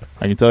to that.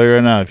 I can tell you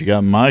right now. If you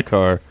got my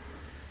car,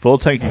 full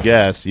tank of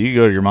gas, you can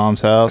go to your mom's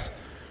house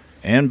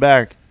and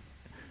back.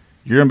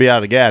 You're gonna be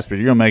out of gas, but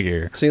you're gonna make it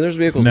here. See, there's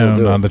vehicles No, that'll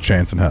do not it. a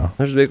chance in hell.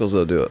 There's vehicles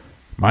that'll do it.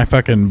 My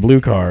fucking blue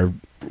car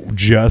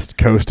just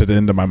coasted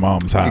into my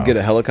mom's You house. could get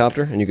a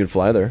helicopter and you could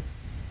fly there.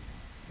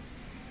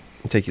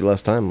 It'd take you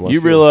less time. Less You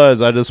fuel.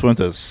 realize I just went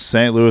to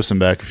St. Louis and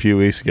back a few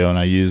weeks ago, and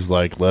I used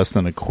like less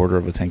than a quarter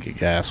of a tank of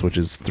gas, which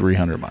is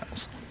 300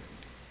 miles.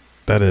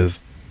 That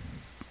is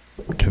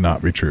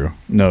cannot be true.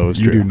 No, it's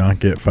You true. do not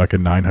get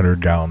fucking 900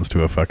 gallons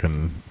to a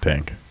fucking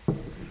tank.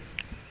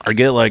 I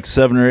get like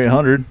 700 or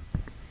 800.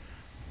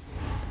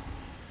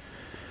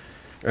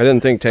 I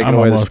didn't think taking I'm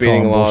away the almost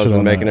speeding calling laws bullshit and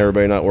on making that.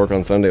 everybody not work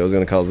on Sunday was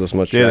going to cause this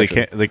much Yeah,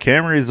 traction. the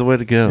Camry is the way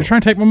to go. You're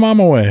trying to take my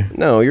mom away.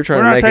 No, you're trying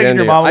We're to not make it taking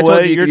into your mom I told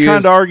away. you You're could trying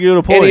use to argue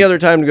the point. any other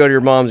time to go to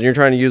your mom's, and you're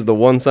trying to use the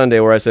one Sunday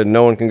where I said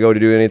no one can go to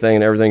do anything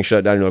and everything's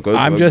shut down. You're like,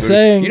 I'm just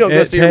saying you don't go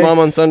it see your mom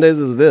takes- on Sundays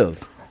as it is.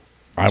 So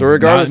Not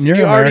regardless, in you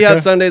your already America.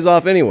 have Sundays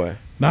off anyway,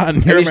 Not in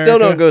and your you still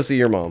America. don't go see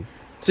your mom.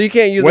 So you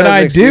can't use when that as I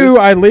an excuse? do,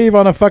 I leave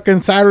on a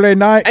fucking Saturday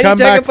night, And you come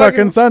take a back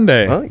fucking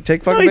Sunday. Huh? You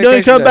take No, fucking you don't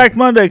vacation come day. back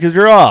Monday because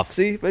you're off.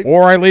 See?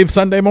 Or I leave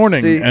Sunday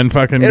morning See, and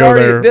fucking it go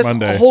already, there this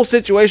Monday. whole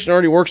situation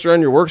already works around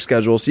your work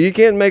schedule, so you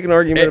can't make an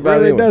argument It about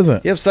really it. Anyway.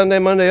 doesn't. You have Sunday,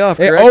 Monday off,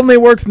 It correct? only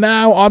works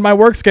now on my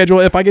work schedule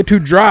if I get to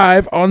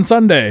drive on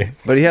Sunday.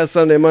 But he has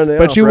Sunday, Monday off.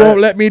 But you right?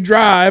 won't let me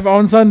drive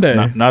on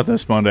Sunday. Not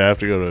this Monday. I have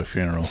to go to a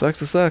funeral. Sucks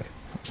to suck.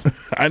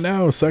 I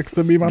know. Sucks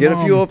to be my Get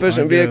mom. a fuel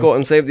efficient I guess. vehicle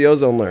and save the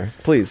ozone layer,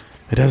 please.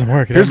 It doesn't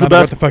work. It Here's doesn't the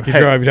matter best- what the fuck you hey,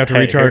 drive. You'd have to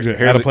hey, recharge it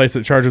here's at a the- place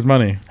that charges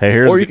money. Hey,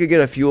 here's Or you could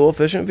get a fuel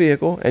efficient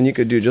vehicle and you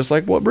could do just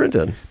like what Brent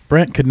did.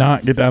 Brent could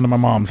not get down to my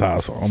mom's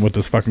house with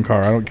this fucking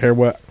car. I don't care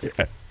what.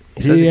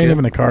 He says he ain't can.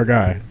 even a car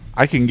guy.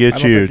 I can I get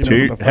don't you think he knows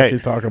to. what the fuck Hey,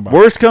 he's talking about.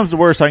 worst comes to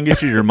worst, I can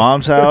get you to your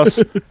mom's house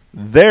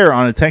there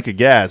on a tank of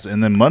gas,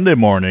 and then Monday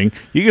morning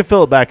you can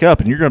fill it back up,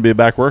 and you're going to be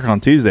back work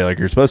on Tuesday like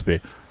you're supposed to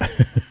be.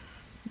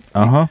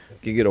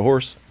 You get a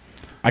horse,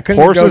 I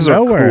couldn't Horses go are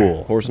nowhere.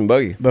 cool. horse and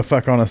buggy. The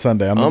fuck on a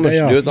Sunday. I'm Amish the day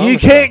should off. do it the You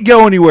Amish can't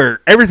go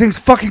anywhere. Everything's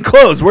fucking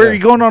closed. Where are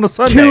you going on a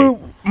Sunday? To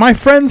my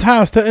friend's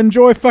house to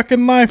enjoy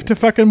fucking life, to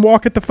fucking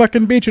walk at the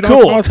fucking beach. It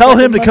all Cool. costs Tell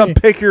fucking him to come money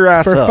pick your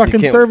ass for up. fucking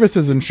can't-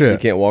 services and You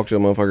shit. can't walk to a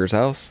motherfucker's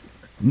house.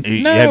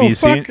 No, have you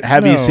seen? fuck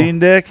Have you no. seen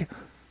Dick?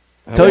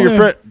 Tell won't. your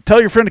friend. Tell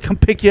your friend to come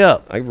pick you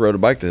up. I rode a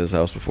bike to his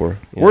house before.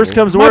 You Worst know.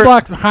 comes to My worst.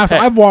 block's house. Hey.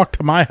 I've walked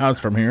to my house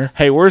from here.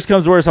 Hey, worst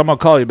comes to worst. I'm gonna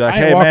call you back. I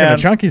ain't Hey walking man.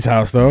 to Chunky's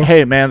house though.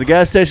 Hey man, the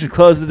gas station's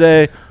closed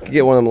today. You can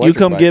get one of them You electric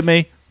come get bikes.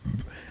 me.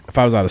 If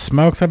I was out of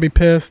smokes, I'd be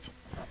pissed.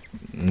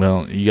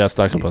 Well, you got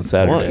stuck up on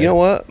Saturday. Well, you know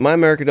what? My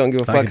America don't give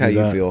a I fuck can how do you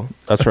that. feel.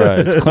 That's right.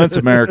 It's Clint's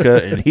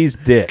America, and he's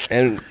Dick.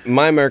 And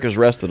my America's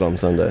rested on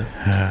Sunday,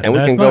 and we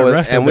That's can not go as,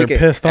 rested, and we they're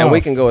can pissed and we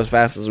off. can go as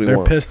fast as we They're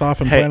want. pissed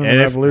off and Hey, planning and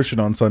a if- revolution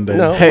on Sundays.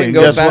 No, Hey, we can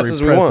go guess as fast what?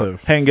 as we want,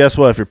 Impressive. Hey, and guess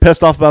what? If you're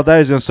pissed off about that,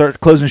 he's gonna start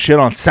closing shit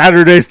on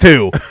Saturdays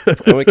too.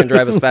 and we can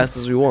drive as fast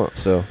as we want.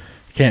 So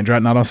Can't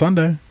drive not on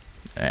Sunday.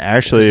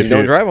 Actually, you if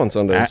don't drive on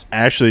Sundays.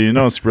 Actually, you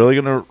know, it's really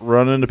gonna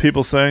run into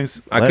people's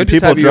things. I Letting could just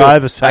people have you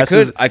drive as fast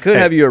as. I could hey,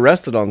 have you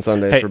arrested on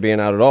Sundays Hey. for being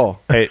out at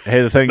all. Hey,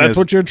 the thing That's is,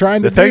 what you're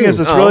trying to the thing do. is,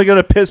 it's Oh. really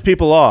gonna piss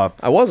people off.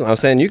 I wasn't. I was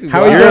saying you could. How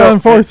go are you out. gonna gonna-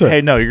 enforce it?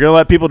 Hey, no, you're gonna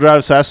let people drive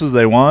as fast as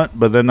they want,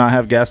 but then not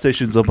have gas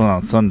stations open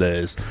on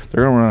Sundays.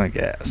 They're gonna run out of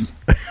gas.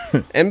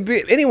 And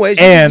anyways,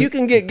 And you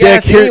can get Dick,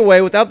 gas here-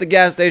 anyway without the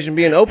gas station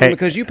being open Hey.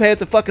 because you pay at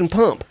the fucking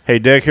pump. Hey,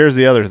 Dick, here's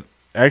the other.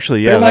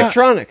 Actually, yeah, They're not-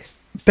 Electronic.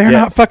 They're Yeah.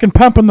 not fucking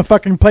pumping. The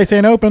fucking place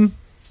ain't open.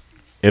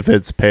 if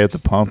it's pay at the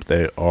pump,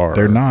 they are.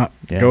 They're not.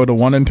 Yeah. Go to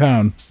one in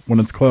town when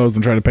it's closed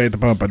and try to pay at the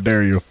pump. I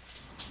dare you.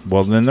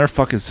 Well, then their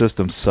fucking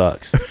system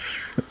sucks.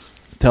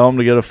 Tell them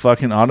to get a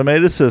fucking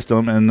automated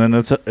system, and then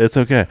it's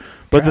okay.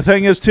 But the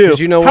thing is, too, 'Cause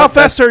you know how what?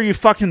 fast are you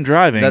fucking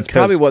driving? That's 'Cause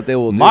probably what they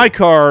will do. My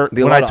car,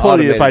 Be a when lot I of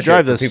told you if I automated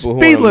drive shit the for people who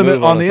speed wanna limit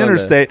move on on a the Sunday.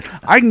 interstate,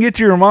 I can get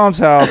to your mom's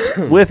house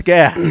with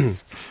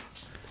gas.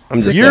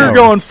 I'm just You're saying.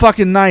 going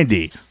fucking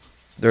 90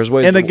 There's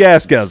ways in a to-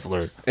 gas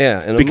guzzler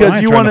Yeah, and Because I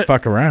ain't you trying wanna- to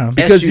fuck around.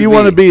 because you SUV.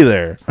 want to be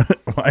there.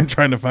 I ain't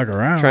trying to fuck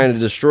around. trying to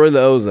destroy the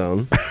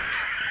ozone.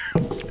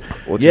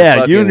 With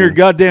Yeah, you and your fucking-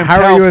 goddamn How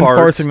cow are you farts.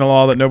 enforcing the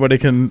law that nobody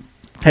can?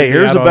 Hey, get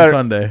here's out a on better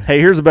Sunday. Hey,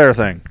 here's a better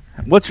thing.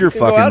 What's your You can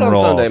fucking go out on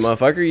rules? Sunday,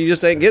 motherfucker. You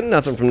just ain't getting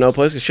nothing from no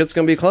place because shit's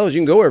gonna be closed.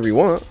 You can go wherever you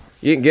want.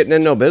 You ain't getting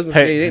in no business.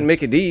 Hey. You ain't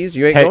Mickey D's.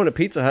 You ain't Hey. going to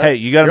Pizza Hut. Hey,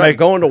 you gotta You're not make-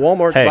 going to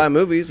Walmart Hey. to buy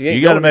movies. You ain't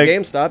You gotta going to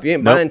make- GameStop. You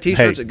ain't Nope. buying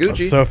T-shirts Hey. at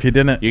Gucci. So if you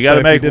didn't, You got to so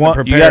if make didn't one.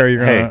 prepare, you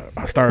you're gotta,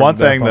 gonna start one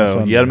death thing on though.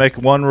 Sunday. You got to make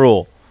one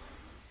rule.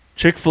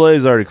 Chick-fil-A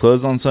is already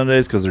closed on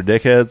Sundays because they're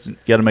dickheads. You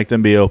got to make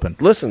them be open.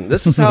 Listen,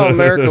 this is how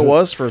America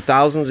was for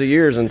thousands of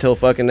years until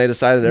fucking they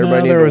decided No,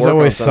 everybody there needed was to work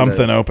always on Sundays.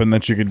 something open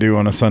that you could do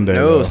on a Sunday.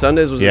 No, though.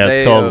 Sundays was Yeah, a it's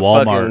day called of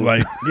Walmart. fucking-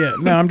 Like, yeah,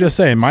 no, I'm just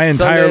saying. My Sundays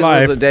entire was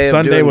life, a day of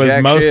Sunday doing was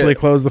jack mostly shit.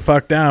 closed the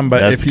fuck down. But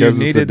That's if you because it's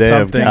the needed day of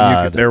something,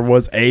 God. there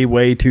was a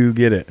way to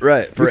get it.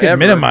 Right, You forever. can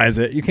minimize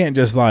it. You can't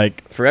just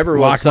like Forever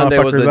lock was Sunday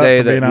was motherfuckers the up day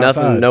for that being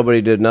nothing, outside.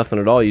 nobody did nothing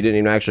at all. You didn't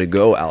even actually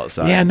go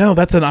outside. Yeah, no,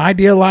 that's an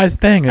idealized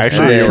thing. It's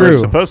Actually, not you were true.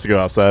 supposed to go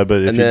outside,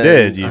 but if And you then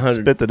did, you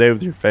 100 spent the day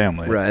with your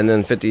family. Right, and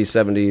then 50,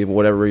 70,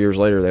 whatever years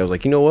later, they was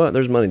like, you know what?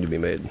 There's money to be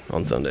made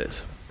on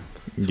Sundays.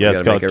 Yeah, it's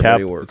gotta called make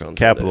everybody work on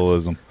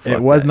capitalism. Fuck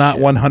It was that not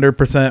shit.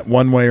 100%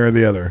 one way or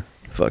the other.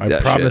 Fuck I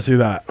that promise shit. you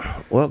that.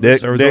 Well, Dick-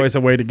 this, There was Dick- always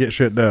a way to get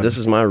shit done. this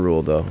is my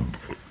rule, though.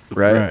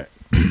 Right?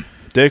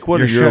 Dick, what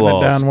You're are your shutting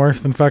laws? it down worse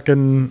than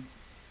fucking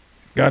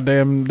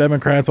goddamn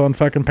Democrats on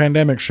fucking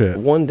pandemic shit.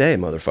 One day,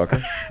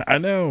 motherfucker. I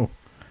know.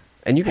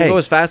 And you can Hey. go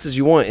as fast as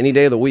you want any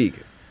day of the week.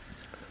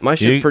 My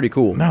shit's You- pretty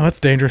cool. No, that's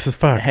dangerous as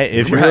fuck. Hey,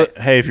 if you Right.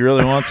 if you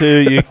really want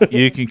to,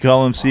 you can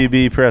call him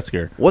CB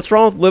Pretzker. What's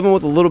wrong with living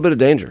with a little bit of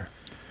danger?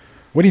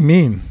 What do you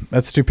mean?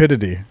 That's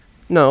stupidity.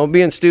 No,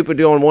 being stupid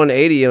doing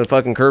 180 in a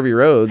fucking curvy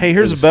road. Hey,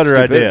 here's is a better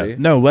stupidity. idea.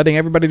 No, letting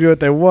everybody do what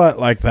they want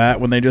like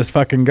that when they just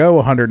fucking go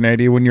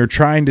 180 when you're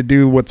trying to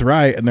do what's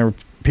right and there are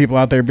people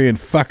out there being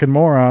fucking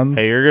morons.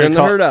 Hey, you're Getting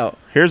gonna the herd out.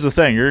 Here's the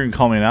thing: you're gonna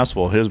call me an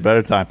asshole. Here's a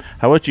better time.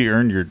 How about you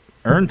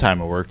earn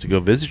time at work to go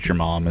visit your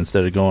mom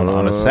instead of going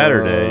on a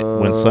Saturday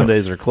when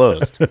Sundays are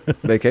closed?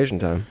 Vacation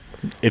time.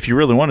 if you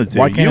really wanted to,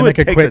 Why can't I make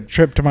a quick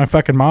trip to my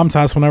fucking mom's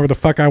house whenever the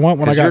fuck I want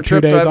when I got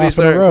 2 days off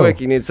in a row?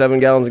 Quick, you need 7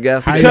 gallons of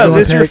gas. Because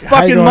it's your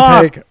fucking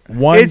mom. Take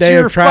 1 day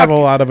of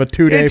travel out of a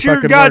 2 day. It's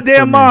your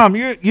goddamn mom.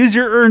 You use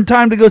your earned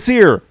time to go see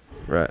her.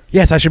 Right.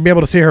 Yes, I should be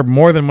able to see her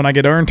more than when I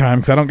get earned time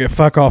because I don't get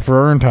fuck all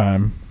for earned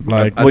time.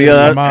 Like, well,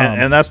 yeah,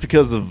 and that's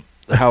because of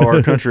how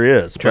our country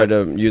is. Tried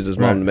to use his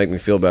mom to make me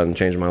feel bad and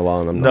change my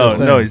law, and I'm not.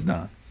 No, he's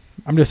not.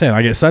 I'm just saying,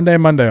 I get Sunday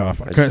and Monday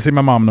off. I couldn't see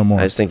my mom no more.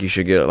 I just think you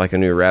should get like a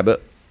new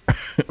rabbit,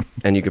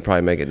 and you could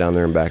probably make it down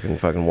there and back in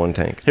fucking one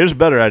tank. Here's a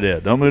better idea.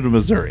 Don't move to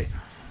Missouri.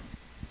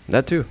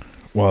 That too.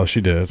 Well,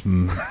 she did,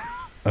 and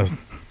there's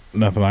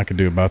nothing I could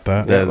do about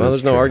that. Yeah, well,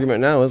 there's no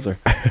argument now, is there?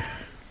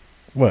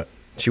 What?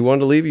 She wanted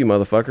to leave you,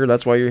 motherfucker.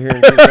 That's why you're here.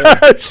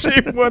 In She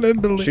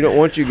wanted to leave. She don't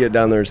want you to get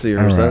down there and see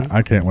her, son.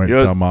 I can't wait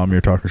to tell Mom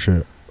you're talking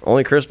shit.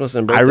 Only Christmas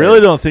and birthday. I really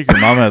don't think your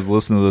mom has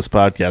listened to this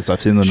podcast.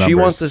 I've seen the numbers. She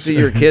wants to see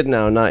your kid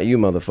now, not you,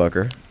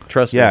 motherfucker.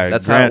 Trust me.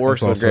 That's how it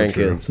works with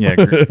grandkids. Yeah,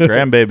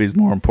 grandbaby's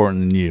more important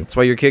than you. That's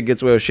why your kid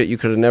gets away with shit you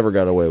could have never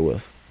got away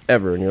with,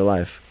 ever in your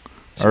life.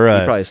 So all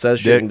right. He probably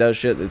says shit and does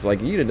shit that's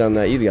like, you'd have done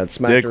that. You'd have got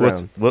smacked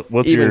around.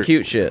 What's even your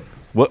cute shit?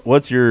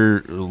 What's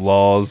your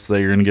laws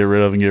that you're going to get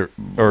rid of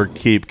and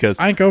keep? Because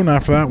I ain't going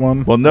after that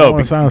one. Well, no. I don't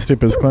want to sound as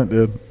stupid as Clint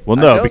did. Well,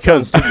 no,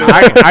 because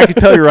I can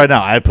tell you right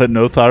now, I put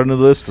no thought into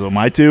this, so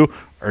my two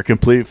are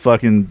complete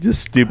fucking,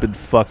 just stupid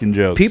fucking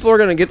jokes. People are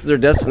going to get to their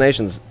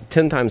destinations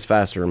 10 times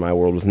faster in my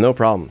world with no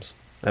problems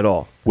at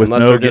all. Unless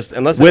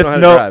they don't know how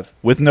to drive.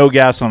 With no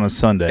gas on a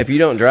Sunday. If you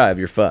don't drive,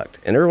 you're fucked.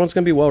 And everyone's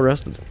going to be well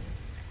rested.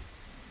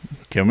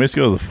 Can we just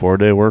go to the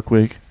 4-day work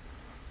week?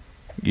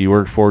 You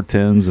work 4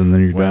 10s and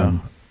then you're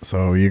done.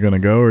 So are you going to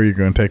go or are you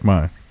going to take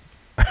mine?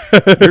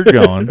 You're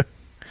going.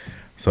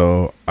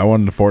 So I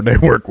wanted a 4-day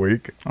work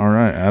week. All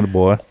right,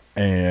 attaboy.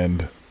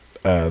 And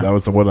that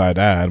was what I'd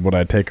add. What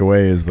I'd take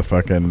away is the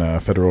fucking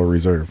Federal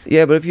Reserve.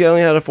 Yeah, but if you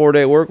only had a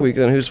 4-day work week,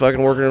 then who's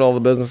fucking working at all the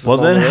businesses? Well,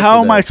 then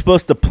how am I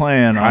supposed to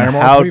plan on hire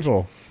how more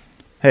people?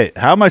 Hey,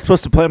 how am I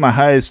supposed to plan my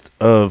heist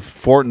of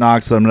Fort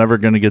Knox that I'm never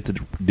going to get to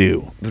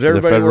do? But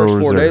everybody works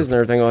 4 days and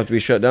everything will have to be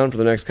shut down for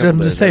the next couple days.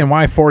 I'm just saying,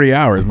 why 40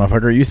 hours,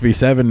 motherfucker? It used to be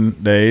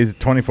 7 days,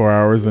 24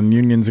 hours, and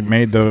unions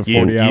made the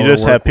 40 hours. You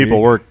just have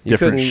people work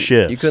different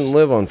shifts. You couldn't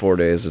live on 4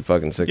 days at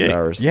fucking 6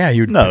 hours. Yeah,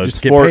 you'd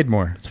just get paid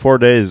more. It's 4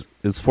 days.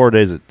 It's 4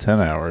 days at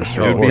 10 hours.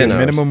 It would be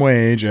minimum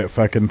wage at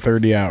fucking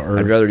 30 hours.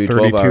 I'd rather do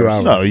 12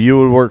 hours. No, you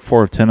would work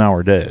 4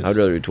 10-hour days. I'd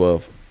rather do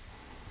 12.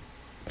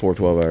 4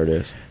 12-hour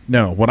days.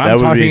 No, what I'm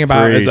talking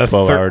about is a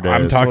 12-hour days.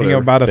 I'm talking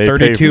about a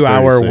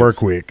 32-hour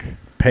work week.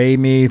 Pay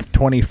me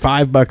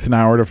 $25 an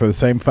hour for the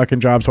same fucking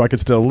job so I could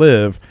still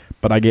live,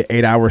 but I get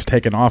 8 hours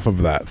taken off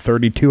of that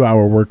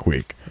 32-hour work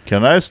week.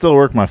 Can I still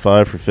work my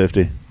 5 for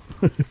 50?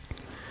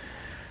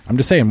 I'm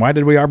just saying, why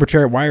did we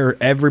arbitrate? Why are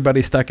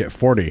everybody stuck at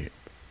 40?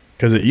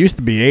 Because it used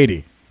to be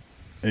 80.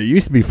 It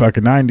used to be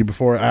fucking 90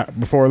 before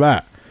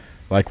that.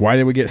 Like, why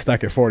did we get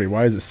stuck at 40?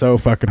 Why is it so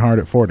fucking hard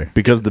at 40?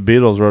 Because the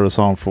Beatles wrote a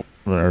song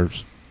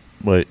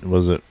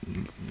was it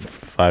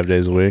 5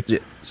 days a week? Yeah,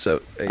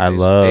 so I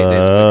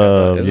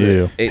love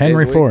you.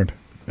 Henry Ford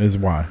is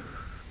why.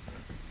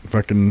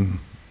 Fucking.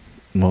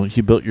 Well,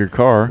 he built your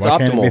car. Why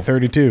can't it be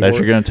 32? That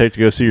you're going to take to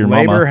go see your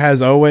Labor mama.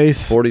 has always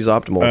 40's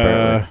optimal.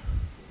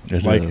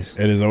 Apparently,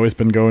 it has always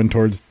been going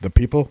towards the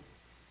people.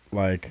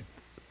 Like,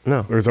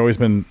 no, there's always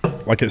been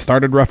it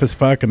started rough as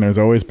fuck, and there's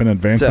always been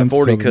advancements. It's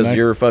at 40 because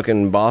your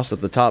fucking boss at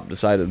the top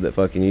decided that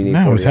fucking you need.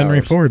 No, it was Henry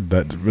hours. Ford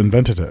that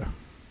invented it.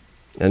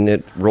 And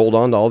it rolled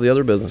on to all the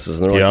other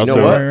businesses. And they're like, you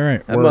know what?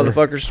 That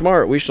motherfucker's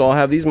smart. We should all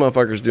have these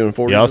motherfuckers doing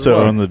 40s. He also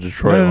owned the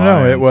Detroit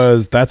Lions. No,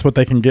 that's what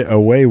they can get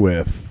away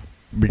with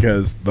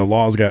because the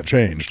laws got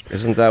changed.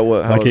 Isn't that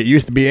what? It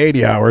used to be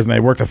 80 hours and they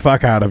worked the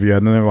fuck out of you.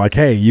 And then they're like,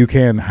 hey, you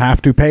can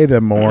have to pay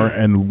them more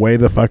and way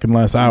the fucking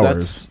less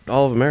hours. That's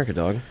all of America,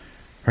 dog.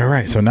 All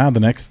right. So now the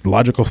next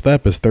logical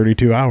step is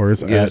 32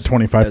 hours at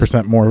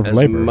 25% more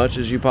labor. As much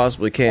as you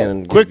possibly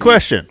can. Quick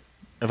question.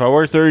 If I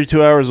work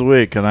 32 hours a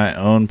week, can I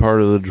own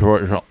part of the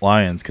Detroit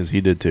Lions? Because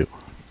he did too.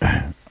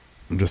 I'm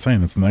just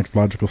saying, it's the next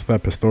logical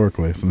step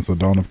historically since the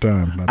dawn of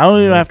time. I don't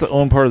even have to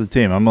own part of the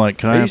team. I'm like,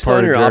 can I have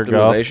part of your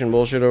optimization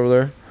bullshit over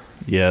there?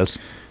 Yes.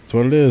 That's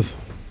what it is.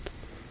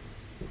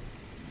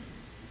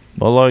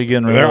 Well, are you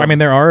getting rid of?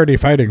 they're already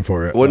fighting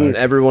for it. Wouldn't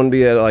everyone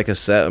be at like a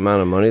set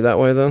amount of money that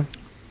way, then?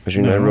 Because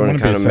everyone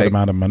kind of make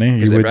amount of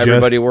money. If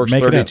everybody works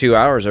 32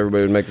 hours,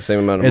 everybody would make the same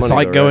amount of money. It's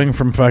like going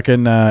from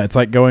fucking. It's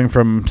like going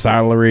from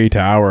salary to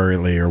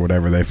hourly or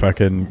whatever. They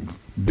fucking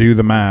do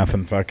the math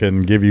and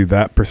fucking give you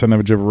that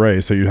percentage of a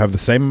raise. So you have the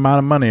same amount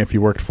of money if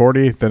you worked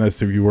 40 than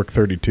if you work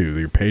 32.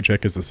 Your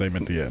paycheck is the same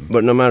at the end.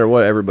 But no matter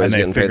what, everybody's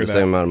getting paid the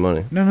same amount of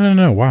money.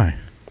 No. Why?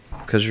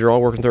 Because you're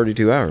all working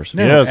 32 hours.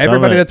 No,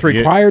 everybody that's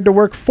required to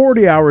work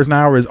 40 hours an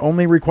hour is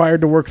only required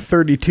to work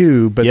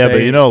 32. But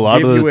but you know, a lot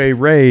give of you a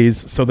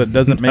raise so that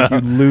doesn't make you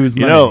lose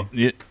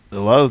money. A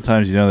lot of the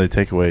times, they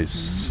take away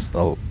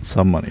some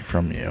money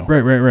from you.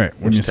 Right.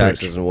 Which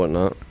taxes and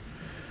whatnot,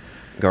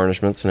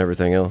 garnishments and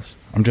everything else.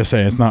 I'm just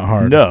saying it's not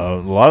hard. No,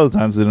 a lot of the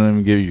times they don't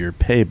even give you your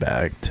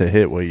payback to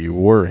hit what you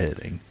were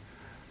hitting.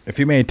 If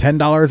you made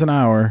 $10 an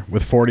hour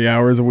with 40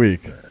 hours a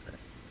week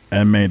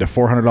and made a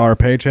 $400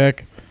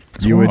 paycheck,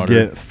 you would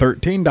get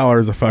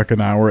 $13 a fucking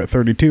hour at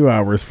 32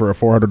 hours for a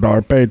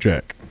 $400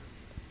 paycheck.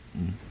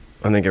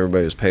 I think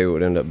everybody's pay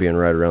would end up being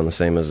right around the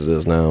same as it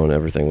is now, and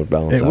everything would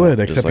balance out. It would,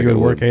 just except like you it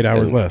would work 8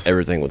 hours and less.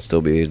 Everything would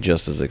still be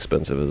just as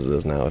expensive as it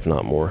is now, if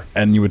not more.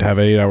 And you would have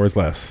 8 hours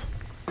less.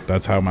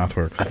 That's how math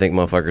works. I think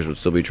motherfuckers would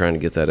still be trying to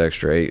get that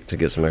extra 8 to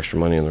get some extra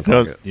money in their You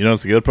know, pocket. you know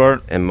what's the good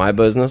part? And my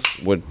business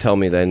would tell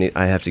me that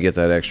I have to get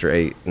that extra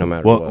 8 no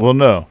matter what. Well,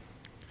 no.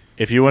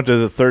 If you went to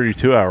the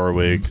 32-hour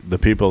week, the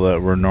people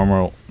that were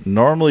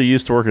normally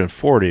used to working at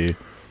 40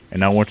 and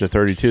now went to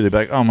 32, they'd be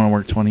like, oh, I'm going to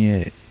work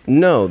 28.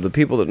 No, the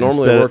people that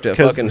normally worked at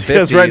fucking 50.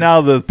 Because right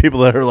now, the people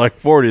that are like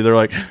 40, they're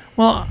like,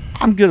 well,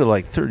 I'm good at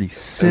like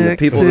 36. And the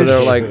people that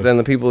are like, then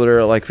the people that are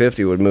at like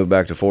 50 would move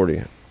back to 40.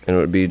 And it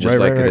would be just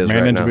like it is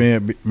right now.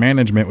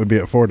 Management would be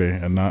at 40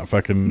 and not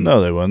fucking...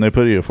 No, they wouldn't. They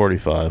put you at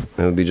 45.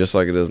 It would be just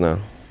like it is now.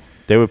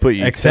 They would put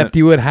you... Except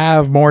you would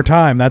have more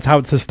time. That's how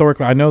it's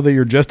historically... I know that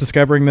you're just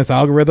discovering this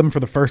algorithm for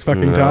the first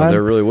fucking time.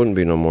 There really wouldn't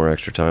be no more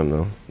extra time,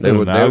 though. There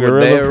would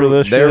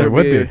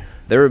be.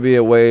 There would be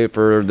a way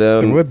for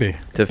them There would be.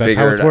 to That's figure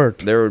how it's it out.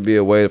 worked. There would be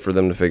a way for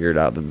them to figure it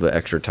out that the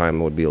extra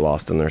time would be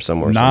lost in there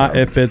somewhere. Not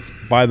somehow. if it's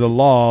by the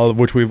law,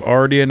 which we've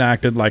already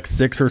enacted like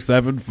 6 or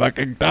 7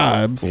 fucking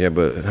times. Yeah,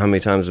 but how many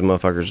times do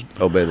motherfuckers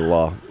obey the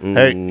law?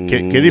 Hey, can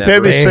you pay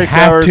me They 6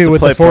 have hours to to with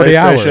play the 40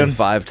 PlayStation? hours.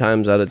 5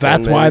 times out of 10.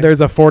 That's why maybe? there's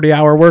a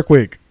 40-hour work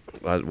week.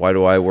 Why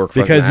do I work?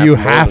 Because fucking you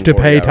more have than to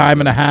 40 pay hours time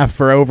and a half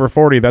for over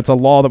 40. That's a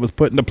law that was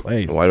put into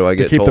place. Why do I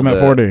get to keep told them at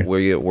that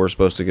 40? we're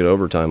supposed to get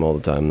overtime all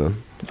the time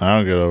then? I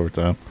don't get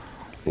overtime.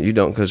 You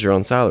don't because you're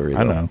on salary.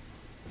 I though. know.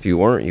 If you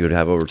weren't, you would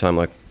have overtime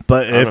like.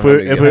 But I don't if know how we...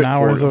 many if you we get,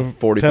 hours 40, of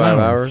 45 10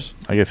 hours.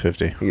 I get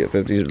 50. You get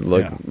 50,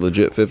 like Yeah.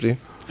 legit 50.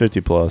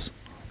 50 plus.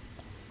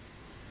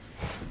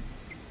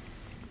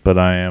 But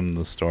I am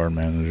the store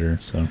manager,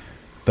 so...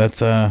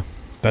 That's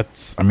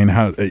I mean,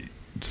 how...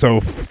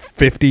 So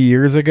 50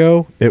 years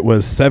ago, it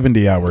was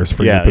 70 hours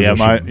for your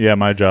position.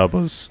 My job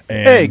was.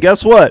 And- hey,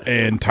 guess what?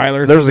 And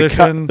Tyler's There's a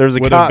position there's a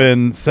would cot- have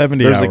been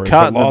 70 there's a hours.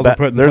 cot in but the laws ba- are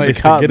put in there's a place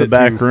to cot get in the it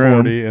to back room.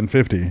 40 and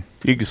 50.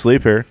 You can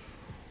sleep here.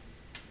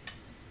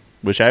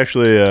 Which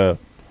actually,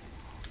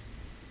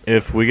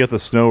 if we get the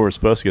snow we're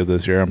supposed to get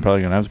this year, I'm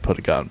probably gonna have to put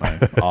a cot in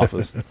my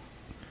office.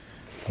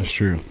 That's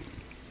true.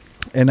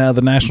 And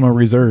the National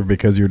Reserve,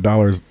 because your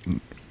dollar's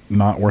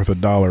not worth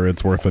 $1,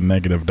 it's worth a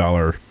negative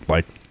dollar,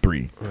 like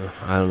 3.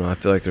 I don't know. I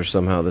feel like there's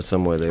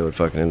some way they would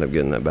fucking end up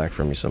getting that back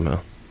from you somehow.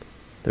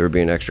 There would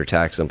be an extra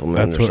tax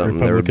implemented That's or what something.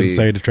 Republicans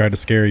say to try to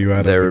scare you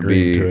out of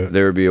agreeing to it.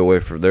 There would be a way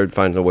they'd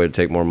find a way to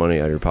take more money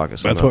out of your pocket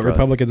somehow. That's what probably.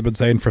 Republicans have been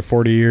saying for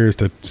 40 years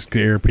to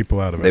scare people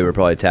out of it. They would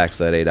probably tax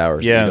that 8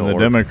 hours. Yeah, that you and the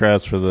don't work.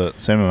 Democrats for the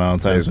same amount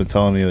of times been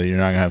telling you that you're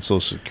not gonna have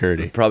Social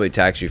Security. Probably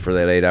tax you for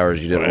that 8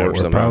 hours you didn't work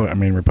We're somehow.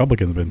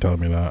 Republicans have been telling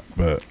me that,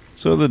 but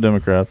So the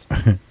Democrats.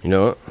 You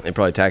know what? They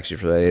probably tax you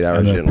for that 8 hours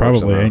and you they didn't work probably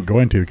somehow. ain't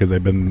going to because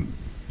they've been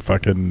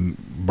fucking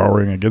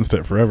borrowing against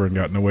it forever and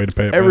got no way to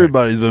pay it back.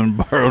 Everybody's been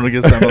borrowing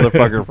against that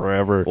motherfucker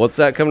forever. What's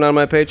that coming out of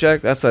my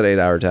paycheck? That's that 8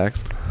 hour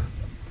tax.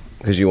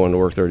 Because you wanted to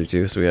work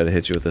 32, so we had to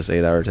hit you with this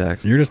 8 hour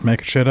tax. You're just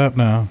making shit up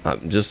now.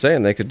 I'm just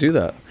saying they could do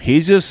that.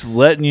 He's just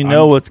letting you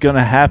know what's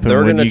gonna happen They're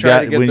when gonna you try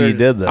to got get when their- you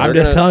did that. I'm They're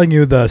just gonna- telling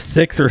you the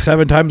 6 or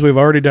 7 times we've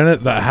already done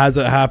it, that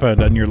hasn't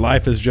happened, and your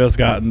life has just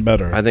gotten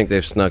better. I think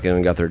they've snuck in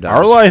and got their dollars.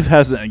 Our life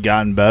hasn't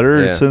gotten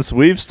better Yeah. since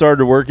we've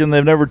started working.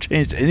 They've never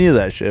changed any of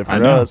that shit for I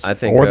know. us. I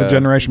think, or the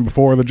generation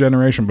before,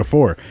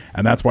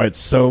 and that's why it's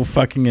so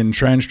fucking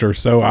entrenched or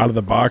so out of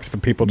the box for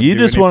people to You do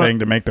just anything wanna-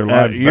 to make their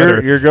lives you're-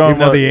 better. you're going even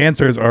though what- the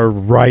answers are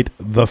right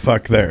the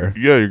fuck there,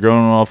 Yeah, you're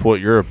going off what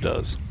Europe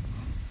does.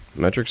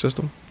 metric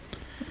system?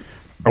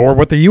 or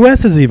what the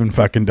U.S. has even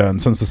fucking done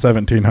since the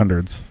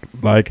 1700s.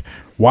 Like,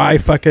 why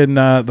fucking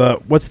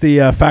what's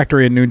the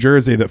factory in New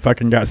Jersey that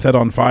fucking got set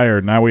on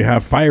fire? Now we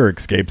have fire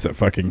escapes at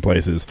fucking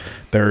places.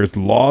 There's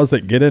laws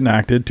that get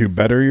enacted to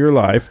better your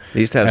life.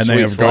 They used to have and sweet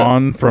they have slut-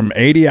 gone from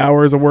 80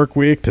 hours a work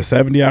week to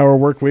 70-hour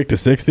work week to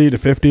 60 to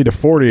 50 to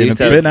 40, They and used it's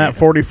to have- been at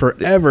 40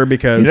 forever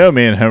because You know,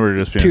 me and him are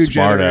just being Two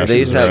smart asses. They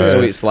used to have right?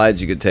 sweet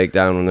slides you could take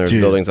down when there's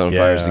buildings on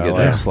fire. So you I get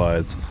like down.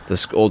 slides.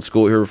 This old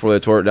school here before they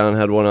tore it down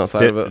had one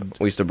outside of it.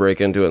 We used to break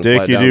into it and Dick,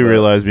 slide you down do the-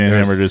 realize me and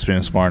him there's- are just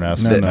being smart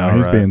asses no, now,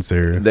 he's right? being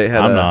serious. They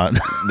had I'm a, not.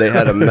 They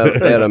had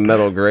a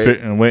metal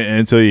grate. And wait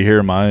until you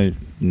hear my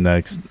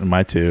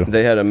two.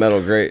 They had a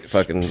metal grate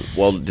fucking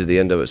welded to the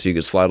end of it so you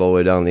could slide all the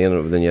way down the end of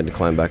it, but then you had to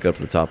climb back up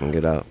to the top and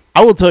get out.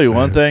 I will tell you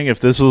one thing.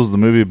 If this was the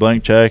movie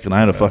Blank Check and I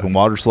had a fucking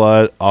water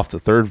slide off the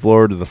 3rd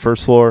floor to the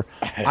 1st floor,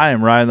 I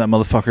am riding that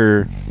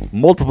motherfucker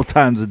multiple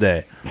times a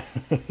day.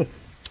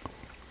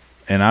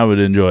 And I would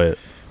enjoy it.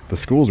 The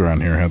schools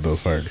around here had those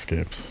fire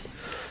escapes.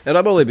 And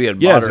I'm only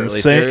being Yeah, it's moderately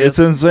insane- serious. it's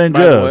insane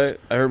By the jest. way,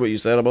 I heard what you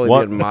said. I'm only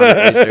What? being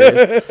moderately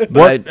serious. But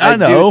What? I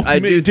know. I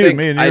Me do too, think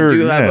me and I you're-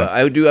 do have yeah.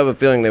 I do have a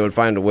feeling they would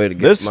find a way to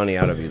get money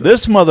out of you.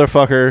 This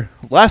motherfucker,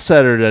 last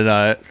Saturday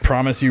night,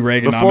 Promise you,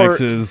 Reaganomics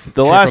Before- is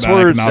the last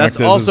words-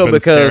 That's also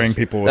because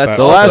people with that's that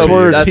the last also,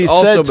 words that's he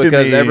also said to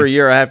because me- every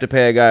year I have to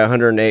pay a guy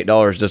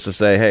 $108 just to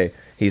say, hey,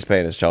 he's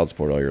paying his child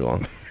support all year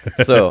long.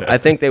 So I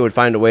think they would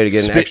find a way to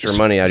get an extra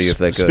money out of you if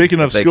they could. Speaking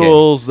of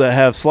schools that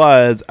have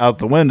slides out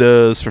the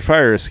windows for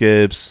fire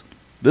escapes,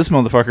 this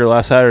motherfucker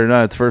last Saturday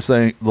night,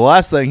 the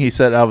last thing he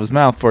said out of his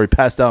mouth before he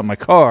passed out in my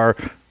car,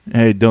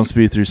 hey, don't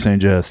speed through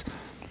St. Jess.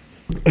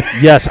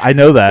 Yes, I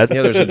know that.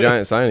 Yeah, there's a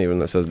giant sign even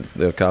that says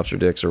the cops are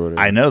dicks or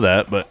whatever. I know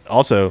that, but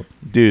also,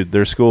 dude,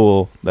 their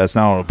school that's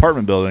now an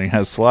apartment building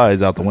has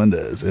slides out the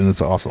windows, and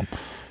it's awesome.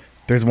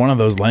 There's one of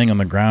those laying on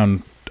the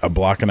ground a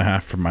block and a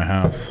half from my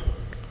house.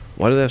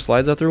 Why do they have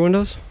slides out their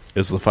windows?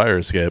 It's the fire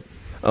escape.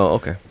 Oh,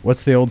 okay.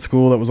 What's the old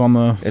school that was on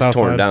the south It's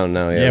torn side? down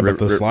now. Yeah, but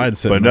the slides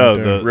sitting But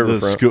no,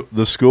 right there.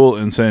 the school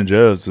in San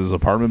Joe's is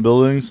apartment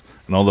buildings,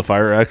 and all the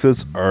fire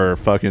exits are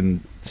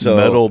fucking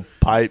metal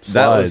pipe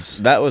slides.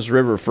 That was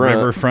Riverfront.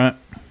 Riverfront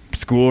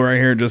school right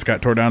here just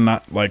got torn down.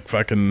 Not like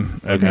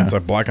fucking. I mean, it's a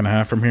block and a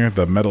half from here.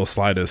 The metal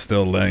slide is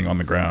still laying on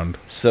the ground.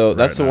 So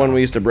that's right the now. one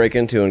we used to break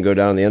into and go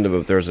down the end of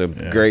it. There's a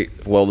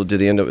grate welded to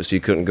the end of it, so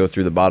you couldn't go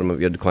through the bottom of it.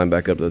 You had to climb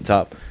back up to the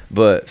top.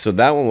 But so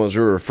that one was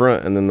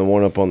Riverfront, and then the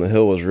one up on the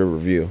hill was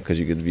Riverview because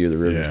you could view the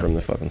river from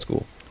the fucking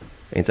school.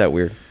 Ain't that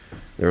weird?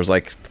 There was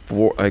like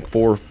four.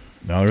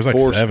 No, there's like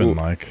four seven.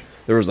 school- Like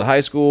There was the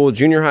high school.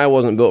 Junior high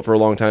wasn't built for a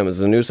long time. It was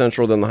the New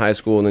Central, then the high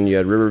school, and then you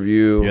had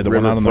Riverview. the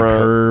one out on the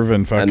Riverfront, curve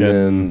and fucking. and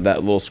then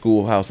that little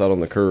schoolhouse out on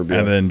the curb. Yeah.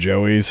 And then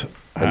Joey's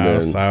And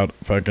house then- out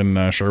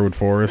fucking Sherwood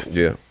Forest.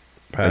 yeah.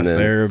 Past and then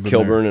there. then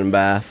Kilburn and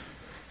Bath.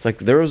 It's like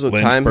there was a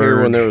time here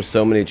when Lynchburg. there was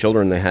so many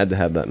children they had to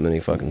have that many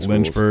fucking schools.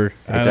 Lynchburg.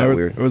 Ain't that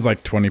weird? It was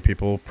like 20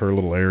 people per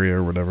little area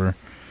or whatever.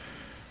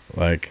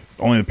 Like,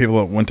 only the people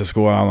that went to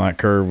school out on that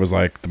curve was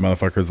like the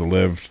motherfuckers that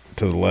lived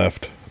to the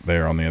left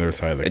there on the other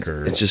side of the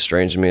curve. It's just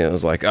strange to me. It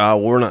was like,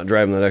 we're not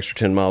driving that extra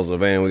 10 miles of a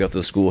van. We got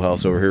the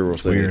schoolhouse over here. We'll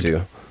send you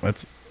to.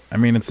 It's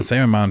the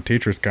same amount of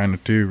teachers kind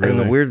of too, really. And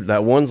the weird,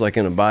 that one's like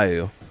in a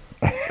bayou.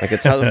 Like,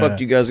 it's how the fuck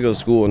do you guys go to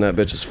school when that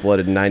bitch is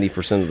flooded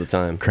 90% of the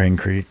time? Crane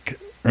Creek.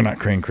 Or not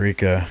Crane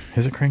Creek.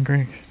 Is it Crane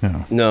Creek?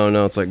 No.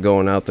 No, it's like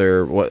going out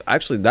there. What?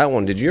 Actually, that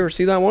one, did you ever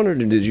see that one? Or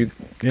did you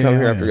come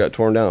here after it got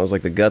torn down? It was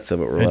like the guts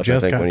of it were It left, I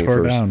just think, got when you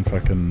torn first. down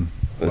fucking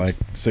like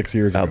 6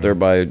 years ago. Out there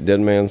by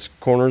Dead Man's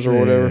Corners or Yeah,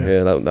 whatever?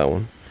 yeah. Yeah, that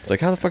one. It's like,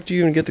 how the fuck do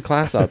you even get to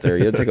class out there?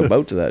 You had to take a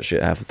boat to that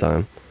shit half the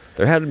time.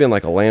 There had to be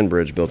like a land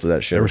bridge built to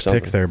that shit There or were something.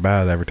 sticks there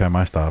bad every time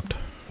I stopped.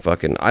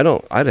 Fucking, I'd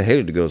have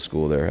hated to go to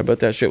school there. I bet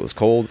that shit was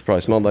cold. It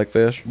probably smelled like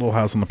fish. Little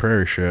house on the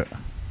prairie shit.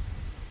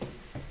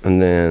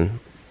 And then,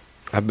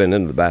 I've been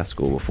into the Bath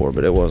school before,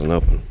 but it wasn't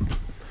open.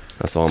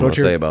 That's all I'm going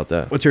to say about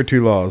that. What's your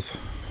two laws?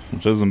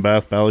 Which is in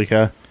Bath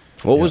Ballycat.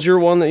 What was your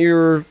one that you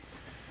were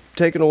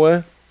taking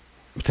away?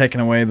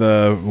 Taking away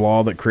the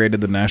law that created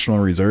the National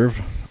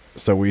Reserve.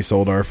 So we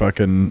sold our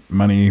fucking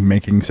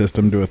money-making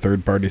system to a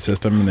third-party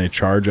system, and they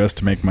charge us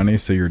to make money.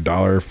 So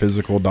your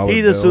physical dollar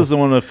He just bill doesn't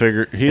want to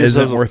figure. He just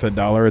isn't doesn't worth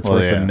 $1. It's Well,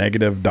 worth yeah. a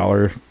negative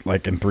 $1,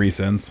 like in 3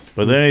 cents.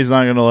 But then he's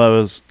not going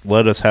to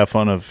let us have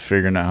fun of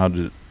figuring out how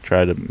to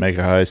try to make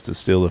a heist to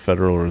steal the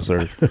Federal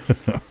Reserve.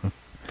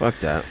 Fuck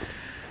that.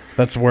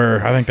 I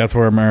think that's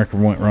where America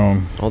went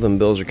wrong. All them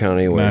bills are counting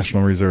anyways.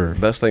 National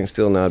Reserve. Best thing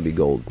still now would be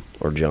gold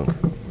or junk.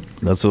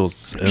 That's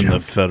what's in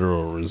the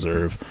Federal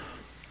Reserve.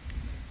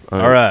 All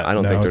right. I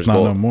don't No, think it's there's not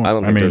gold. no more. I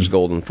don't I think mean- there's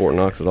gold in Fort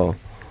Knox at all.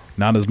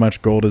 Not as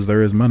much gold as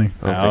there is money.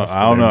 I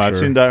don't know. I've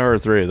seen Die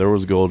Hard 3. There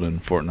was gold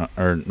in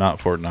not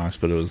Fort Knox,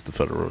 but it was the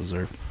Federal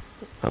Reserve.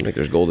 I don't think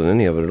there's gold in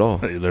any of it at all.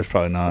 There's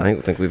probably not. I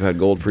think we've had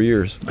gold for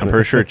years. I'm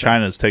pretty sure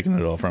China's taking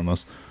it all from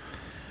us.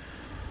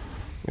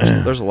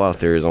 There's a lot of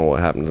theories on what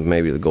happened to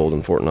maybe the gold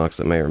in Fort Knox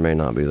that may or may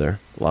not be there.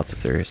 Lots of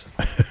theories.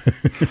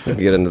 We can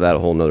get into that a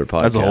whole nother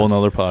podcast. That's a whole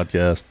nother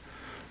podcast.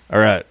 All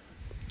right.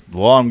 The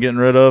law I'm getting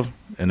rid of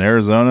in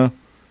Arizona,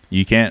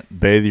 you can't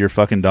bathe your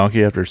fucking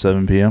donkey after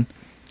 7 p.m.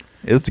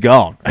 It's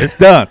gone. It's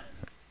done.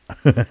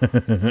 And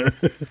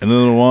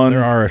then the one...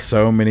 There are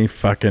so many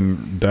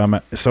fucking dumb...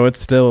 So it's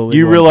still illegal.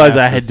 You in realize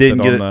Bath I to didn't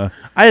spit get on it.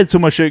 I had so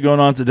much shit going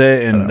on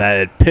today, and that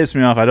it pissed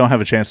me off. I don't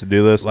have a chance to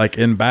do this. Like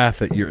in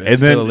Bath, it's And then-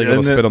 still illegal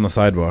and to then- spit on the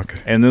sidewalk.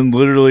 And then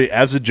literally,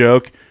 as a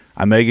joke,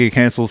 I may get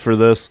canceled for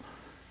this.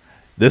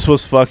 This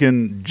was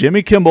fucking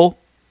Jimmy Kimmel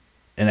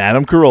and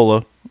Adam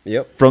Carolla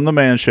Yep. from The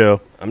Man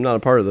Show. I'm not a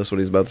part of this, what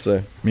he's about to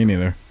say. Me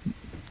neither.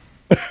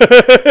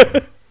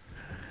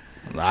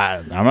 I'm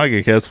not going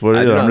to canceled for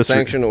I it. do I'm not just,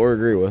 sanction or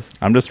agree with.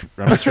 I'm just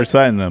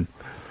reciting them.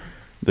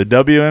 The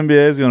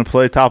WNBA is going to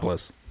play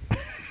topless.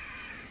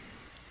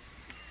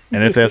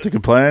 And if they have to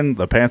complain,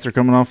 the pants are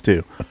coming off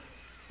too.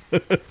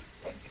 That's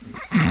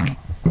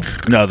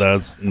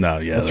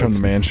from The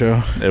Man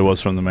Show. It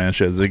was from The Man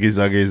Show. Ziggy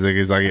Zaggy,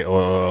 Ziggy Zaggy.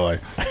 Oh.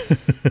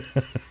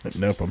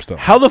 Nope, I'm still...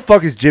 How the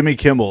fuck is Jimmy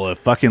Kimmel a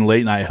fucking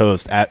late night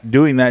host at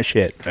doing that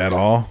shit? At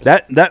all?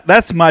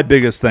 That's my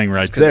biggest thing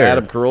right Because there.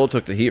 Adam Carolla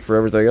took the heat for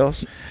everything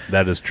else.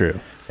 That is true.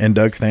 And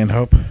Doug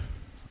Stanhope,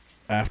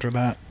 after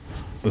that,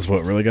 is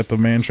what really got The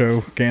Man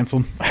Show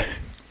canceled.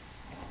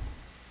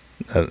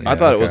 I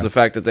thought it was the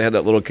fact that they had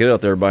that little kid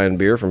out there buying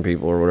beer from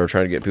people or whatever,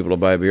 trying to get people to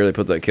buy beer. They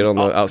put that kid on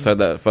the outside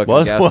that fucking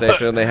What? gas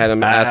station, and they had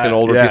him asking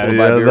older yeah, people to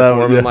buy yeah, beer that for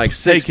was- him. yeah. And like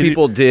six Hey, can you-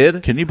 people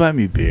did. Can you buy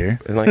me beer?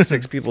 And like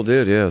 6 people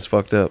did. Yeah, it's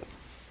fucked up.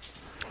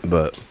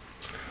 But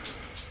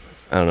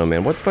I don't know,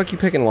 man. What the fuck you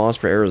picking laws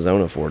for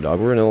Arizona for, dog?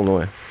 We're in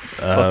Illinois.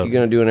 Fuck you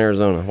gonna do in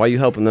Arizona? Why you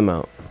helping them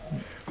out?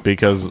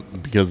 Because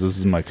this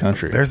is my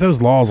country. There's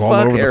those laws all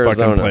Fuck over the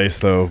Arizona. fucking place,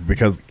 though,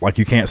 because like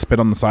you can't spit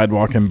on the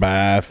sidewalk in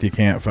Bath. You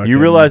can't fucking. You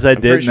realize I I'm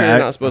pretty didn't. sure you're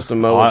not supposed to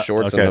mow with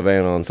shorts okay. in the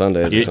van on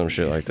Sundays or You- some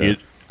shit like that.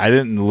 I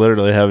didn't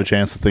literally have a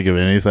chance to think of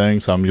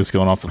anything, so I'm just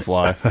going off the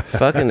fly.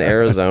 Fucking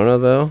Arizona,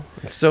 though.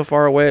 It's so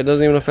far away, it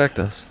doesn't even affect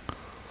us.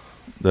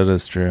 That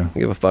is true. I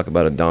give a fuck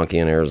about a donkey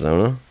in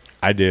Arizona.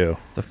 I do.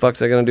 The fuck's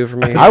that gonna do for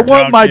me here? I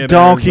want my Donkey in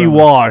donkey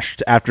Arizona.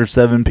 washed after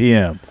 7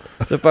 p.m.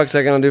 The fuck's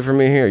that gonna do for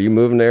me here? You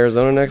moving to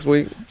Arizona next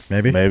week?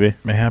 maybe. Maybe.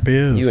 Mayhappy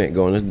is. You ain't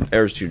going. The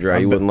air's too dry.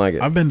 You wouldn't like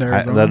it. I've been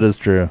there. That is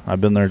true.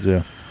 I've been there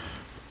too.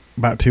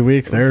 about 2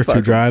 weeks. The air's too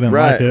Fuck. dry. I didn't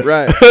right, like it.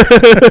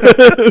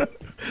 right.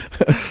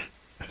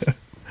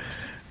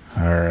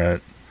 All right.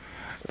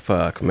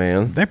 Fuck,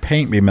 man. Their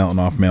paint be melting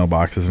off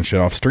mailboxes and shit,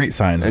 off street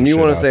signs. And you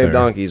want want to save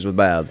donkeys with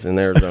baths in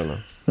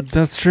Arizona?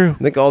 That's true.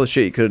 Think all the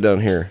shit you could have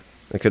done here.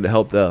 It could have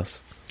helped us.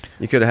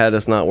 You could have had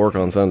us not work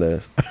on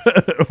Sundays,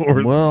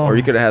 Well, or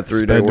you could have had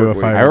 3 day Sped to work a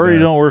weeks. fire. I already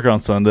don't work on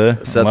Sunday.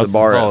 Set unless the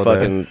bar it's at holiday.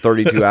 fucking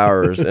 32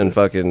 hours and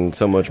fucking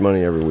so much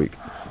money every week.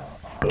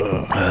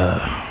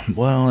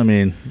 Well, I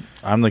mean,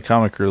 I'm the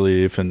comic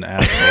relief and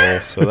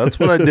asshole, so that's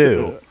what I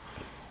do.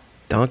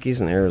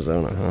 Donkeys in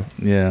Arizona, huh?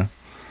 Yeah.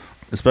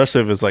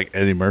 Especially if it's like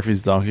Eddie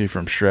Murphy's donkey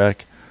from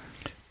Shrek.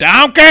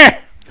 Donkey.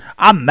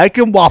 I'm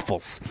making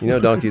waffles. You know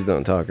donkeys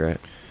don't talk, right?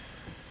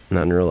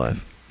 Not in real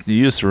life.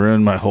 You just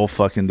ruined my whole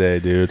fucking day,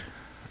 dude.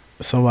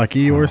 So like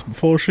Eeyore's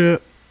full of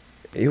shit.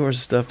 Eeyore's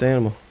a stuffed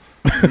animal.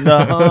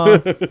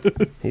 No,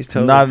 He's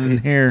totally not in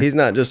here. He's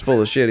not just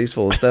full of shit. He's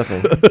full of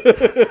stuffing.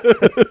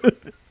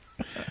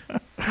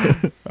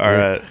 All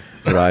right.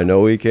 But I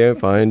know he can't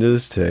find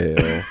his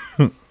tail.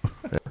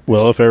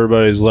 Well, if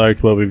everybody's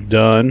liked what we've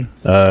done,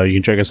 you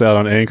can check us out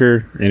on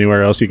Anchor,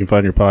 anywhere else you can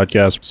find your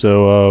podcast.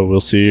 So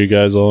we'll see you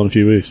guys all in a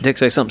few weeks. Dick,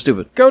 say something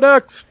stupid. Go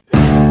Ducks.